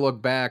line, I look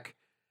back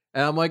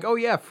and I'm like, oh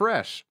yeah,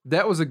 Fresh,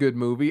 that was a good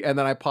movie, and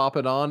then I pop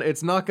it on,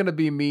 it's not going to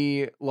be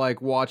me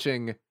like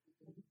watching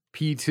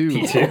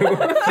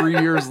P2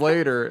 3 years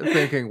later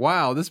thinking,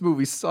 wow, this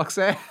movie sucks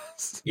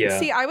ass. Yeah.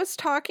 See, I was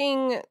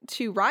talking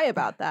to Rye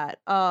about that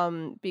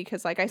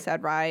because like I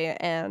said, Rye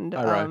and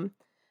hi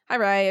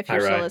Rye, if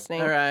you're still listening.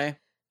 Hi Rye.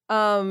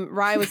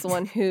 Rye was the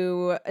one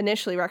who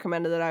initially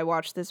recommended that I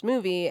watch this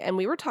movie, and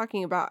we were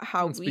talking about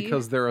how it's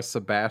because they're a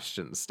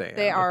Sebastian stan.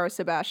 They are a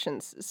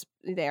Sebastian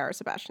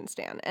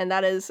stan, and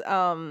that is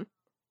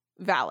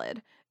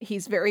valid.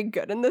 He's very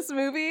good in this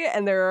movie,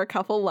 and there are a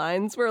couple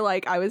lines where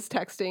like I was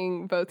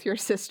texting both your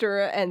sister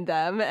and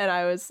them, and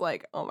I was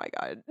like, oh my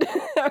god.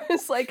 I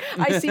was like,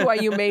 I see why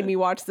you made me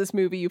watch this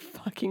movie, you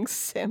fucking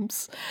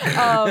simps.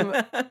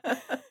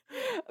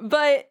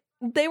 But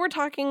they were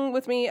talking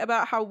with me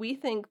about how we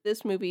think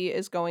this movie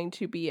is going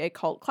to be a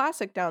cult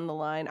classic down the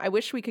line. I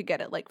wish we could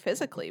get it like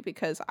physically,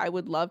 because I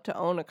would love to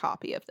own a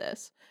copy of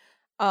this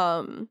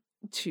to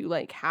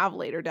like have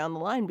later down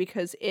the line,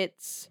 because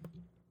it's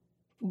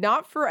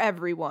not for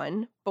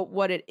everyone, but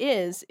what it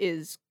is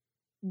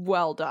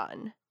well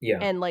done. Yeah.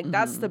 And like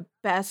that's the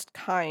best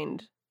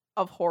kind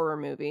of horror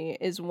movie,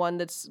 is one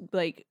that's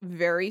like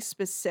very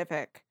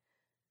specific.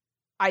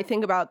 I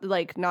think about,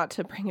 like, not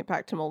to bring it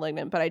back to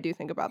Malignant, but I do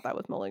think about that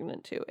with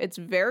Malignant too. It's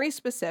very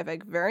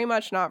specific, very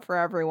much not for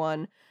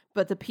everyone,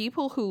 but the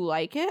people who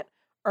like it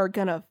are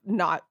gonna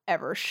not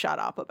ever shut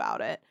up about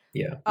it.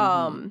 Yeah.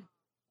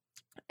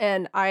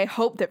 And I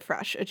hope that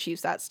Fresh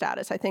achieves that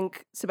status. I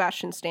think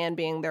Sebastian Stan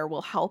being there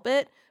will help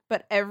it,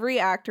 but every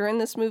actor in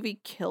this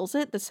movie kills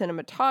it. The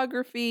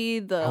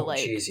cinematography,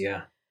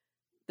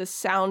 the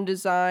sound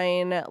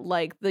design,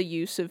 like the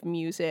use of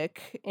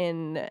music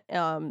in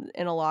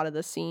a lot of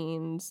the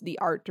scenes, the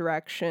art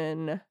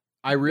direction.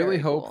 I really Very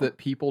hope cool. that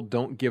people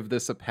don't give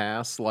this a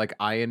pass like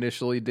I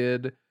initially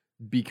did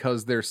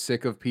because they're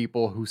sick of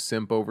people who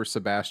simp over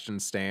Sebastian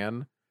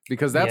Stan.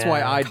 Because that's why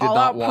Yeah. I did Call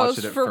not out watch post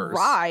it at for first.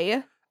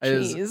 Rye.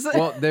 Is Jeez.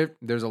 well,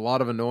 there's a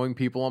lot of annoying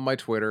people on my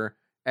Twitter,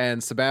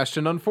 and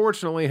Sebastian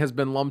unfortunately has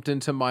been lumped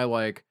into my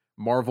like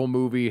Marvel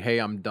movie, hey,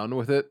 I'm done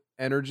with it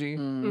energy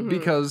Mm.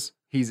 because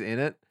he's in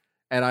it.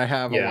 And I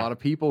have a Yeah. lot of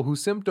people who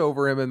simped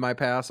over him in my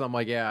past. I'm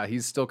like, yeah,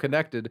 he's still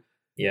connected.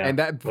 Yeah. And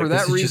that for Like,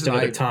 this that is just reason,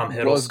 another I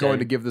Tom was going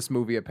to Hiddleston. give this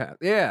movie a pass.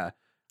 Yeah,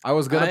 I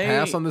was going to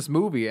pass I- on this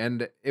movie,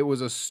 and it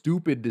was a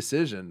stupid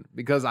decision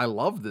because I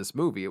love this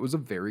movie. It was a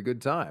very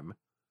good time.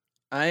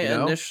 I You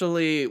know?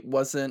 initially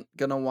wasn't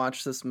gonna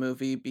watch this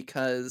movie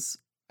because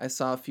I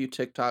saw a few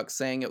TikToks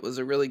saying it was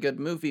a really good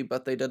movie,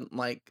 but they didn't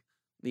like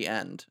the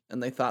end,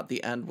 and they thought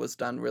the end was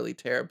done really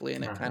terribly,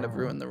 and it kind of Oh.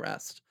 ruined the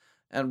rest.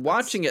 And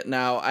watching it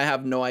now, I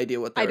have no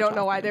idea what they I were don't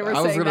know why talking they were about.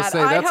 I was saying gonna that. say,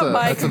 I that's have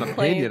my an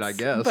opinion, I complaints,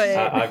 guess.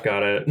 but- I've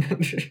got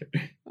it.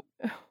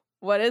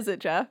 What is it,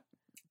 Jeff?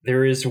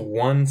 There is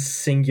one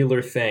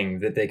singular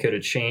thing that they could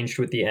have changed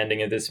with the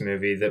ending of this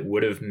movie that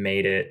would have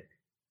made it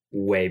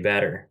way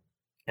better.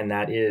 And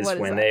that is What is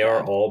when that, they are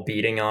Jeff? all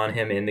beating on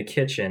him in the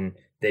kitchen,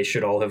 they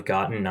should all have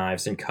gotten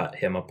knives and cut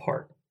him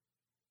apart.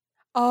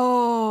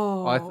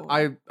 Oh.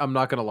 I'm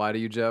not gonna lie to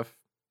you, Jeff.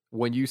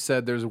 When you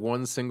said there's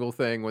one single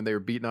thing when they were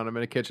beating on him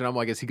in the kitchen, I'm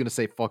like, is he gonna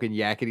say fucking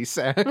yakety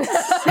sax?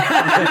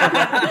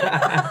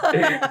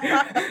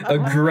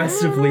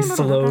 Aggressively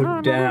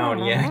slowed down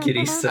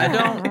yakety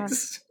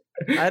sax.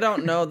 I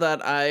don't know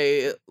that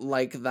I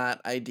like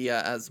that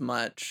idea as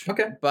much.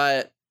 Okay.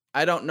 But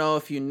I don't know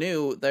if you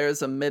knew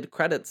there's a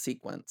mid-credit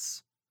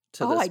sequence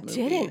to Oh, this I movie.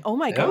 didn't. Oh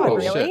my Oh,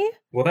 god, shit. really?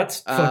 Well,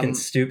 that's fucking Um,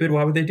 stupid.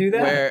 Why would they do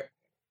that?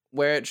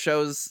 Where it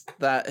shows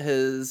that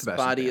his Sebastian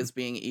body Stan. is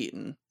being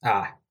eaten.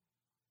 Ah.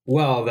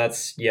 Well,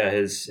 that's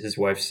his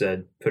wife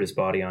said put his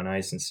body on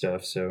ice and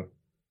stuff, so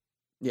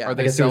Yeah. Are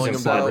they guess it was selling him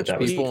implied to that rich that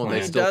was people the and they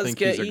plan. still think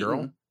he's a girl?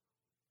 eaten.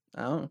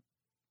 Oh.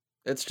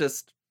 It's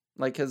just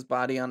like his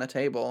body on a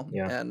table,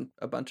 Yeah. and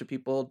a bunch of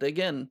people dig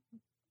in.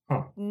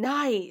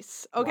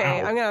 Nice. Okay,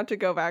 Wow. I'm gonna have to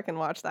go back and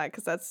watch that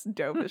because that's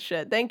dope as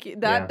shit. Thank you.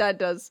 Yeah.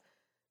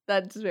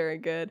 That's very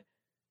good.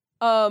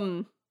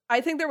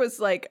 I think there was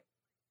like,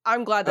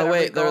 I'm glad that. Oh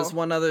wait, every there's girl-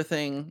 one other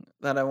thing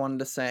that I wanted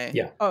to say.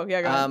 Yeah. Oh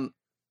yeah, go ahead.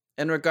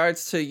 In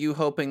regards to you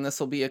hoping this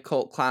will be a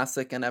cult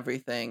classic and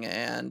everything,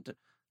 and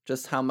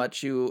just how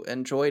much you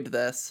enjoyed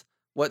this,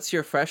 what's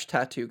your fresh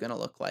tattoo gonna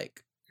look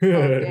like?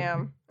 Oh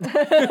damn.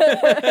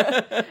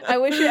 I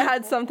wish it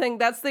had something.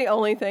 That's the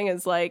only thing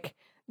is like,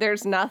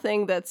 there's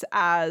nothing that's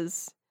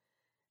as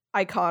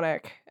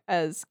iconic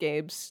as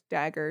Gabe's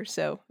dagger,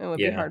 so it would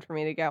be Yeah. hard for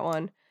me to get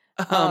one.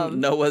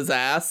 Noah's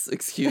ass.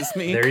 Excuse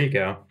me. There you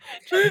go.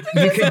 Just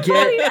You his could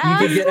bloody get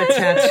a ass.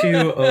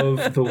 tattoo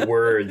of the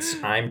words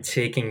 "I'm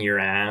taking your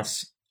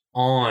ass"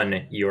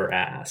 on your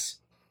ass.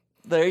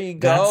 There you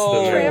That's the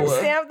go. Tramp move.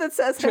 stamp that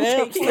says I'm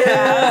Tramp taking your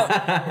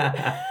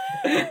ass.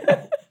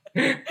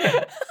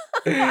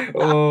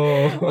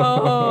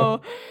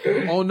 oh.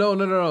 Oh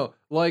no.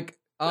 Like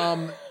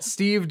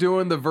Steve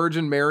doing the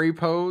Virgin Mary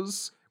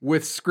pose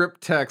with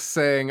script text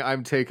saying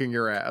I'm taking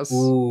your ass.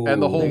 Ooh,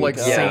 and the whole there you like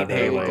go. Saint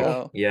There you Halo.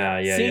 go. Yeah,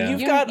 yeah, See, yeah.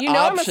 you've You, got you know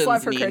I'm a slut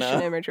options, for Christian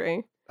Nina.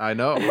 imagery. I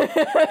know.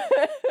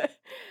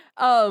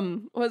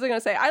 What was I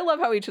gonna say? I love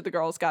how each of the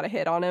girls got a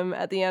hit on him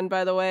at the end,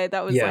 by the way.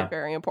 That was Yeah. like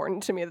very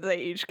important to me that they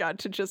each got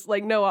to just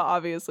like, Noah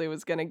obviously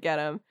was gonna get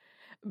him.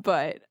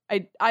 But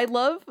I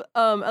love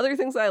other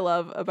things I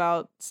love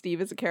about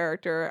Steve as a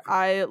character.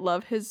 I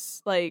love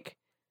his like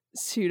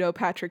pseudo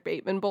Patrick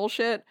Bateman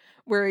bullshit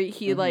where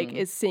he like Mhm.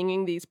 is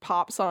singing these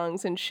pop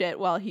songs and shit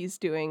while he's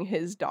doing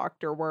his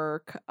doctor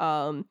work.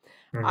 Mhm.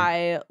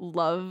 I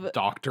love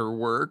Doctor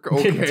work.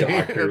 Okay.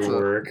 Doctor That's a-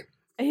 work.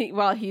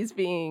 while he's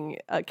being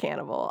a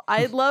cannibal.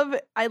 I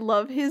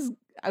love his.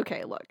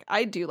 Okay, look,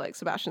 I do like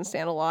Sebastian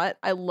Stan a lot.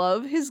 I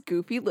love his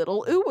goofy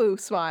little ooh-woo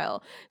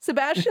smile.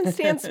 Sebastian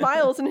Stan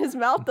smiles and his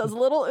mouth does a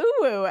little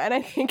ooh-woo, and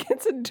I think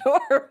it's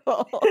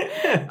adorable.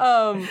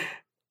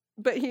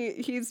 But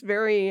he's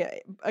very,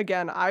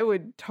 again, I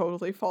would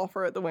totally fall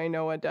for it the way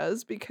Noah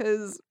does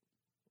because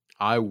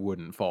I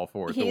wouldn't fall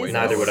for it the He's way a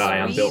Neither would I.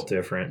 I'm sweet- built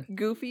different.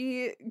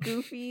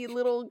 goofy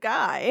little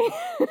guy.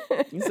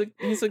 He's a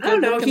I good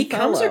don't know. looking He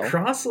comes fellow.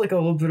 across like a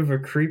little bit of a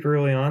creep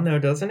early on, though,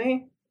 doesn't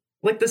he?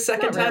 Like the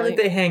second Not time really.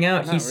 that they hang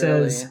out, he Not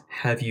says, really.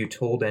 "Have you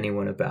told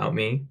anyone about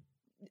me?"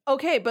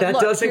 Okay, but that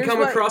look, doesn't here's come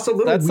what- across a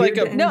little That's weird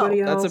like to a No,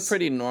 anybody That's else? a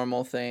pretty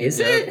normal thing. Is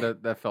Yeah,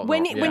 it? that felt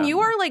when normal. when Yeah. you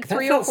are like That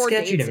 3 or felt 4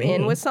 sketchy dates to me.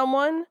 in with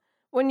someone,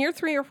 when you're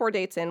 3 or 4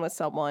 dates in with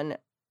someone,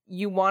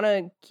 you want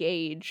to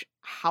gauge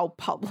how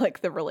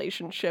public the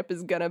relationship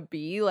is gonna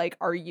be. Like,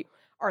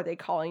 are they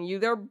calling you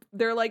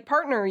their like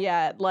partner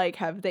yet? Like,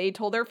 have they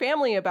told their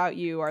family about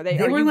you? Are They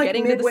are were you like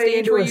getting to the midway stage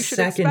into where a you should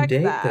second expect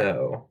date, that?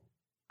 though.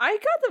 I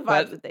got the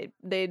vibe But- that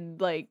they'd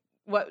like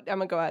what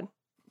Emma, go ahead.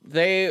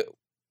 They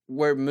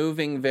were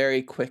moving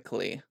very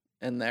quickly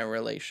in their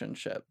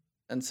relationship,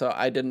 and so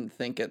I didn't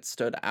think it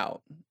stood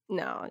out.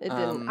 No, it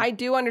didn't. Um, I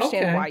do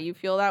understand okay. why you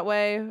feel that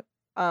way.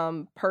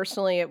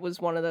 Personally, it was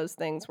one of those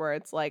things where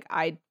it's like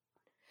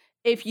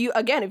if you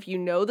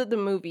know that the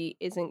movie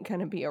isn't going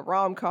to be a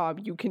rom-com,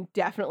 you can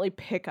definitely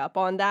pick up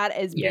on that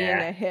as being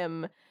a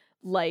him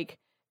like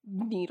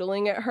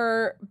needling at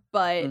her,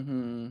 but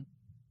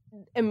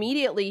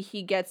immediately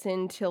he gets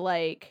into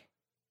like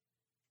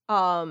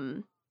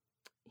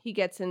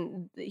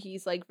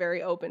he's like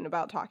very open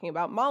about talking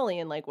about Molly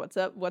and like what's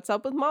up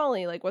with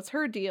Molly, like what's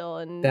her deal,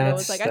 and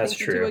Noah's like, I think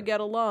you two would get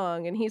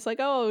along, and he's like,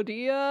 oh, do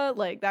you,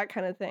 like that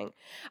kind of thing.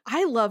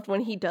 I loved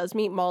when he does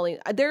meet Molly.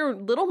 There are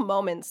little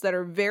moments that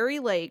are very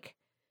like,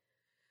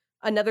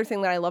 another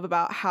thing that I love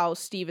about how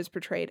Steve is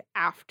portrayed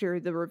after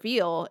the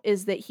reveal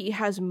is that he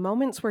has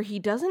moments where he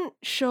doesn't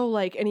show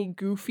like any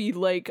goofy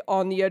like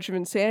on the edge of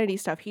insanity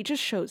stuff. He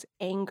just shows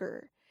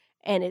anger.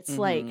 And it's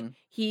like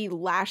he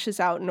lashes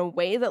out in a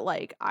way that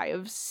like I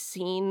have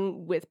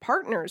seen with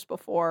partners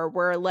before,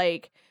 where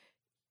like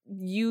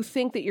you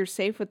think that you're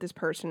safe with this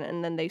person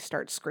and then they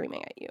start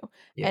screaming at you.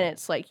 Yeah. And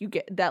it's like you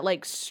get that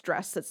like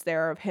stress that's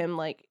there of him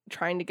like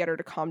trying to get her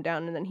to calm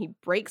down, and then he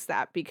breaks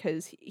that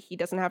because he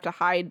doesn't have to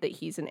hide that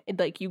he's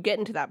like you get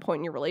into that point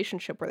in your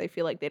relationship where they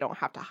feel like they don't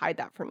have to hide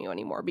that from you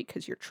anymore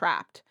because you're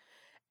trapped,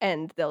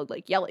 and they'll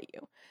like yell at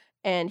you.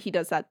 And he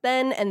does that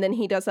then, and then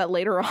he does that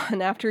later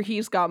on after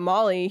he's got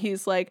Molly.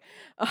 He's like,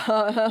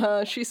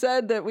 she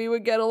said that we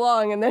would get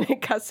along, and then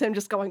it cuts him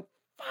just going,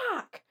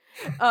 fuck.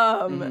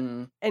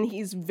 And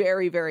he's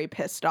very, very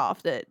pissed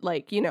off that,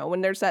 like, you know,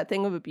 when there's that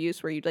thing of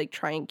abuse where you like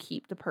try and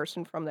keep the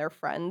person from their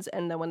friends,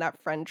 and then when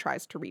that friend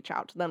tries to reach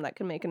out to them, that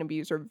can make an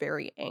abuser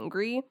very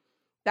angry.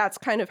 That's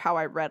kind of how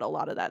I read a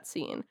lot of that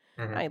scene.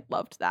 I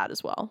loved that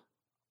as well.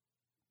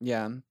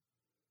 Yeah.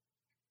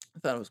 I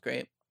thought it was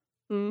great.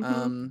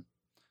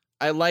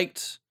 I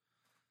liked,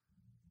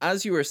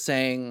 as you were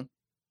saying,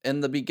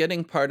 in the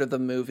beginning part of the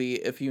movie,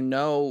 if you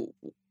know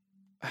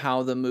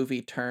how the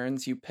movie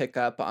turns, you pick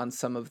up on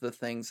some of the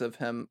things of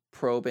him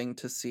probing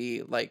to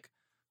see, like,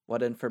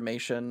 what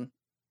information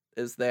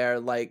is there.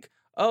 Like,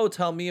 oh,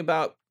 tell me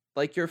about,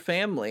 like, your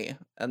family.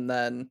 And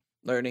then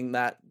learning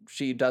that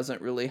she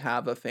doesn't really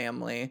have a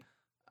family.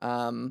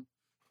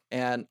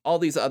 And all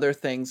these other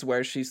things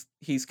where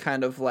he's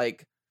kind of,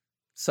 like,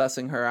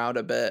 sussing her out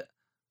a bit.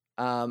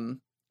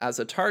 As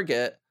a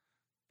target,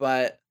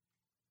 but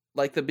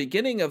like the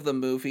beginning of the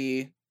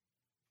movie,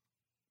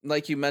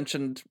 like you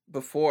mentioned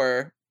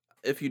before,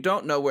 if you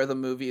don't know where the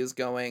movie is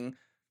going,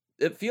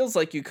 it feels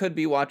like you could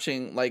be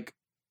watching like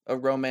a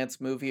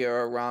romance movie or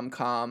a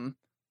rom-com,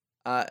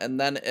 and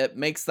then it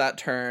makes that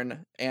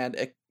turn and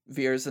it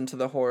veers into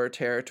the horror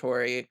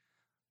territory.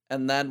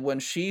 And then when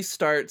she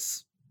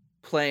starts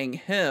playing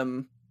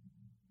him,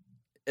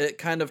 it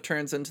kind of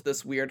turns into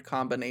this weird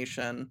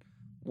combination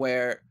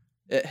where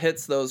it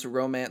hits those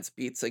romance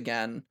beats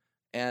again,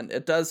 and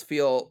it does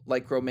feel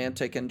like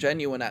romantic and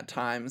genuine at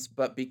times,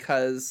 but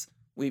because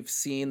we've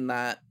seen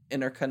that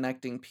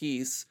interconnecting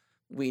piece,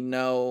 we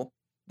know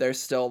there's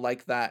still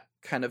like that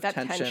kind of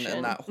tension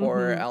and that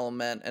horror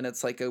element, and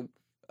it's like a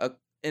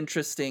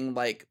interesting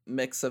like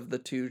mix of the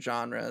two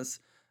genres.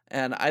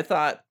 And I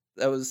thought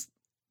that was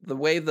the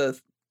way the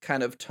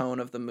kind of tone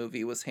of the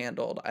movie was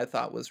handled, I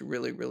thought was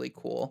really, really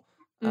cool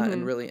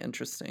and really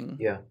interesting.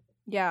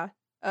 Yeah.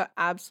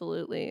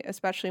 Absolutely,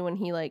 especially when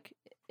he like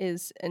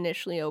is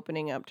initially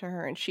opening up to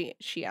her, and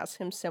she asks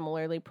him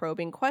similarly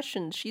probing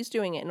questions. She's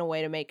doing it in a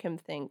way to make him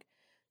think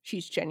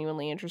she's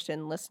genuinely interested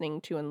in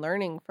listening to and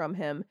learning from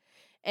him,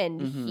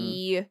 and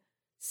he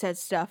said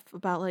stuff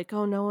about like,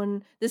 oh, no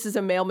one, this is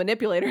a male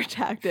manipulator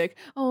tactic,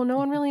 oh, no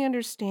one really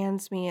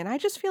understands me, and I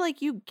just feel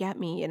like you get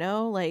me, you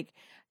know, like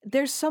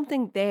there's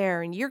something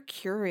there and you're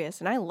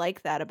curious, and I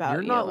like that about you.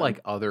 You're not like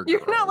other girls.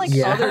 You're not like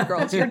other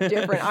girls. You're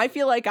different. I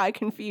feel like I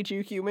can feed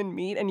you human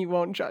meat and you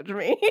won't judge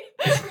me.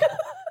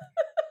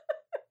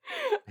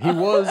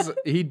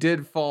 He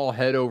did fall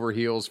head over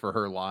heels for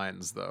her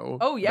lines though.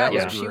 Oh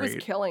yeah, she was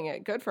killing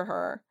it. Good for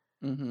her.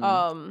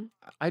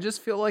 I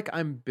just feel like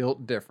I'm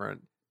built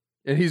different.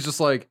 And he's just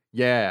like,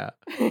 yeah.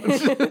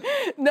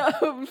 No,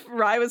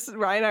 Ryan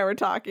and I were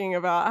talking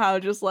about how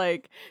just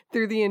like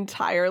through the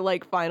entire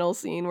like final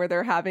scene where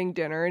they're having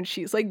dinner and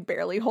she's like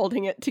barely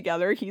holding it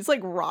together, he's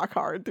like rock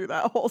hard through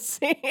that whole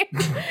scene.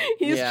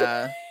 He's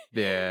just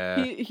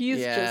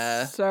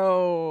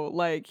so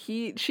like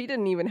she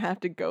didn't even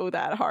have to go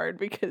that hard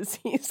because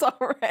he's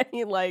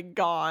already like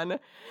gone.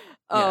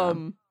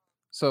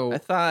 So I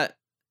thought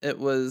it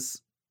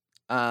was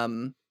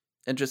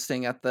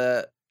interesting at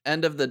the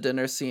end of the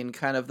dinner scene,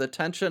 kind of the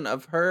tension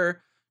of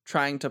her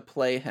trying to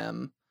play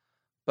him,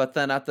 but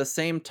then at the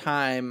same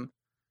time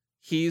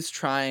he's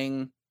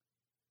trying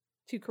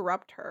to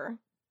corrupt her.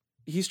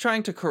 He's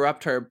trying to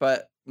corrupt her,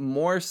 but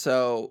more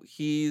so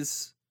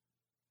he's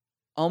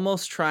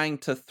almost trying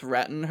to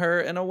threaten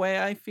her in a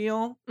way, I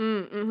feel.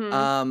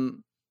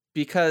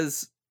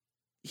 Because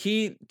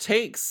he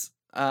takes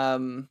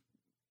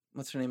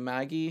what's her name,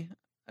 Maggie?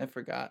 I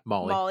forgot.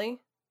 Molly.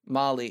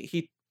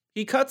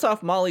 He cuts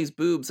off Molly's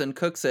boobs and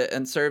cooks it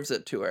and serves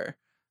it to her.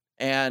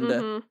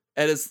 And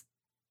it is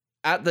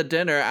at the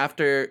dinner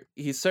after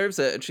he serves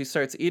it and she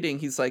starts eating,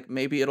 he's like,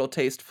 maybe it'll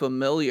taste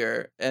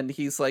familiar. And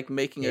he's like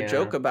making a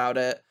joke about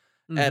it.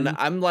 And Mhm.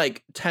 I'm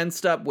like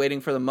tensed up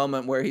waiting for the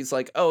moment where he's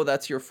like, "Oh,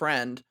 that's your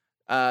friend.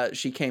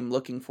 She came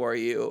looking for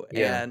you."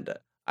 Yeah. And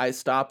I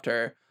stopped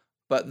her.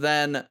 But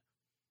then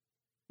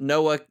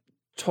Noah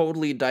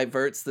totally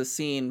diverts the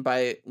scene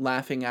by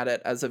laughing at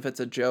it as if it's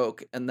a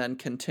joke and then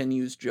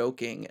continues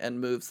joking and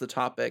moves the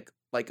topic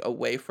like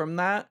away from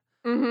that.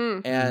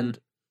 Mm-hmm. And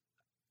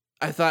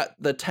I thought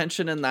the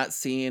tension in that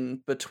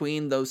scene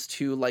between those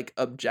two like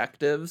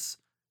objectives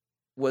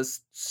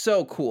was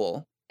so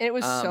cool. It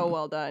was so Um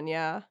well done,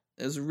 yeah.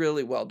 it was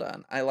really well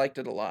done. I liked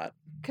it a lot.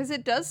 Because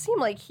it does seem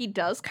like he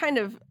does kind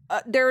of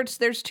there's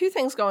two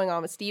things going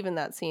on with Steve in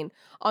that scene.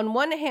 On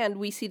one hand,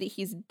 we see that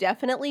he's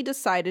definitely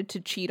decided to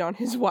cheat on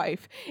his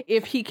wife.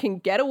 If he can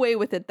get away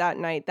with it that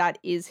night, that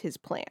is his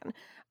plan.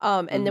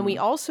 And then we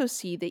also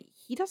see that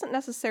he doesn't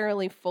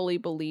necessarily fully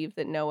believe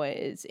that Noah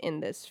is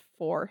in this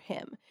for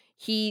him.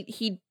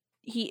 He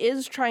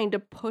is trying to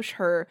push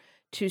her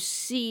to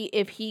see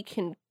if he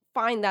can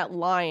find that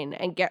line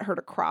and get her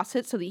to cross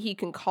it so that he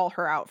can call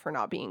her out for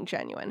not being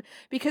genuine,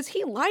 because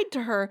he lied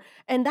to her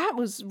and that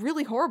was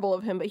really horrible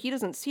of him, but he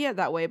doesn't see it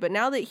that way. But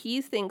now that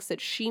he thinks that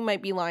she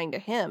might be lying to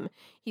him,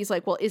 he's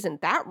like, well,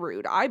 isn't that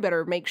rude? I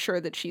better make sure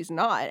that she's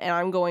not, and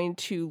I'm going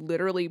to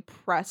literally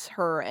press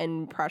her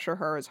and pressure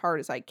her as hard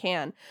as I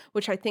can,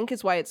 which I think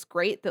is why it's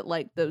great that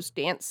like those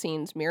dance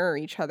scenes mirror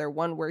each other,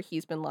 one where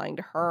he's been lying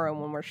to her and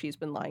one where she's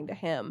been lying to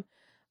him.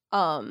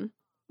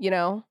 You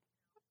know,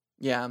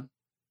 Yeah.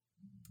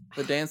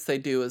 The dance they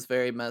do is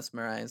very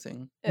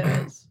mesmerizing. it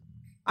is.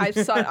 I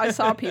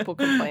saw people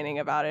complaining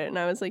about it, and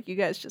I was like, you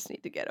guys just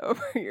need to get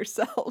over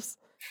yourselves.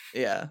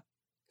 Yeah.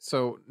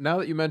 So now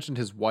that you mentioned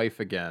his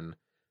wife again,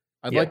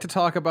 I'd Yeah. like to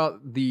talk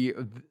about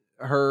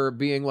her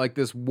being like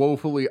this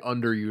woefully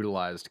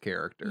underutilized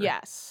character.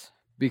 Yes.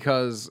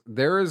 Because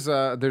there's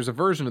a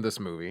version of this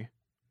movie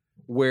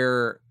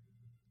where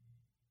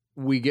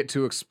we get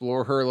to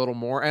explore her a little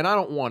more, and I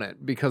don't want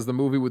it because the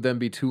movie would then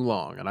be too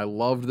long. And I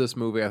loved this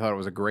movie. I thought it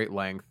was a great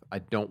length. I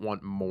don't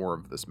want more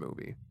of this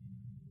movie.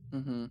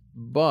 Mm-hmm.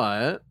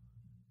 But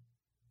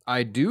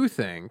I do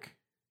think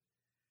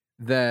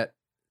that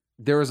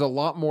there is a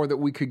lot more that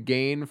we could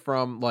gain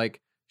from,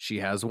 like, she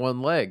has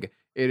one leg.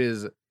 It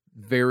is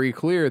very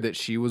clear that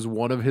she was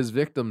one of his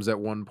victims at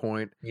one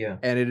point, Yeah.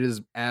 and it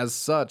is as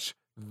such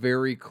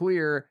very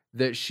clear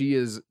that she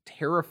is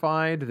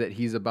terrified that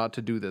he's about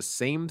to do the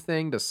same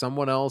thing to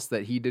someone else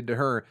that he did to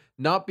her,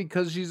 not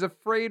because she's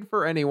afraid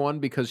for anyone,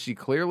 because she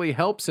clearly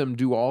helps him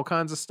do all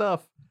kinds of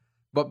stuff,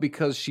 but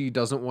because she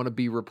doesn't want to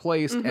be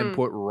replaced and Mhm.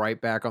 put right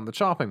back on the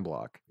chopping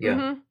block.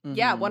 Yeah. Mhm.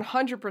 Yeah, Mhm.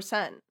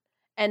 100%.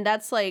 And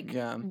that's like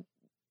Yeah.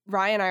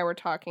 Ryan and I were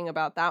talking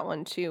about that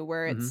one too,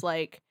 where it's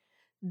like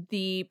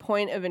the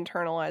point of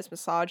internalized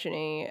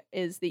misogyny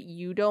is that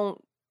you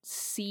don't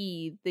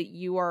see that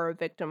you are a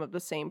victim of the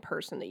same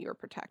person that you're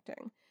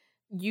protecting.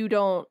 You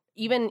don't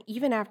even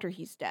after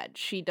he's dead,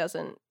 she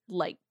doesn't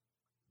like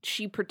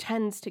she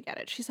pretends to get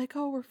it. She's like,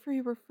 "Oh, we're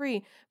free, we're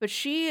free." But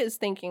she is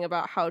thinking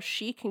about how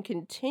she can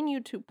continue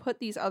to put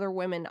these other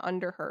women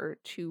under her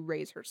to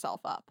raise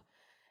herself up.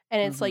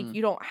 And it's like, Mhm.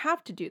 you don't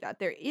have to do that.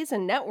 There is a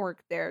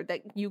network there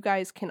that you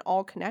guys can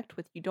all connect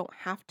with. You don't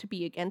have to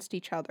be against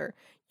each other.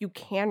 You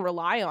can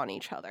rely on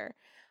each other.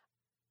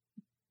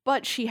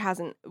 But she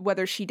hasn't,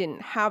 whether she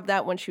didn't have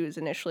that when she was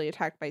initially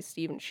attacked by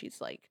Steve and she's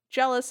like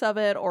jealous of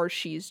it, or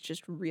she's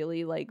just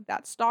really like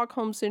that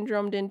Stockholm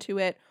syndromed into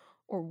it,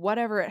 or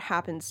whatever it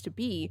happens to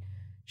be,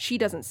 she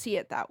doesn't see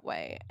it that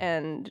way.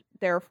 And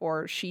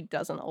therefore, she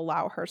doesn't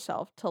allow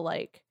herself to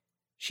like,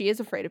 she is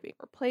afraid of being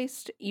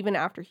replaced. Even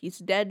after he's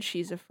dead,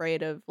 she's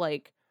afraid of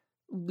like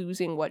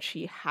losing what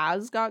she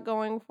has got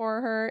going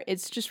for her.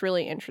 It's just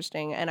really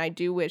interesting. And I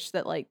do wish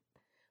that like,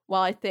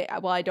 while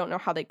I don't know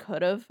how they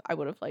could have, I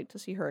would have liked to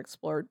see her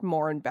explored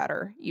more and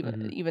better,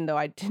 even though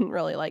I didn't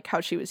really like how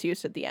she was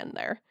used at the end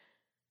there.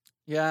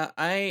 Yeah,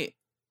 I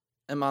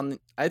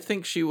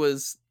think she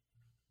was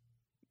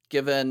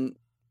given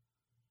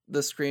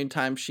the screen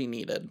time she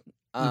needed.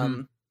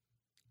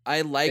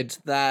 I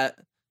liked that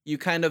you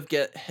kind of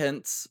get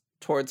hints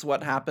towards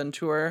what happened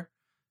to her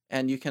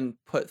and you can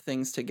put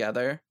things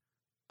together.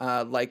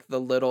 Like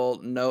the little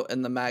note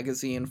in the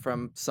magazine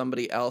from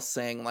somebody else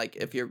saying, like,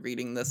 if you're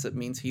reading this, it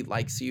means he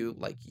likes you,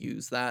 like,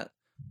 use that.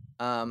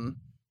 And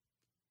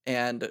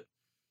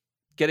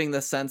getting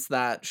the sense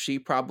that she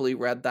probably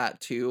read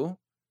that too,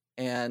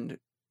 and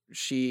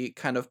she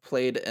kind of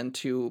played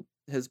into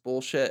his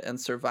bullshit and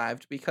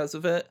survived because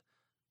of it.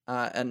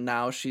 And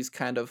now she's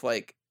kind of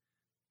like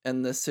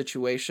in this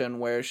situation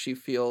where she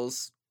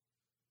feels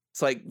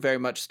it's like very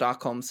much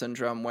Stockholm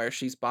syndrome, where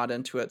she's bought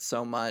into it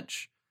so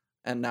much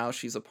and now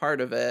she's a part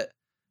of it.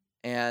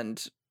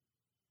 And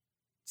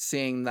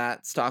seeing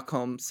that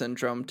Stockholm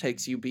syndrome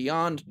takes you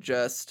beyond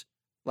just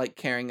like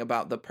caring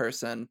about the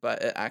person,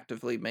 but it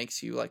actively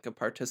makes you like a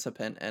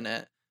participant in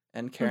it,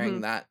 and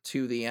carrying that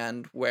to the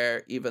end,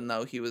 where even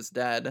though he was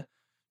dead,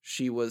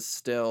 she was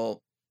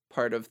still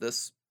part of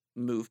this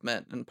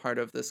movement and part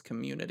of this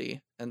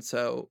community. And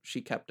so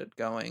she kept it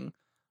going.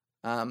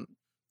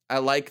 I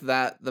like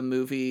that the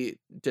movie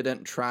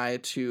didn't try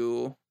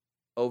to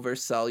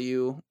oversell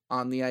you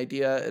on the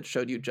idea. It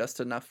showed you just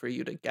enough for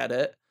you to get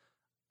it.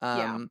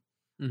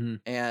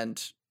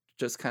 And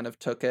just kind of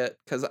took it,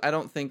 because I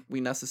don't think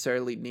we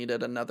necessarily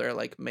needed another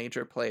like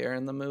major player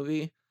in the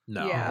movie.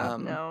 No. Yeah,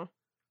 no.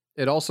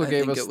 It also I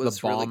gave think us it was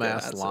the really bomb good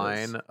ass as is.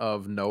 line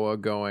of Noah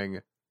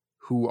going,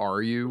 "Who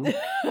are you?"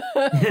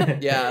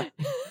 Yeah.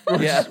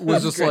 Which Yeah,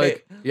 was just great.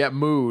 like, yeah,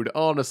 mood.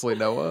 Honestly,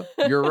 Noah,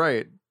 you're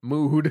right.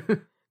 Mood.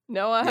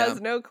 Noah Yeah. has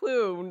no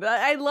clue.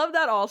 I love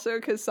that also,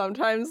 because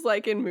sometimes,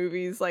 like in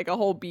movies, like a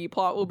whole B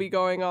plot will be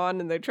going on,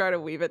 and they try to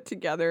weave it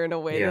together in a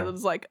way Yeah. that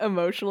is like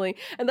emotionally.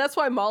 And that's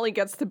why Molly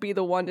gets to be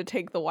the one to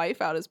take the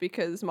wife out, is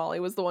because Molly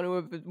was the one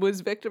who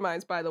was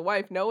victimized by the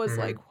wife. Noah's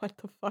like, what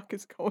the fuck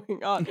is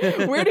going on?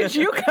 Where did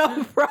you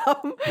come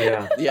from?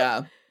 Yeah.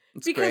 Yeah.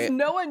 It's Because great.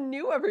 no one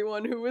knew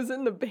everyone who was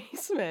in the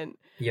basement.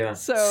 Yeah.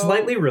 So-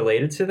 Slightly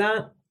related to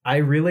that, I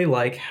really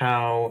like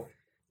how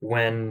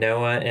when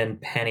Noah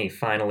and Penny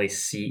finally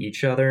see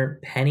each other,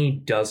 Penny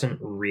doesn't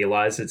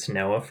realize it's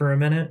Noah for a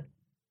minute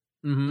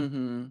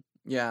Mm-hmm.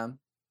 Yeah.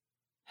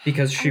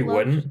 because she loved-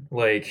 wouldn't.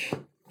 Like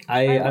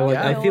I loved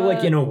I feel like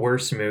Noah. in a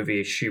worse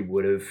movie she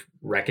would have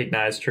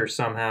recognized her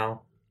somehow.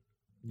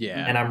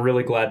 Yeah. And I'm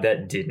really glad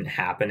that didn't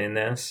happen in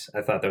this.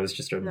 I thought that was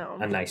just No.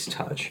 a nice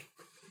touch.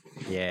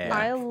 Yeah.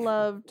 I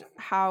loved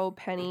how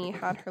Penny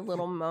had her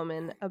little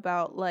moment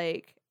about,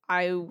 like,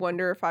 I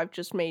wonder if I've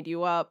just made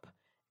you up.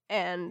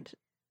 And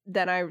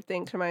then I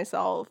think to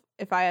myself,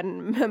 if I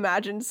hadn't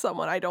imagined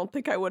someone, I don't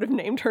think I would have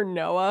named her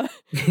Noah.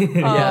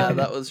 Yeah, Um,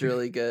 that was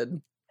really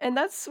good. And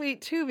that's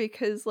sweet too,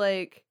 because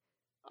like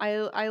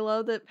I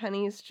love that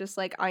Penny's just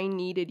like, I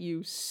needed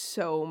you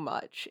so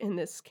much in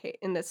this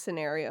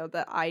scenario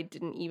that I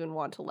didn't even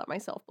want to let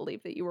myself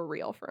believe that you were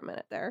real for a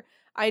minute there.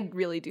 I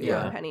really do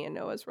Yeah. love Penny and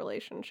Noah's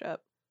relationship.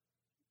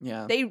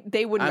 Yeah.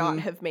 They would I'm-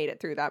 not have made it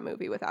through that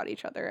movie without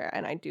each other,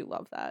 and I do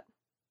love that.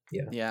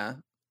 Yeah.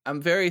 I'm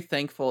very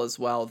thankful as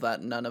well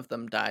that none of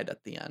them died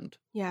at the end.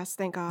 Yes,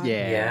 thank God.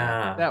 Yeah.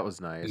 Yeah. That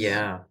was nice.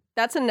 Yeah.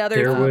 That's another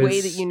There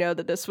way that was- you know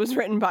that this was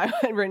written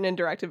and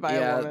directed by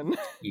Yeah. a woman.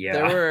 Yeah.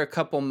 There were a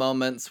couple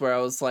moments where I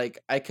was like,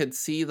 I could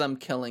see them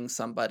killing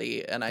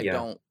somebody, and I Yeah.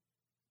 don't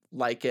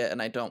like it, and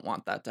I don't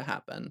want that to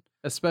happen.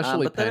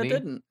 Especially But then Penny. it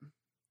didn't.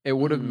 It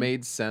would have Mhm.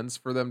 made sense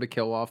for them to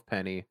kill off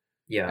Penny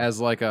yeah.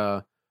 as like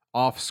a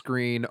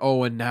off-screen,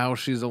 oh, and now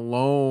she's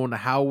alone.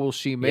 How will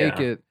she make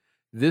Yeah. it?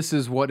 This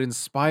is what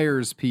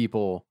inspires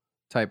people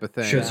type of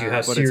thing. Shows you how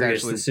But it's serious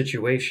actually, the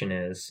situation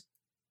is.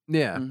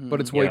 yeah, but Mhm.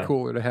 it's way Yeah.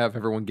 cooler to have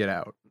everyone get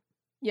out.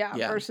 Yeah,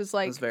 Yeah, versus I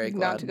like was very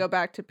not to glad. go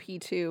back to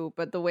P2,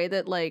 but the way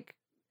that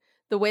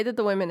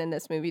the women in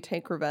this movie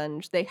take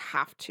revenge, they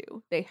have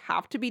to. They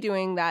have to be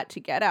doing that to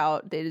get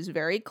out. It is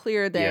very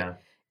clear that Yeah.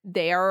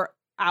 they are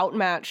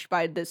outmatched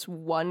by this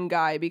one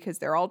guy because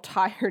they're all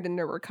tired and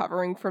they're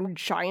recovering from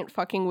giant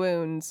fucking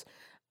wounds.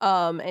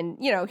 And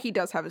you know, he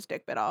does have his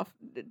dick bit off,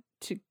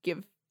 to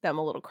give them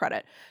a little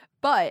credit.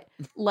 But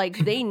like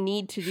they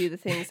need to do the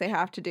things they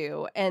have to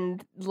do,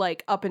 and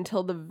like up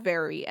until the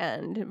very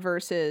end,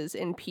 versus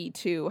in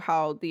P2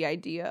 how the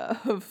idea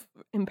of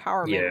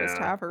empowerment was to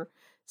Yeah. have her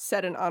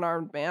set an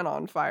unarmed man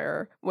on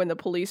fire when the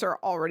police are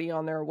already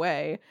on their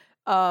way.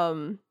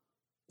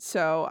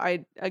 So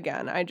I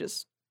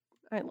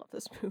love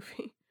this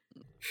movie.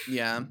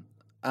 Yeah.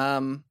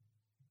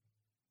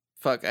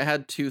 Fuck, I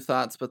had two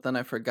thoughts, but then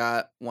I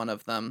forgot one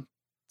of them.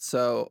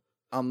 So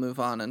I'll move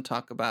on and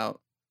talk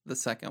about the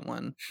second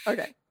one.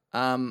 Okay.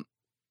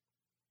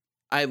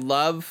 I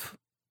love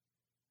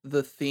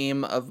the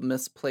theme of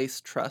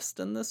misplaced trust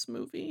in this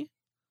movie.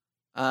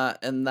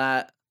 And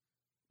that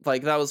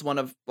like that was one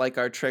of like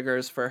our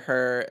triggers for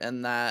her,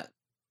 and that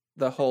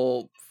the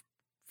whole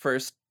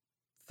first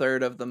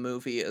third of the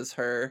movie is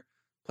her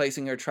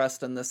placing her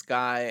trust in this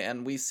guy,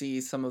 and we see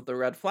some of the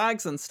red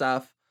flags and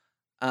stuff,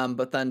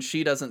 but then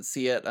she doesn't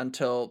see it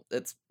until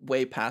it's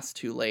way past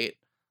too late.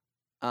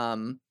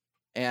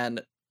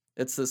 And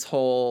it's this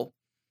whole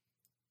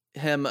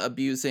him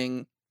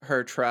abusing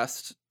her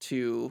trust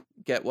to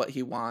get what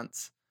he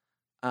wants.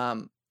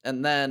 And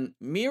then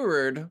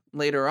mirrored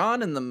later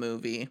on in the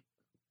movie,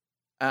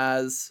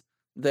 as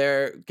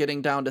they're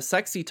getting down to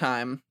sexy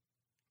time,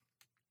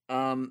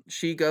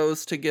 she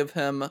goes to give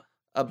him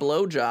a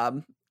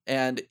blowjob,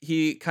 and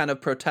he kind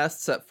of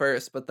protests at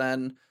first, but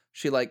then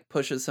she like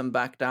pushes him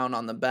back down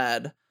on the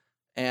bed,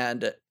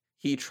 and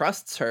he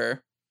trusts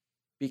her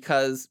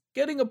because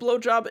getting a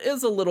blowjob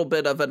is a little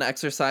bit of an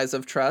exercise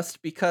of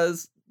trust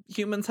because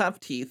humans have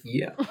teeth.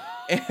 Yeah.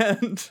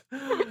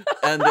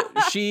 And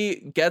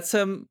she gets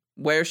him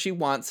where she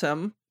wants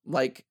him,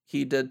 like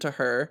he did to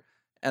her,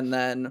 and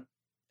then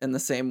in the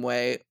same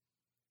way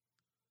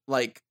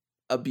like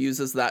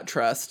abuses that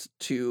trust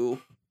to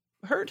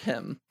hurt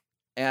him.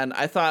 And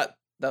I thought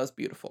that was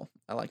beautiful.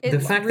 I like It's The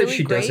fact really that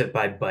she does great. it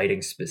by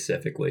biting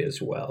specifically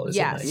as well is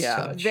Yes, a nice yeah,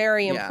 touch.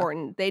 very Yeah.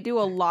 important. They do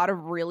a lot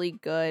of really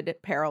good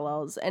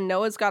parallels, and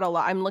Noah's got a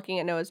lot. I'm looking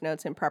at Noah's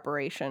notes in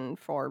preparation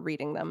for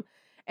reading them,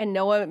 and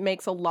Noah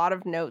makes a lot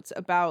of notes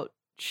about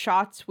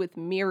shots with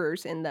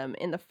mirrors in them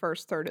in the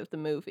first third of the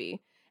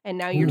movie. And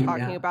now you're Ooh,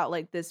 talking yeah. about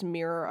like this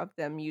mirror of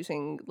them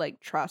using like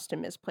trust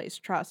and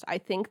misplaced trust. I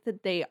think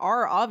that they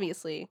are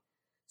obviously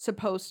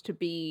supposed to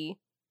be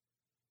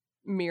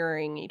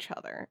mirroring each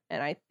other.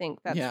 And I think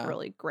that's Yeah.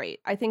 really great.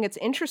 I think it's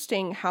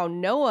interesting how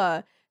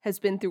Noah has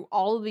been through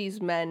all of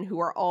these men who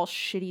are all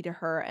shitty to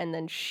her. And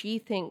then she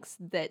thinks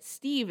that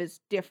Steve is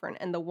different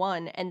and the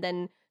one. And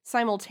then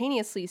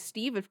simultaneously,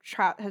 Steve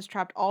has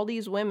trapped all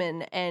these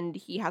women and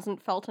he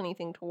hasn't felt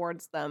anything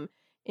towards them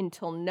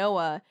until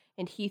Noah.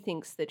 And he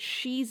thinks that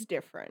she's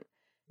different.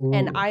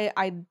 And Ooh.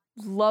 I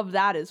love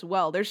that as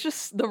well. There's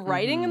just the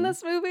writing in Mhm.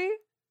 this movie.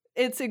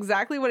 It's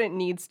exactly what it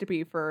needs to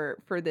be for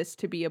this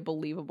to be a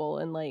believable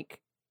and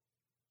like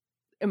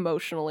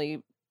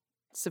emotionally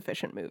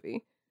sufficient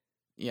movie.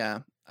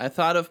 Yeah. I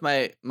thought of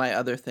my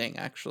other thing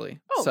actually.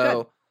 Oh,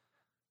 so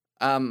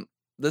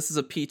this is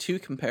a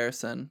P2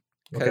 comparison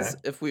because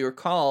if we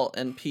recall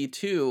in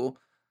P2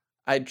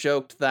 I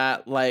joked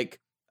that like,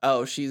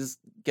 oh, she's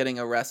getting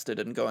arrested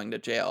and going to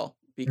jail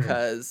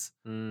because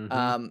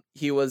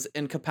he was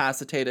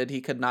incapacitated, he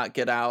could not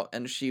get out,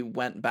 and she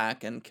went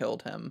back and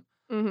killed him.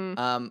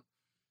 Mm-hmm.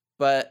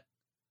 But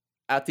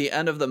at the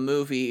end of the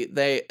movie,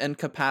 they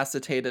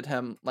incapacitated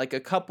him like a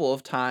couple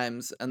of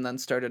times and then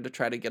started to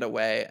try to get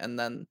away. And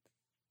then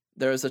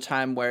there was a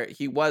time where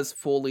he was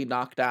fully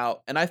knocked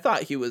out, and I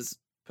thought he was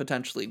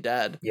potentially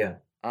dead. Yeah.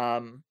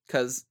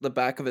 Because the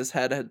back of his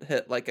head had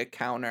hit like a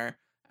counter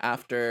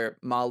after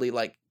Molly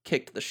like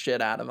kicked the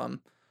shit out of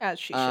him. As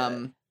she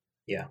should.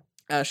 Yeah.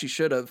 As she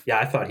should have. Yeah,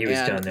 I thought he was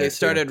And done there.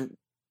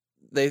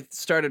 they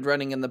started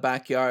running in the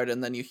backyard,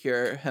 and then you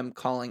hear him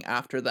calling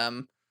after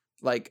them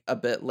like a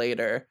bit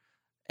later.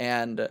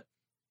 And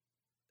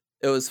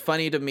it was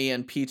funny to me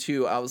in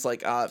P2. I was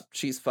like,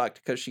 she's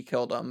fucked because she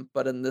killed him.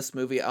 But in this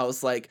movie, I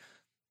was like,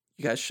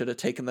 you guys should have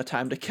taken the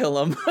time to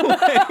kill him.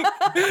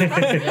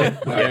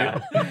 Yeah.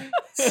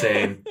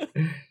 Same.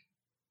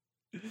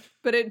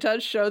 But it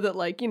does show that,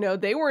 like, you know,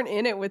 they weren't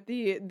in it with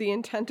the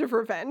intent of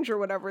revenge or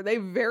whatever. They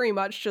very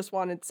much just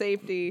wanted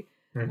safety,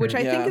 which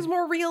I think is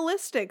more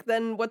realistic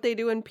than what they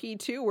do in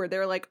P2, where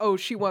they're like, oh,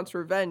 she wants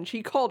revenge.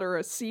 He called her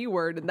a C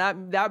word, and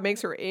that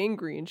makes her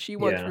angry, and she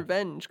wants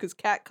revenge because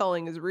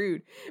catcalling is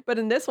rude. But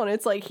in this one,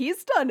 it's like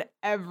he's done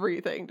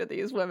everything to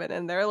these women,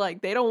 and they're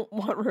like, they don't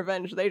want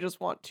revenge. They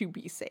just want to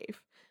be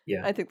safe.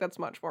 Yeah. I think that's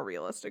much more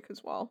realistic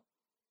as well.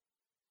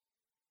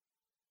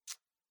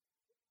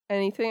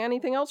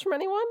 Anything else from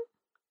anyone?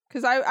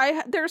 Because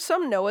I there's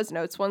some Noah's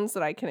Notes ones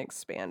that I can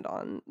expand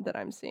on that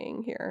I'm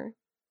seeing here,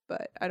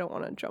 but I don't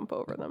want to jump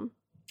over them.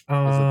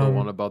 Is it the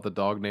one about the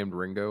dog named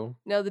Ringo?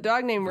 No, the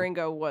dog named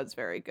Ringo was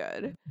very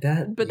good.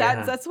 But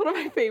That's one of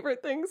my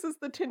favorite things is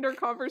the Tinder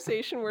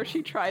conversation where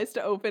she tries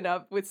to open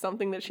up with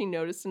something that she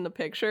noticed in the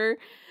picture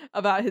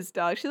about his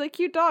dog. She's like,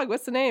 cute dog,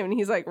 what's the name? And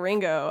he's like,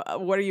 Ringo,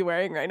 what are you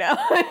wearing right now?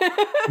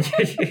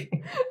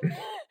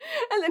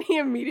 And then he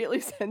immediately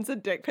sends a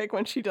dick pic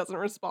when she doesn't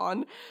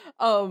respond.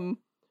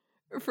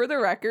 For the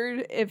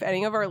record, if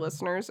any of our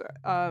listeners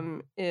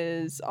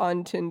is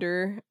on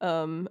Tinder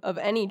of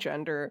any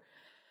gender,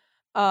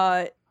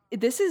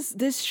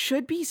 this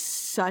should be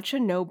such a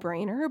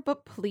no-brainer,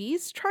 but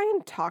please try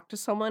and talk to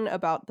someone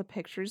about the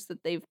pictures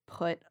that they've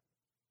put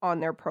on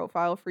their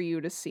profile for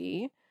you to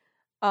see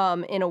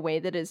in a way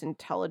that is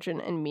intelligent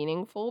and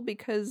meaningful,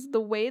 because the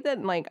way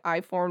that like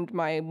I formed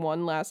my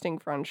one lasting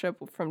friendship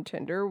from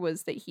Tinder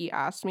was that he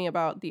asked me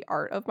about the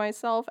art of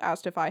myself,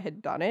 asked if I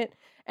had done it,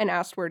 and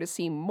asked where to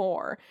see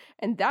more.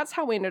 And that's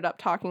how we ended up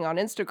talking on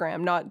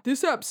Instagram. Not,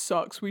 this app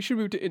sucks, we should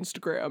move to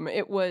Instagram.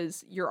 It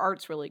was, your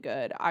art's really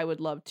good, I would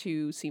love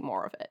to see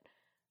more of it.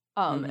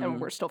 And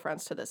we're still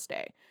friends to this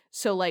day.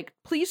 So like,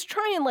 please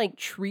try and like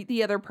treat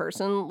the other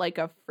person like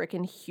a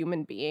freaking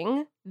human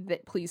being.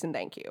 That, please and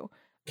thank you.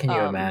 Can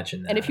you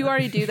imagine that? And if you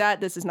already do that,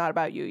 this is not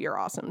about you. You're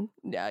awesome.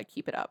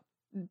 Keep it up.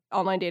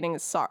 Online dating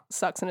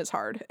sucks and it's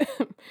hard.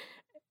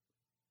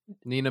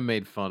 Nina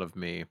made fun of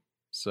me,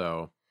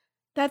 so...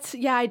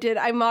 I did.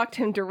 I mocked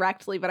him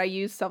directly, but I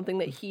used something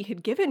that he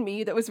had given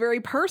me that was very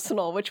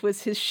personal, which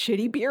was his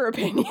shitty beer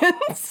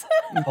opinions.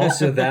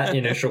 Also, that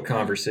initial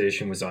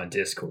conversation was on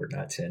Discord,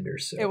 not Tinder,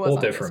 so It was whole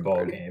on different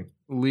Discord. ballgame.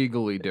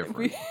 Legally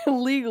different.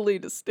 Legally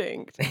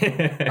distinct.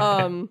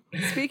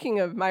 Speaking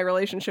of my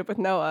relationship with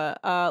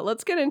Noah,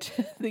 let's get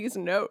into these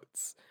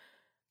notes.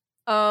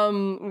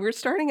 We're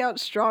starting out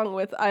strong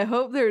with, I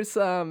hope there's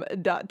some ...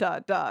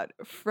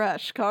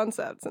 fresh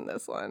concepts in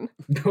this one.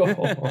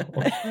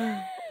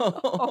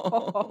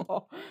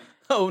 Oh,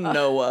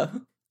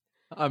 Noah.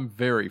 I'm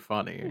very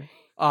funny.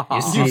 You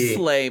You see-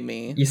 slay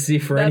me. You see,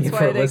 for any That's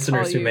of why our they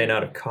listeners call who may you-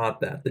 not have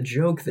caught that, the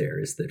joke there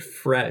is that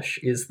Fresh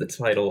is the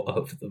title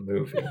of the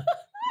movie.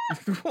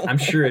 I'm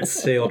sure it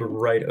sailed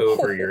right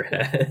over your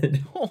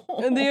head.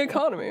 And the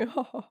economy.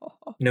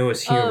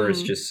 Noah's humor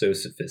is just so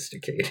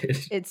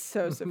sophisticated. It's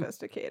so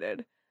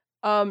sophisticated.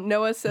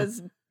 Noah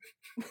says...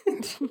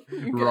 You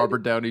good?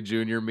 Robert Downey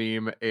Jr.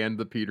 meme and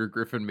the Peter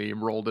Griffin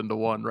meme rolled into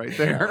one right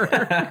there.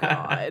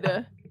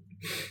 God.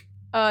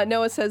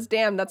 Noah says,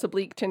 damn, that's a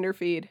bleak Tinder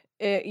feed.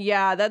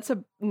 Yeah, that's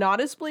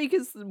not as bleak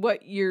as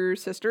what your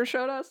sister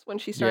showed us when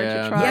she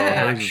started to try.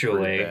 Yeah, hers is pretty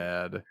actually.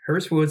 bad.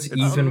 Hers was It's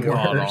even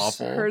god worse.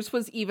 awful. Hers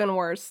was even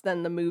worse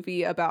than the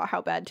movie about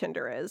how bad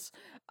Tinder is.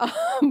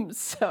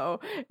 So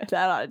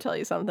that ought to tell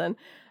you something.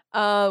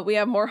 We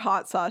have more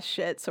hot sauce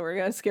shit, so we're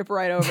gonna skip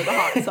right over the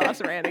hot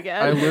sauce rant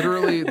again. I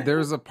literally,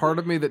 there's a part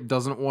of me that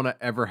doesn't want to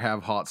ever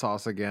have hot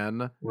sauce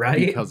again,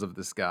 Right? because of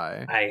this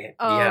guy.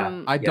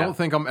 I don't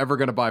think I'm ever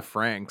gonna buy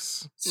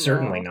Frank's.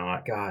 Certainly No.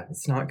 not. God,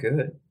 it's not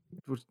good.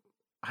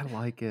 I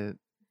like it.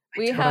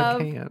 We but I have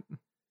can't.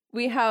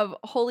 we have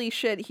holy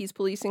shit, he's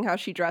policing how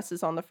she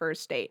dresses on the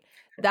first date.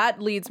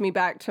 That leads me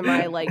back to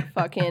my my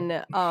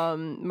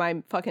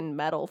fucking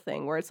metal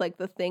thing, where it's like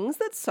the things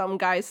that some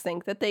guys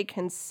think that they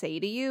can say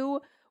to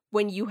you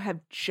when you have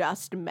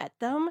just met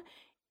them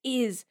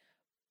is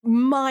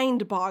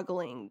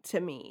mind-boggling to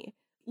me.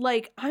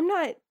 Like,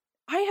 I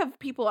have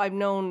people I've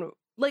known,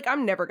 like,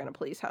 I'm never going to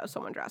police how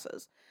someone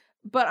dresses,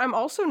 but I'm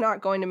also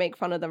not going to make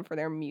fun of them for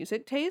their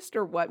music taste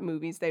or what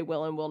movies they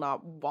will and will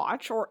not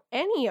watch or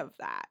any of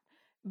that.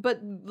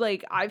 But,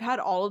 like, I've had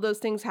all of those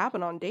things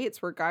happen on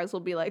dates where guys will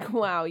be like,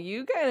 wow,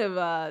 you kind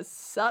of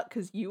suck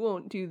because you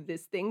won't do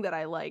this thing that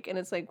I like. And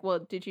it's like, well,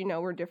 did you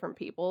know we're different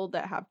people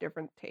that have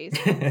different tastes?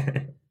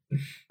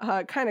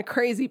 Kind of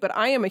crazy, but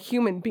I am a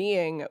human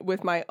being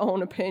with my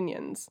own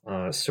opinions.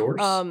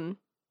 Source?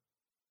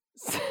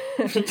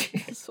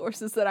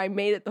 Sources that I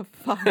made it the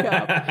fuck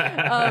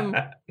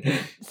up.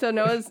 So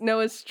Noah's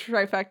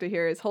trifecta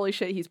here is holy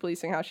shit, he's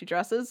policing how she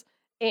dresses,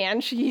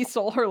 and he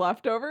stole her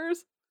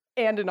leftovers,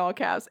 and in all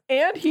caps,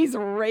 and he's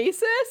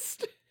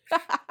racist.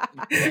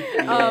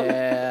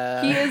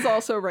 Yeah. He is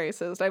also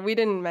racist. We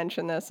didn't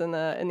mention this in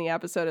the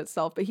episode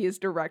itself, but he is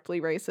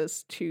directly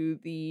racist to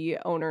the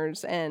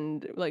owners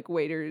and like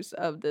waiters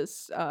of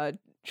this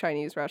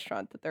Chinese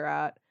restaurant that they're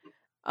at.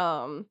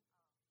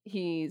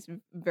 He's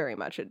very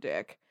much a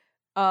dick.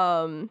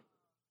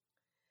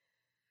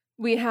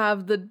 We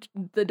have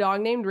the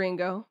dog named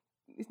Ringo.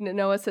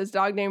 Noah says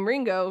dog named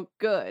Ringo,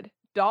 good.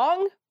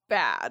 Dong,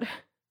 bad.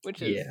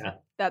 Which is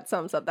that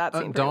sums up that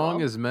scene. Dong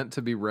well. is meant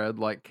to be read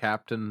like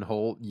Captain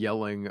Holt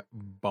yelling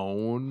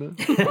bone.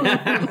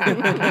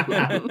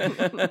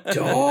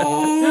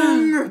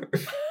 Dong!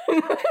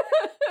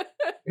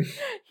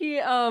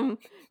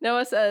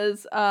 Noah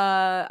says,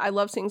 I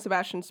love seeing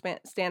Sebastian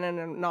Stan in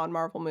a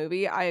non-Marvel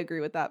movie. I agree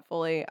with that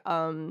fully.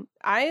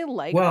 I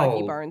like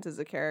Bucky Barnes as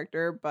a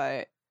character,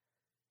 but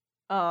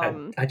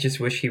I just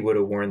wish he would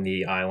have worn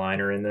the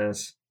eyeliner in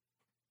this.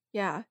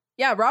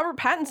 Yeah, Robert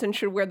Pattinson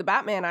should wear the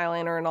Batman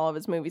eyeliner in all of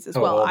his movies as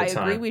well. I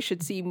agree we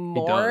should see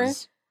more.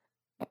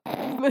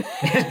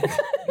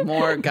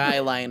 More guy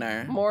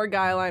liner. More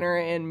guy liner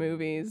in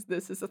movies.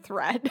 This is a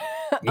threat.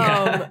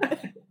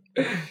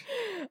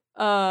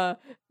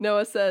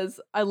 Noah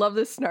says, I love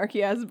this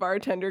snarky ass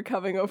bartender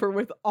coming over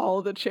with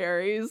all the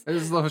cherries. I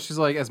just love she's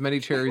like, as many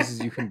cherries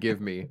as you can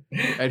give me.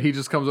 And he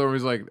just comes over and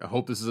he's like, I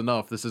hope this is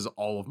enough. This is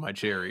all of my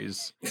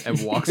cherries.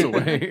 And walks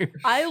away.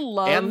 I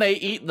love And they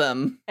eat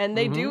them. And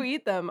they do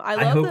eat them.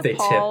 I hope that they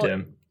Paul, tipped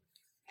him.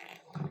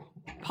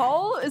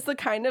 Paul is the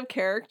kind of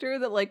character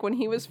that, like, when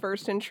he was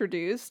first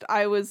introduced,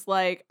 I was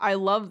like, I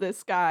love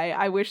this guy.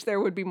 I wish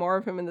there would be more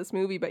of him in this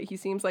movie, but he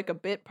seems like a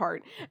bit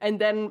part. And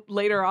then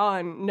later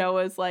on,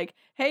 Noah's like,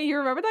 hey, you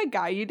remember that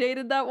guy you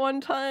dated that one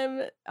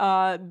time?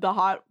 The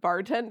hot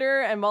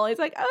bartender? And Molly's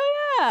like,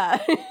 oh, yeah.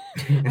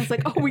 I was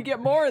like, oh, we get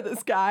more of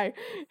this guy.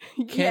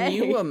 Can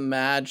you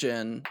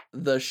imagine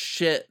the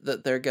shit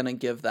that they're going to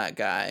give that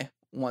guy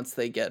once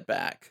they get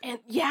back? And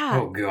yeah.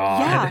 Oh, God.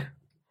 Yeah.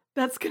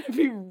 That's going to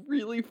be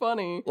really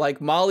funny. Like,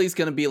 Molly's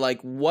going to be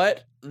like,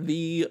 what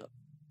the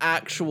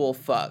actual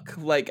fuck?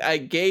 Like, I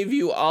gave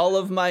you all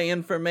of my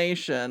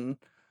information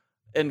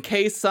in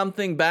case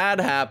something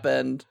bad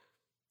happened,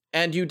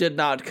 and you did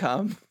not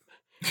come.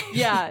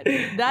 Yeah,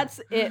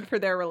 that's it for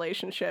their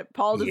relationship.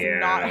 Paul does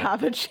not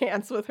have a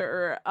chance with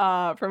her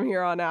from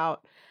here on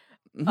out.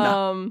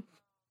 No.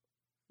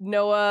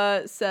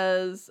 Noah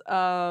says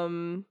a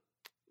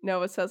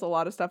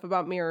lot of stuff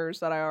about mirrors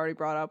that I already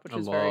brought up, which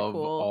is very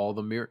cool. All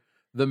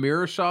the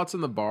mirror shots in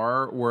the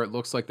bar where it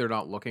looks like they're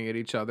not looking at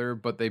each other,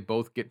 but they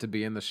both get to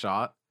be in the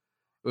shot.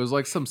 It was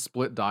like some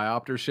split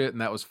diopter shit, and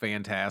that was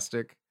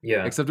fantastic.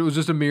 Yeah. Except it was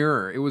just a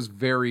mirror. It was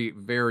very,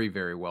 very,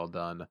 very well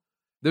done.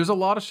 There's a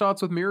lot of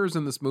shots with mirrors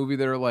in this movie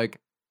that are like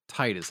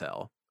tight as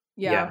hell.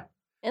 Yeah.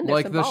 And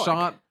like symbolic. the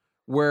shot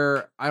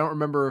where I don't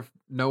remember if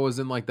Noah's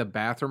in like the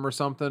bathroom or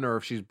something, or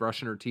if she's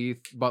brushing her teeth,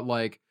 but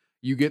like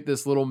you get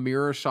this little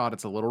mirror shot.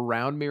 It's a little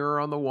round mirror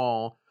on the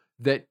wall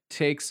that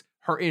takes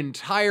her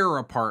entire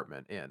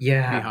apartment in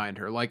behind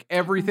her. Like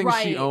everything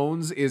she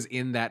owns is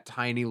in that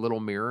tiny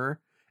little mirror,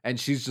 and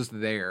she's just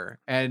there.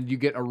 And you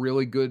get a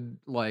really good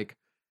like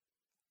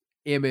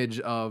image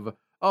of,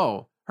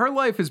 oh, her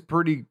life is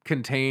pretty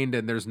contained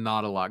and there's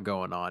not a lot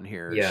going on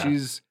here. Yeah.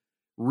 She's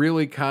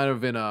really kind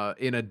of in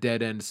a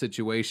dead end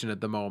situation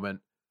at the moment.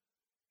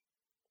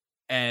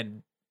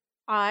 And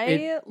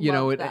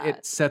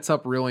it sets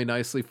up really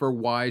nicely for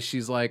why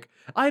she's like,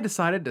 I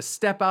decided to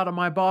step out of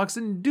my box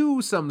and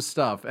do some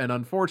stuff. And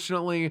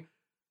unfortunately,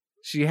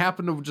 She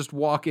happened to just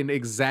walk in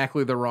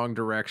exactly the wrong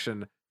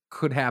direction.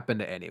 Could happen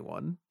to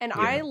anyone. And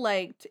Yeah. I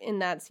liked in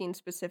that scene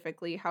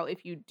specifically how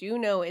if you do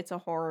know it's a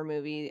horror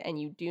movie and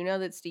you do know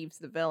that Steve's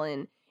the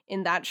villain,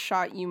 in that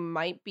shot you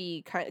might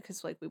be kind of,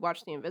 because like we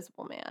watched The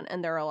Invisible Man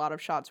and there are a lot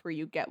of shots where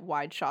you get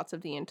wide shots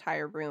of the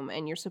entire room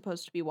and you're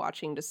supposed to be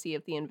watching to see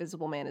if the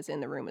Invisible Man is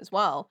in the room as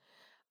well.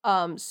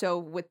 So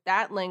with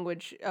that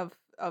language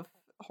of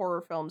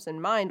horror films in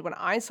mind, when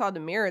I saw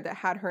the mirror that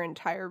had her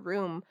entire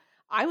room,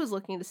 I was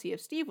looking to see if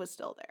Steve was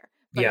still there.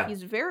 But Yeah.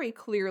 he's very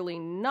clearly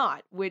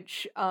not,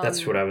 which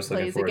That's what I was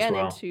looking plays for as again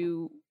well.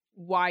 into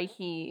why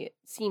he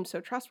seems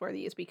so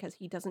trustworthy is because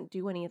he doesn't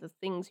do any of the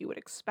things you would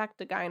expect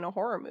a guy in a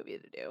horror movie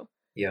to do.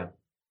 Yeah.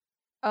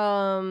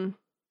 Noah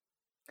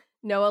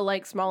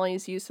likes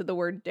Molly's use of the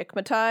word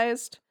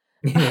dickmatized,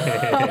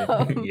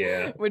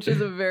 Yeah. which is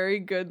a very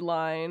good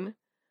line.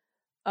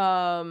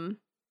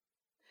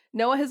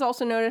 Noah has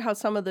also noted how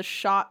some of the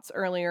shots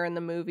earlier in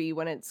the movie,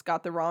 when it's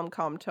got the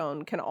rom-com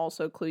tone, can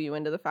also clue you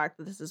into the fact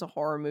that this is a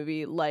horror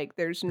movie. Like,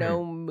 there's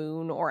no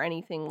moon or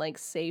anything, like,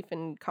 safe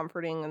and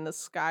comforting in the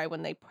sky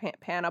when they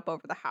pan up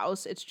over the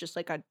house. It's just,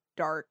 like, a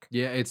dark...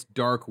 Yeah, it's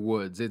dark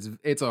woods.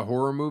 It's a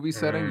horror movie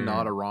setting,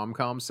 not a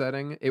rom-com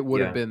setting. It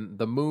would have been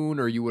the moon,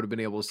 or you would have been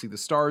able to see the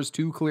stars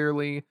too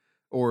clearly,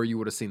 or you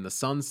would have seen the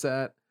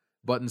sunset.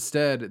 But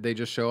instead, they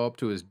just show up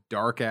to his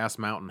dark-ass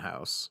mountain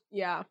house.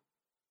 Yeah.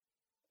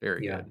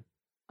 Very good.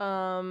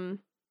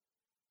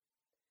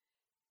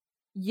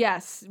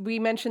 Yes, we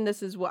mentioned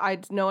this as well.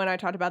 Noah and I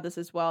talked about this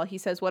as well. He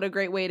says, what a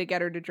great way to get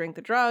her to drink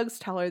the drugs.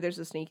 Tell her there's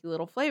a sneaky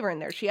little flavor in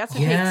there. She has to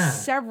take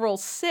several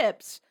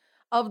sips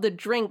of the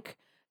drink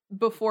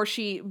before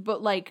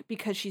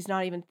because she's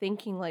not even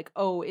thinking like,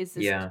 oh,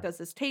 does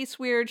this taste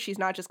weird? She's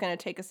not just going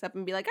to take a sip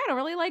and be like, I don't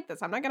really like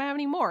this. I'm not going to have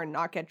any more and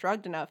not get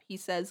drugged enough. He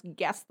says,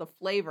 guess the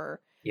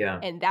flavor. Yeah.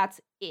 And that's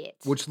it.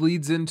 Which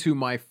leads into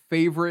my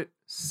favorite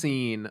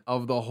scene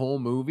of the whole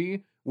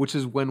movie, which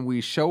is when we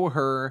show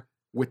her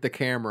with the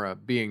camera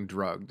being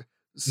drugged.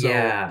 So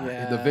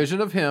the vision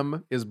of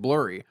him is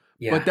blurry.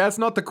 Yeah. But that's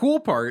not the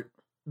cool part.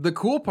 The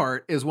cool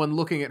part is when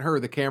looking at her,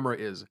 the camera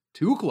is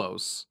too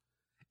close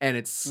and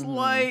it's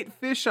slight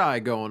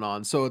fisheye going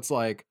on. So it's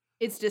like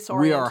it's disorienting.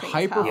 We are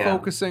hyper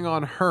focusing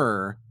on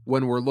her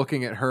when we're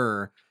looking at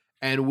her,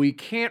 and we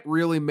can't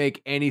really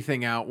make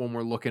anything out when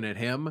we're looking at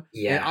him.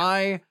 Yeah. And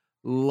I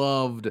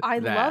loved that. I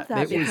love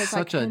that. It was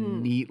such a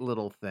neat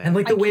little thing. And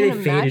like the way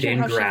they faded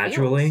in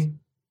gradually.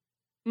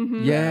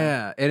 Mm-hmm.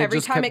 Yeah. And every it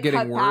just time kept it getting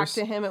cut worse.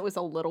 back to him, it was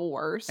a little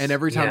worse. And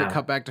every time it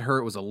cut back to her,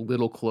 it was a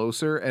little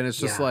closer. And it's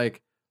just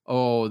like,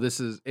 oh,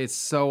 it's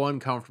so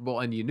uncomfortable.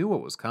 And you knew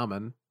what was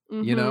coming,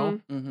 you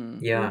know? Mm-hmm.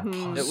 Yeah.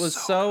 Mm-hmm. It was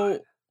so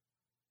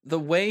the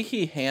way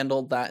he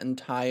handled that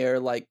entire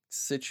like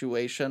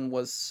situation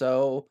was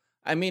so,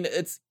 I mean,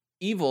 it's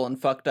evil and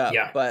fucked up,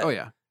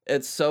 but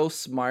it's so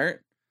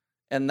smart.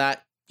 And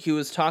that he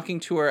was talking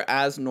to her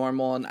as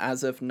normal and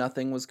as if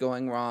nothing was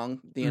going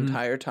wrong the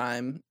entire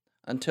time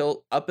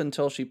up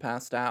until she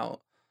passed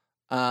out.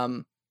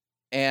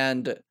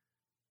 And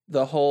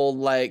the whole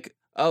like,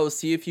 oh,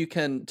 see if you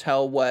can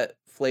tell what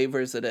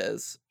flavors it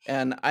is.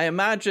 And I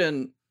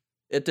imagine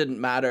it didn't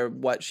matter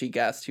what she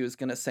guessed. He was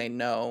going to say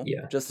no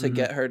just to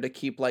get her to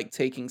keep like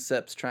taking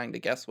sips, trying to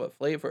guess what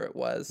flavor it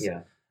was.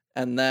 Yeah.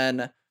 And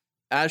then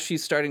as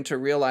she's starting to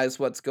realize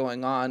what's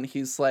going on,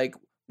 he's like,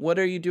 what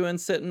are you doing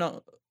sitting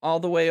all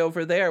the way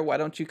over there? Why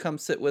don't you come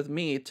sit with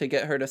me, to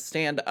get her to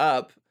stand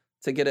up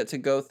to get it to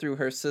go through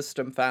her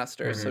system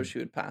faster so she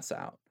would pass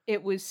out.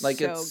 It was like,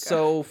 so it's good.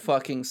 So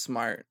fucking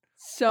smart.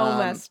 So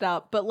messed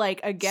up. But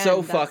like, again,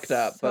 so fucked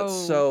up, but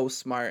so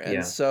smart.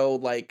 And so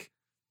like,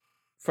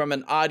 from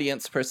an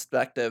audience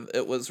perspective,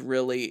 it was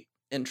really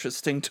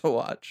interesting to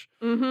watch.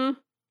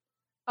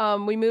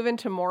 We move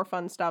into more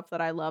fun stuff that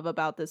I love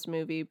about this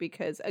movie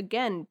because,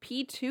 again,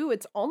 P2,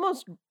 it's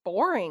almost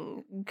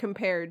boring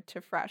compared to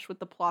Fresh with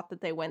the plot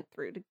that they went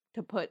through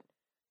to put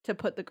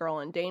the girl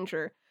in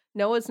danger.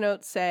 Noah's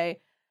notes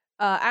say,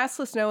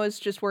 assless Noah's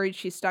just worried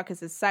she's stuck as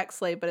his sex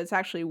slave, but it's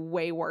actually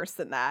way worse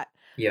than that.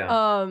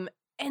 Yeah.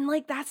 And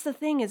like, that's the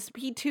thing is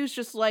P2's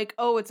just like,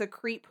 oh, it's a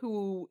creep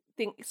who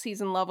thinks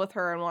he's in love with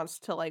her and wants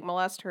to like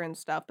molest her and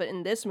stuff. But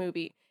in this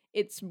movie,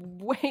 it's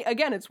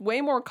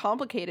way more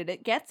complicated.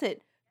 It gets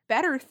it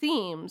better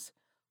themes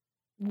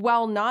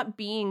while not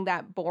being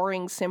that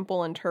boring,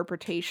 simple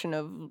interpretation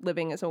of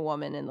living as a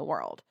woman in the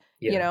world,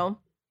 you know?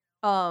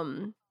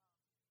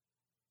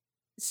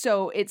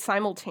 So it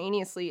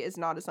simultaneously is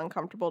not as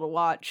uncomfortable to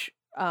watch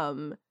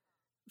from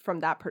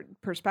that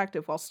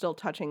perspective while still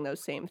touching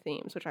those same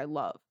themes, which I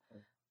love.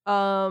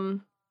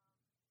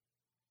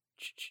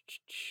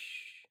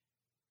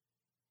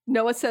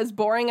 Noah says,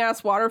 boring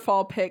ass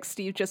waterfall pic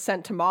Steve just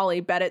sent to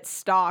Molly, bet it's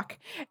stock.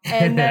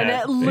 And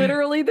then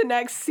literally the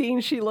next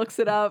scene, she looks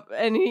it up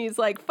and he's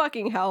like,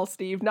 fucking hell,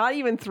 Steve, not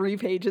even 3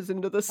 pages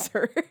into the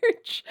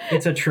search.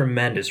 It's a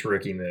tremendous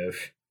rookie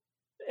move.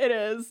 It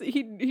is.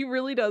 He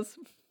really does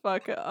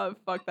fuck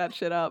that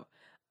shit up.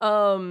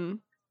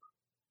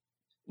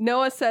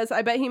 Noah says,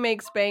 I bet he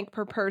makes bank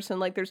per person.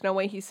 Like, there's no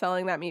way he's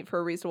selling that meat for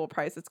a reasonable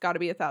price. It's got to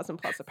be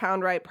 $1,000 plus a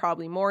pound, right?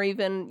 Probably more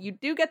even. You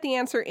do get the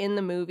answer in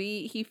the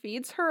movie. He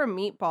feeds her a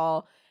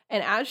meatball,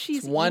 and as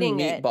she's eating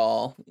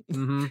meatball.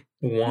 Mm-hmm.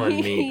 One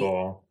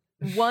meatball.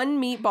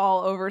 One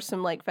meatball over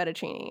some, like,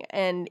 fettuccine.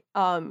 And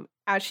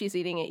as she's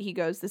eating it, he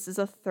goes, this is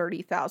a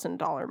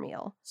 $30,000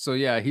 meal. So,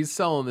 yeah, he's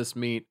selling this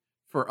meat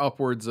for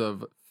upwards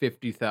of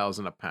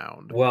 $50,000 a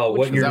pound. Well,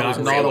 what you're not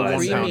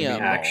realizing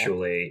premium.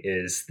 actually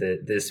is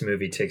that this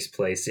movie takes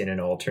place in an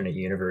alternate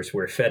universe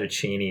where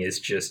fettuccine is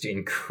just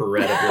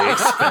incredibly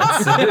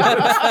expensive.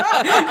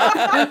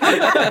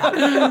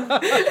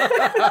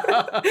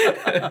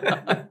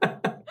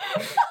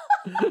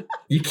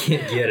 You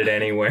can't get it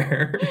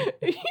anywhere.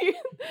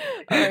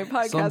 All right,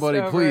 podcast Somebody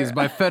over. please,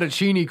 my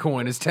fettuccine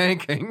coin is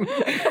tanking.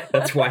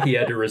 That's why he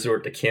had to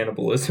resort to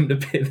cannibalism to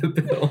pay the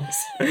bills.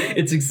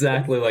 It's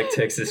exactly like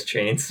Texas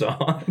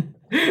Chainsaw.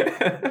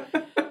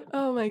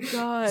 Oh my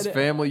god. His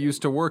family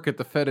used to work at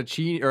the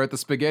fettuccine or at the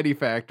spaghetti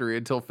factory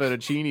until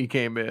fettuccine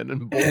came in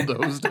and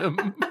bulldozed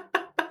him.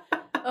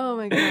 Oh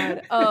my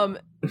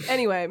god.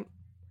 Anyway,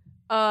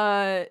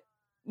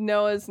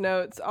 Noah's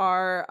notes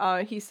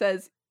are he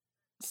says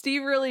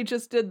Steve really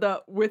just did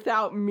the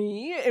without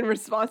me in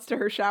response to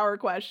her shower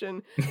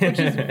question, which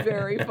is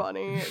very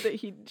funny. That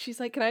she's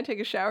like, "Can I take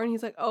a shower?" And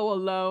he's like, "Oh,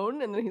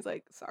 alone?" And then he's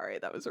like, "Sorry,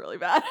 that was really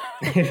bad."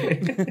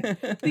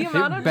 The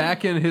amount of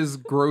back in his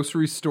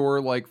grocery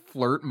store like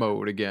flirt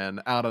mode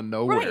again, out of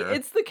nowhere. Right,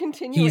 it's the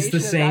continuation. He's the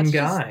same that's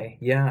guy.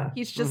 Yeah,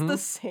 he's just the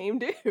same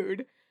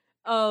dude.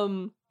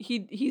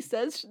 He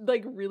says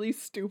like really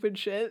stupid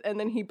shit and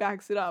then he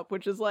backs it up,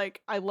 which is like,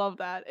 I love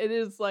that. It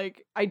is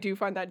like, I do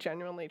find that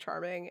genuinely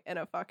charming in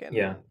a fucking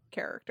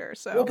character.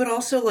 So well, but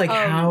also like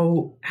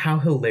how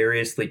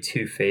hilariously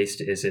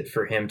two-faced is it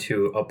for him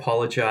to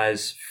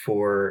apologize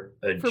for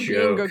joke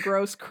being a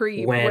gross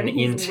creep when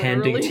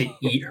intending to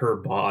eat her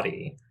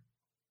body?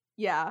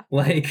 Yeah,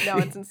 like no,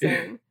 it's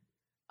insane.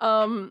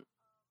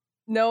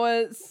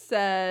 Noah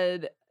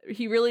said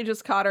he really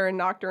just caught her and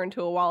knocked her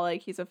into a wall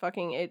like he's a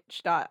fucking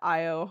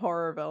itch.io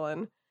horror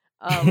villain.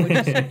 Which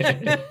is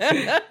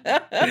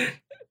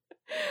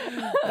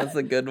That's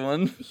a good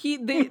one.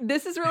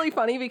 This is really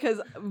funny because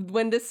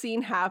when this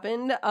scene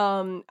happened,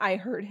 I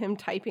heard him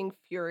typing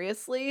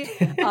furiously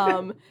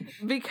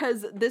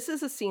because this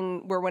is a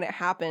scene where when it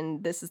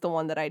happened, this is the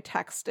one that I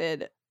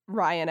texted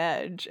Ryan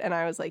Edge, and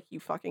I was like, you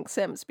fucking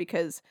Sims,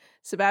 because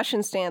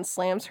Sebastian Stan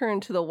slams her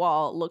into the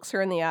wall, looks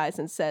her in the eyes,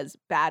 and says,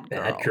 bad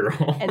girl. Bad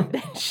girl. And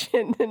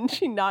then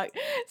she knocked.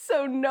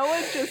 So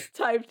Noah just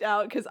typed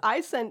out, because I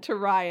sent to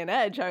Ryan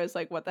Edge, I was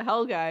like, what the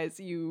hell, guys?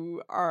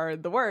 You are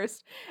the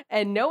worst.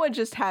 And Noah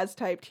just has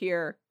typed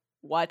here,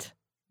 what?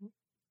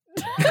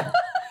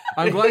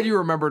 I'm glad you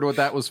remembered what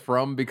that was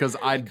from, because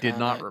I did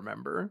not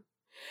remember.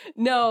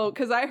 No,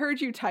 because I heard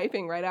you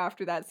typing right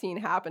after that scene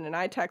happened, and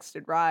I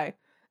texted Rye.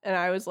 And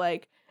I was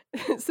like,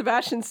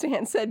 Sebastian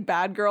Stan said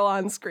bad girl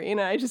on screen,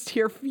 and I just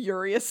hear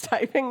furious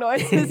typing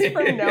noises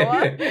from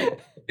Noah.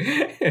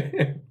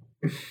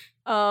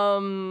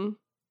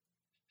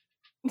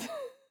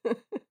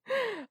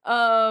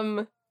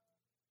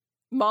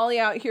 Molly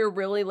out here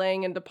really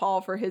laying into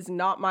Paul for his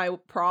not my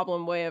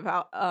problem way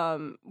out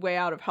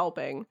of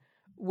helping,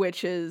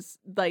 which is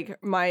like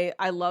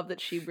I love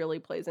that she really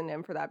plays into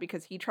him for that,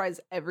 because he tries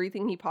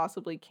everything he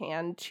possibly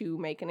can to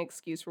make an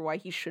excuse for why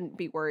he shouldn't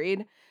be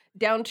worried.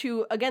 Down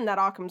to, again, that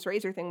Occam's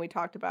razor thing we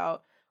talked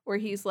about, where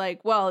he's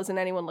like, well, isn't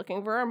anyone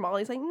looking for her? And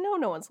Molly's like,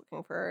 no one's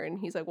looking for her. And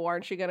he's like, well,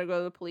 aren't you going to go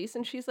to the police?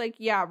 And she's like,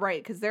 yeah,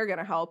 right, because they're going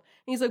to help.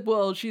 And he's like,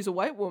 well, she's a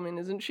white woman,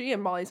 isn't she?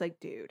 And Molly's like,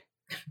 dude.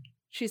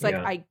 She's like,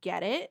 I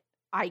get it.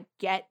 I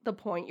get the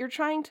point you're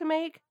trying to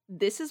make.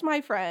 This is my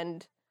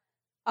friend.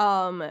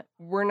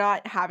 We're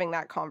not having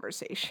that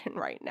conversation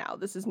right now.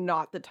 This is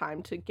not the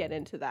time to get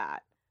into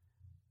that.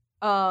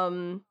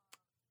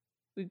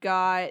 We've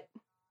got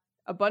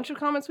a bunch of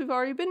comments we've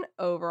already been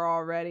over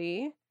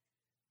already.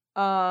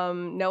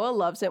 Noah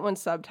loves it when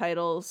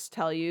subtitles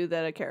tell you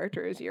that a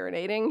character is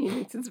urinating. He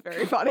thinks it's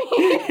very funny.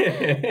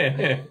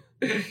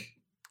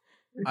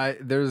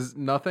 There's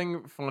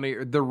nothing funny.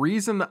 The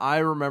reason I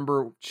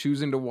remember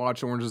choosing to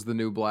watch Orange is the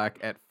New Black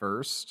at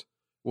first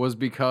was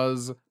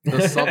because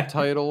the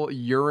subtitle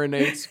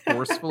urinates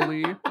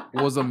forcefully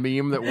was a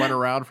meme that went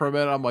around from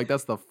it. I'm like,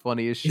 that's the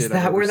funniest shit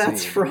I've ever seen. Is that where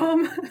that's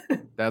from?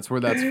 That's where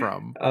that's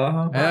from.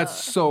 And that's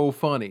so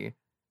funny.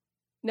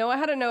 Noah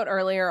had a note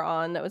earlier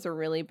on that was a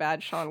really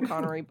bad Sean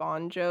Connery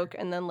Bond joke,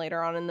 and then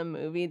later on in the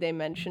movie they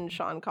mentioned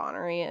Sean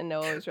Connery, and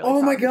Noah was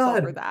really my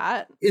god for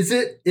that. Is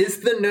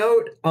the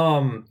note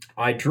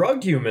I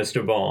drugged you,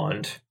 Mr.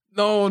 Bond?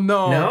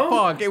 No,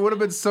 fuck. It would have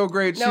been so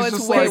great. No, She's it's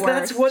just way like, worse.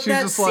 That's what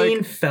that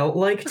scene felt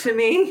like to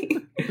me.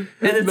 And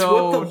it's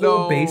what the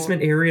whole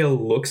basement area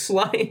looks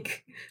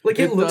like. Like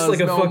it looks like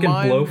a fucking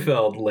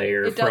Blofeld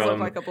layer. It does look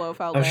like a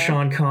Blofeld layer. A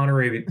Sean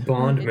Connery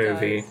Bond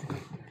movie. Does.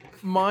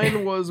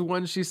 Mine was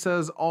when she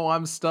says, "Oh,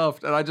 I'm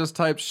stuffed," and I just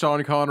typed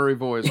Sean Connery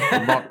voice.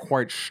 I'm not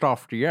quite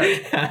stuffed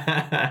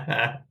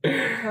yet.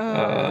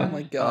 Oh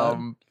my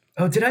god.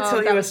 Oh, did I tell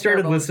you that I was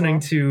started terrible as listening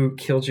well. to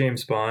Kill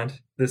James Bond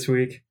this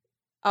week?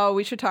 Oh,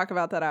 we should talk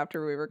about that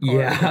after we record.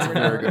 Yeah. because we're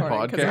not Very good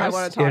recording, 'cause I podcast.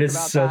 want to talk It is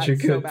about such that a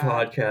good so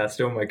bad.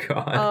 podcast. Oh my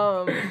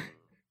god.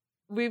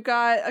 We've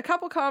got a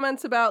couple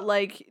comments about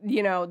like,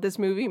 you know, this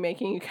movie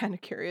making you kind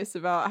of curious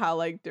about how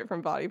like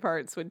different body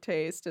parts would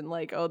taste, and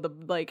like, oh, the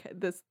like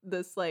this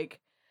like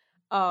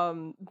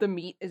the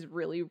meat is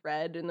really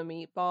red in the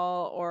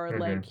meatball, or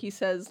like he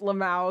says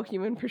Lamau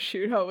human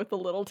prosciutto with a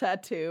little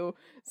tattoo.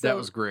 So That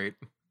was great.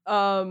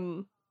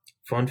 Fun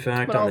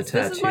fact what on the else?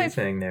 This is tattoo my-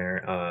 thing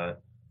there.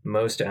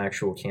 Most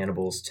actual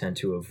cannibals tend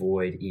to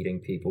avoid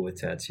eating people with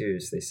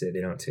tattoos. They say they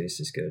don't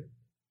taste as good.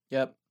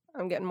 Yep.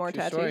 I'm getting more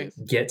True story.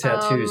 tattoos. Get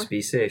tattoos. Be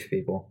safe,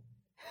 people.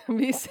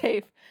 Be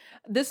safe.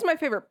 This is my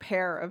favorite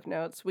pair of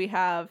notes. We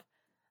have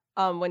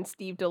when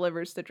Steve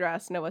delivers the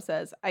dress, Noah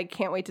says, "I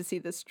can't wait to see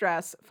this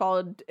dress,"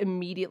 followed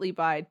immediately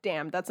by,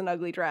 "Damn, that's an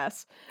ugly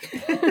dress."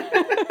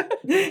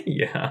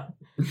 Yeah.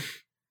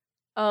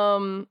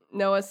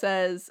 Noah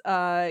says,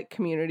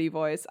 community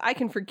voice, "I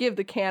can forgive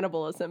the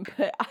cannibalism,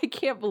 but I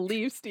can't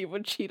believe Steve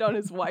would cheat on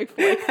his wife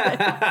like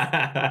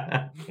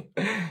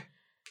this."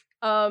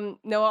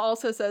 Noah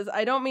also says,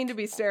 "I don't mean to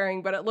be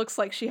staring, but it looks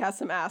like she has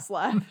some ass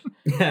left."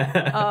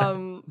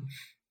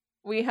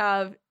 We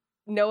have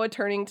Noah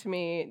turning to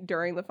me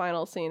during the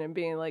final scene and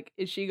being like,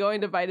 "Is she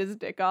going to bite his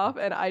dick off?"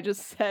 And I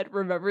just said,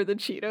 "Remember the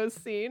Cheetos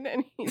scene?"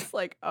 And he's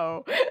like,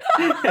 "Oh."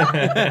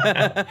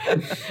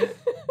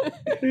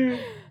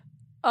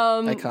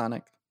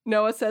 Iconic.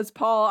 Noah says,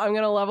 "Paul, I'm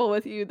gonna level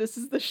with you. This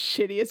is the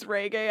shittiest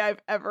reggae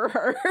I've ever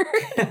heard."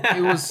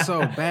 It was so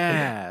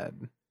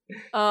bad.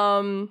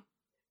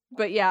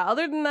 But yeah,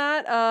 other than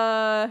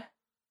that,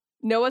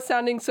 Noah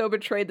sounding so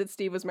betrayed that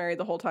Steve was married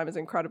the whole time is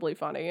incredibly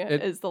funny,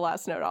 is the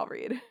last note I'll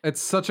read. It's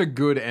such a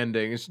good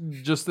ending. It's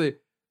just that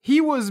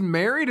he was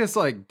married. It's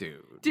like,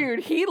 dude. Dude,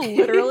 he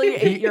literally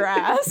ate your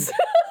ass.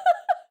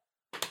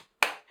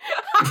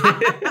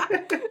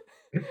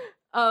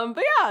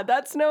 But yeah,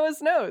 that's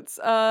Noah's notes.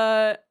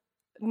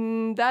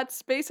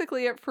 That's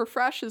basically it for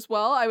Fresh as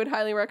well. I would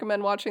highly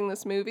recommend watching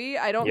this movie.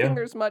 I don't think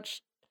there's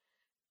much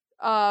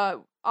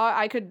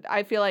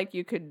I feel like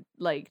you could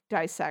like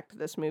dissect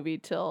this movie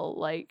till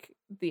like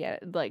the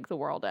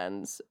world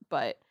ends,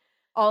 but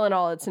all in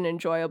all, it's an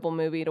enjoyable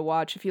movie to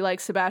watch. If you like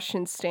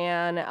Sebastian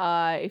Stan,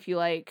 if you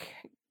like,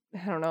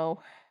 I don't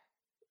know,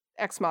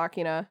 Ex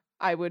Machina,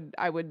 I would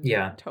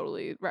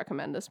totally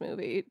recommend this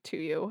movie to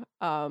you.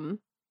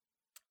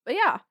 But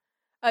yeah,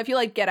 if you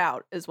like Get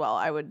Out as well,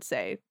 I would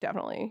say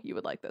definitely you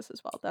would like this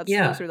as well.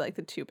 Those are like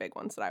the two big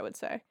ones that I would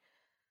say.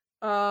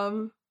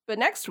 But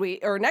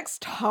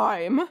next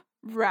time,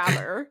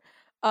 rather,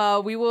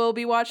 we will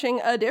be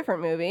watching a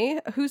different movie.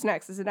 Who's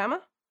next? Is it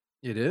Emma?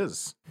 It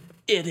is.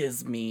 It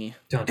is me.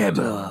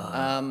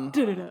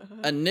 Thunder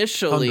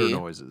Initially,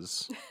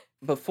 noises.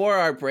 before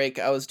our break,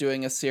 I was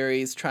doing a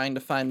series trying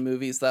to find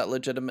movies that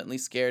legitimately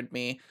scared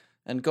me.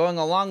 And going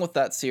along with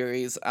that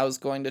series, I was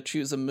going to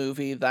choose a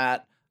movie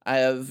that I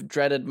have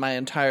dreaded my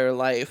entire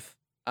life.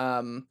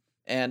 And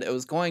it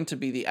was going to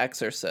be The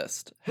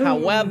Exorcist.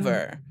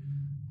 However,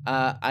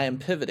 I am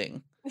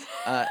pivoting.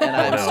 And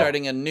I'm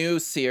starting a new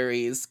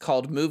series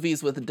called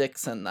Movies with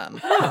Dicks in Them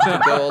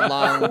to go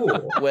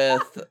along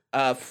with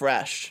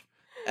Fresh.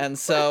 And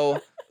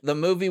so the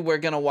movie we're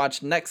going to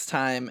watch next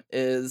time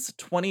is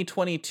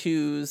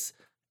 2022's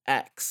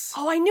X.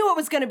 Oh, I knew it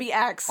was going to be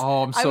X.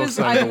 Oh, I'm so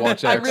excited to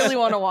watch X. I really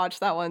want to watch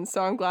that one,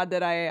 so I'm glad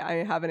that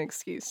I have an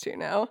excuse to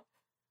now.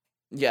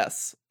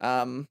 Yes.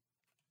 I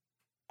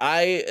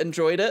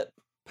enjoyed it.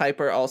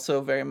 Piper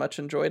also very much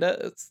enjoyed it.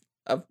 It's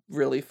a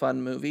really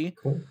fun movie.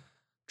 Cool.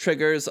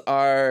 Triggers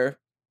are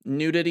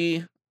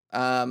nudity,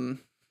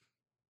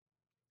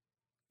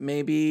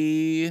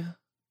 maybe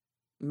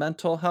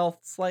mental health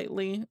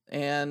slightly,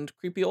 and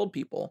creepy old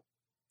people,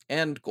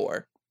 and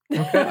gore.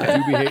 I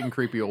do be hating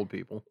creepy old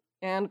people.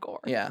 And gore.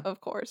 Yeah. Of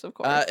course.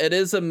 It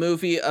is a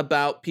movie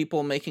about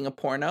people making a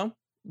porno,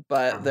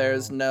 but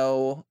there's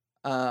no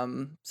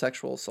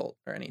sexual assault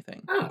or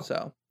anything. Oh,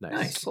 so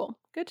nice. Cool.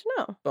 Good to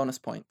know. bonus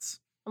points.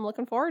 I'm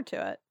looking forward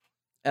to it.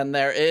 And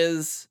there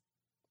is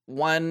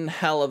one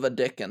hell of a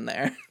dick in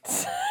there.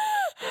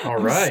 All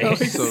right. I'm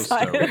So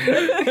excited.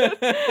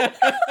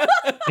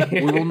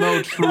 We will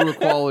know true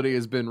equality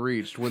has been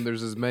reached when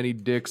there's as many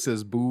dicks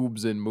as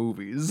boobs in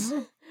movies.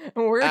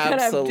 We're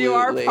gonna do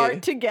our Absolutely.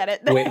 part to get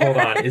it there. Wait, hold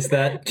on. Is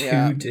that two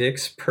Yeah.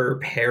 dicks per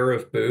pair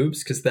of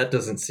boobs? Because that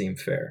doesn't seem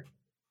fair.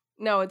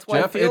 No, it's one.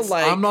 Jeff, feel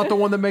like- I'm not the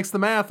one that makes the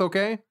math,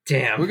 okay?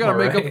 Damn. We gotta all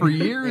make up right. for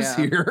years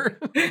Yeah. here.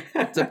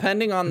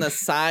 Depending on the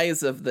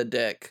size of the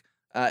dick,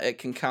 it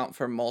can count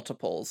for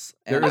multiples.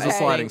 There And is a I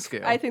sliding think-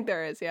 scale. I think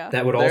there is, yeah.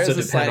 That would There also is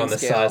a depend on sliding the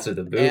scale. size of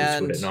the boobs,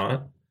 And- would it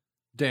not?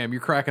 Damn,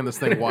 you're cracking this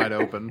thing wide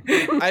open.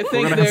 I think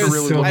gonna have to there's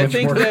really so look I much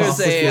think more there's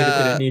complicated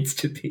than a it needs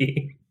to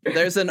be.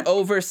 there's an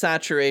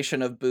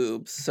oversaturation of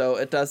boobs, so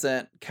it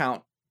doesn't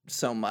count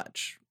so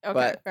much. Okay,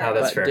 but, fair that's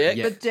enough. fair.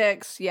 Dick, But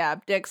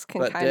dicks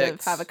can But kind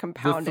dicks. of have a The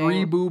compounding.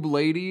 three boob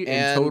lady in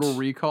And- Total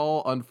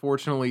Recall,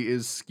 unfortunately,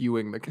 is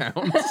skewing the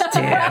count.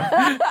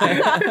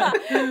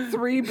 Damn.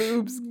 Three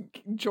boobs,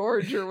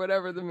 George, or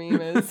whatever the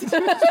meme is.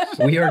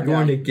 We are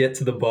going to get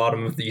to the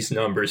bottom of these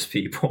numbers,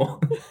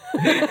 people.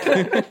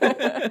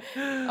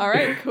 All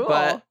right, cool.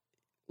 But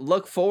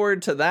look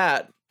forward to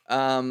that.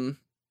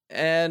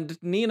 And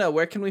Nina,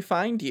 where can we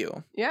find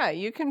you? Yeah,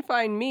 you can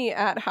find me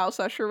at House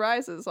Usher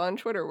Rises on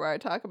Twitter, where I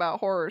talk about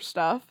horror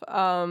stuff.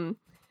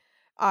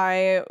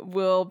 I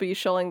will be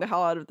shilling the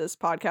hell out of this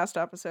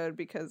podcast episode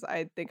because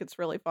I think it's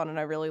really fun and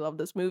I really love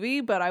this movie,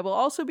 but I will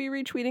also be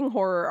retweeting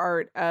horror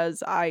art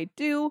as I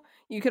do.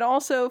 You can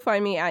also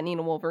find me at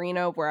Nina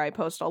Wolverino, where I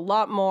post a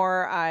lot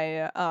more.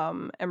 I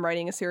am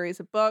writing a series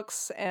of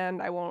books,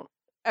 and I won't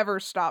ever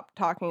stop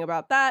talking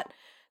about that.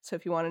 So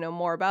if you want to know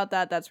more about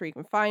that, that's where you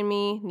can find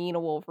me, Nina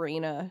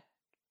Wolverina,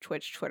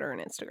 Twitch, Twitter,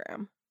 and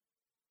Instagram.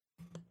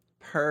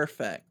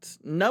 Perfect.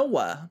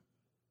 Noah.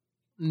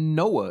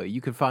 Noah, you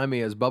can find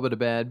me as Bubba the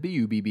Bad,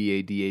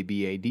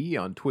 BUBBADABAD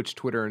on Twitch,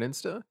 Twitter, and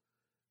Insta.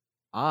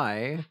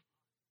 I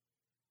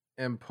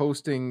am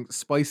posting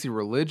spicy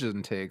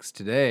religion takes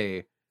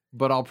today,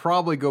 but I'll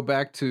probably go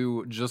back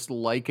to just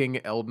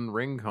liking Elden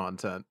Ring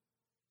content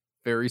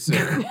very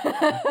soon.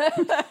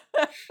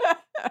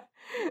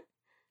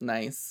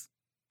 Nice.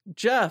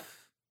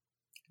 Jeff.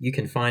 You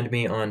can find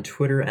me on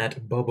Twitter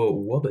at Bubba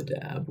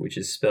Wubbadab, which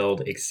is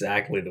spelled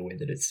exactly the way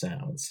that it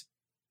sounds.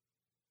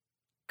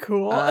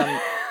 Cool.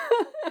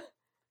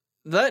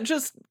 That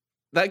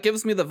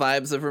gives me the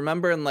vibes of,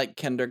 remember in like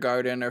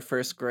kindergarten or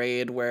first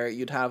grade where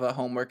you'd have a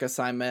homework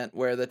assignment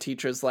where the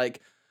teacher's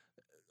like,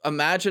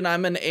 imagine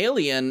I'm an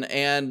alien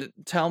and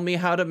tell me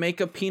how to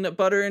make a peanut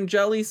butter and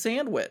jelly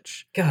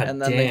sandwich. God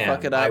And then damn, they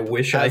fuck it up I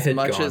wish as I had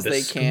much gone as to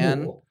they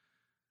can. school.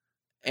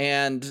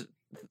 And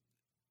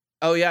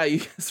oh yeah, you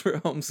guys were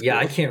homeschooled. Yeah,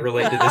 I can't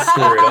relate to this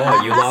story at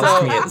all. You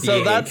lost me at So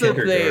being that's in a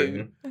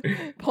thing.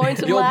 kindergarten. Point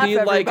and You'll laugh, be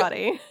like-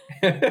 everybody.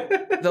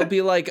 They'll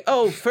be like,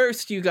 oh,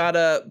 first you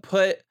gotta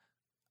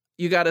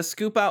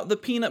scoop out the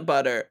peanut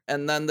butter,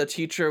 and then the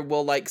teacher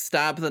will like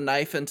stab the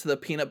knife into the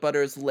peanut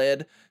butter's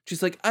lid.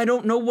 She's like, I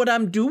don't know what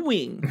I'm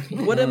doing.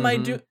 What am I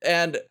doing?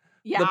 And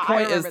Yeah, the I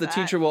point is remember the that.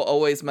 teacher will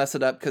always mess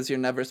it up because you're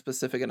never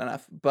specific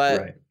enough.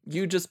 But Right.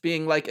 you just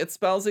being like, it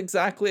spells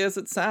exactly as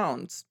it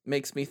sounds,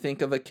 makes me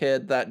think of a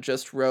kid that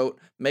just wrote,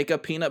 make a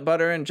peanut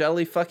butter and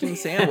jelly fucking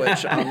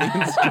sandwich on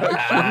the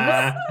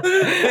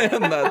instructions.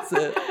 And that's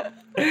it.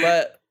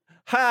 But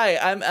hi,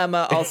 I'm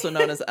Emma, also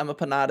known as Emma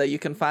Panada. You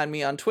can find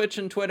me on Twitch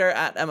and Twitter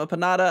at Emma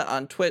Panada.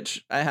 On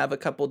Twitch, I have a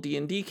couple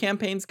D&D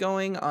campaigns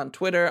going. On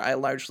Twitter, I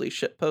largely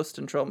shitpost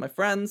and troll my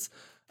friends.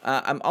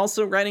 I'm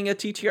also writing a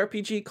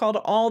TTRPG called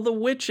All the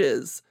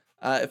Witches.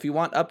 If you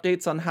want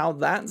updates on how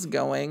that's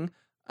going,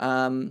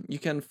 you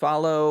can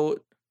follow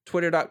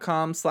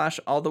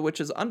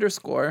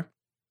twitter.com/allthewitches_,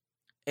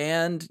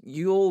 and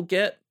you'll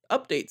get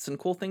updates and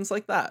cool things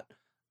like that.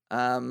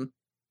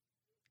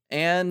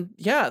 And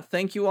yeah,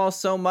 thank you all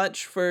so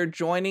much for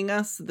joining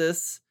us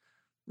this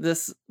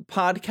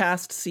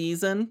podcast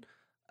season.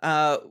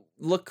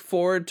 Look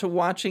forward to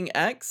watching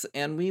X,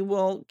 and we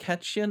will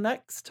catch you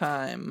next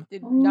time.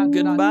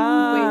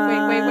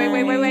 Goodbye.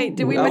 Wait.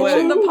 Did we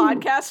mention the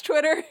podcast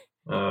Twitter?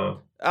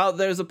 Oh,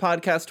 there's a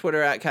podcast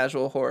Twitter at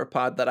Casual Horror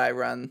Pod that I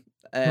run,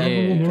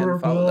 and you can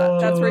follow that.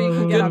 That's where you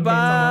can get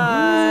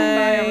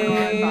Goodbye. updates on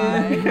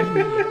the movies.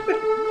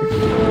 Bye,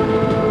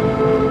 everyone. Bye.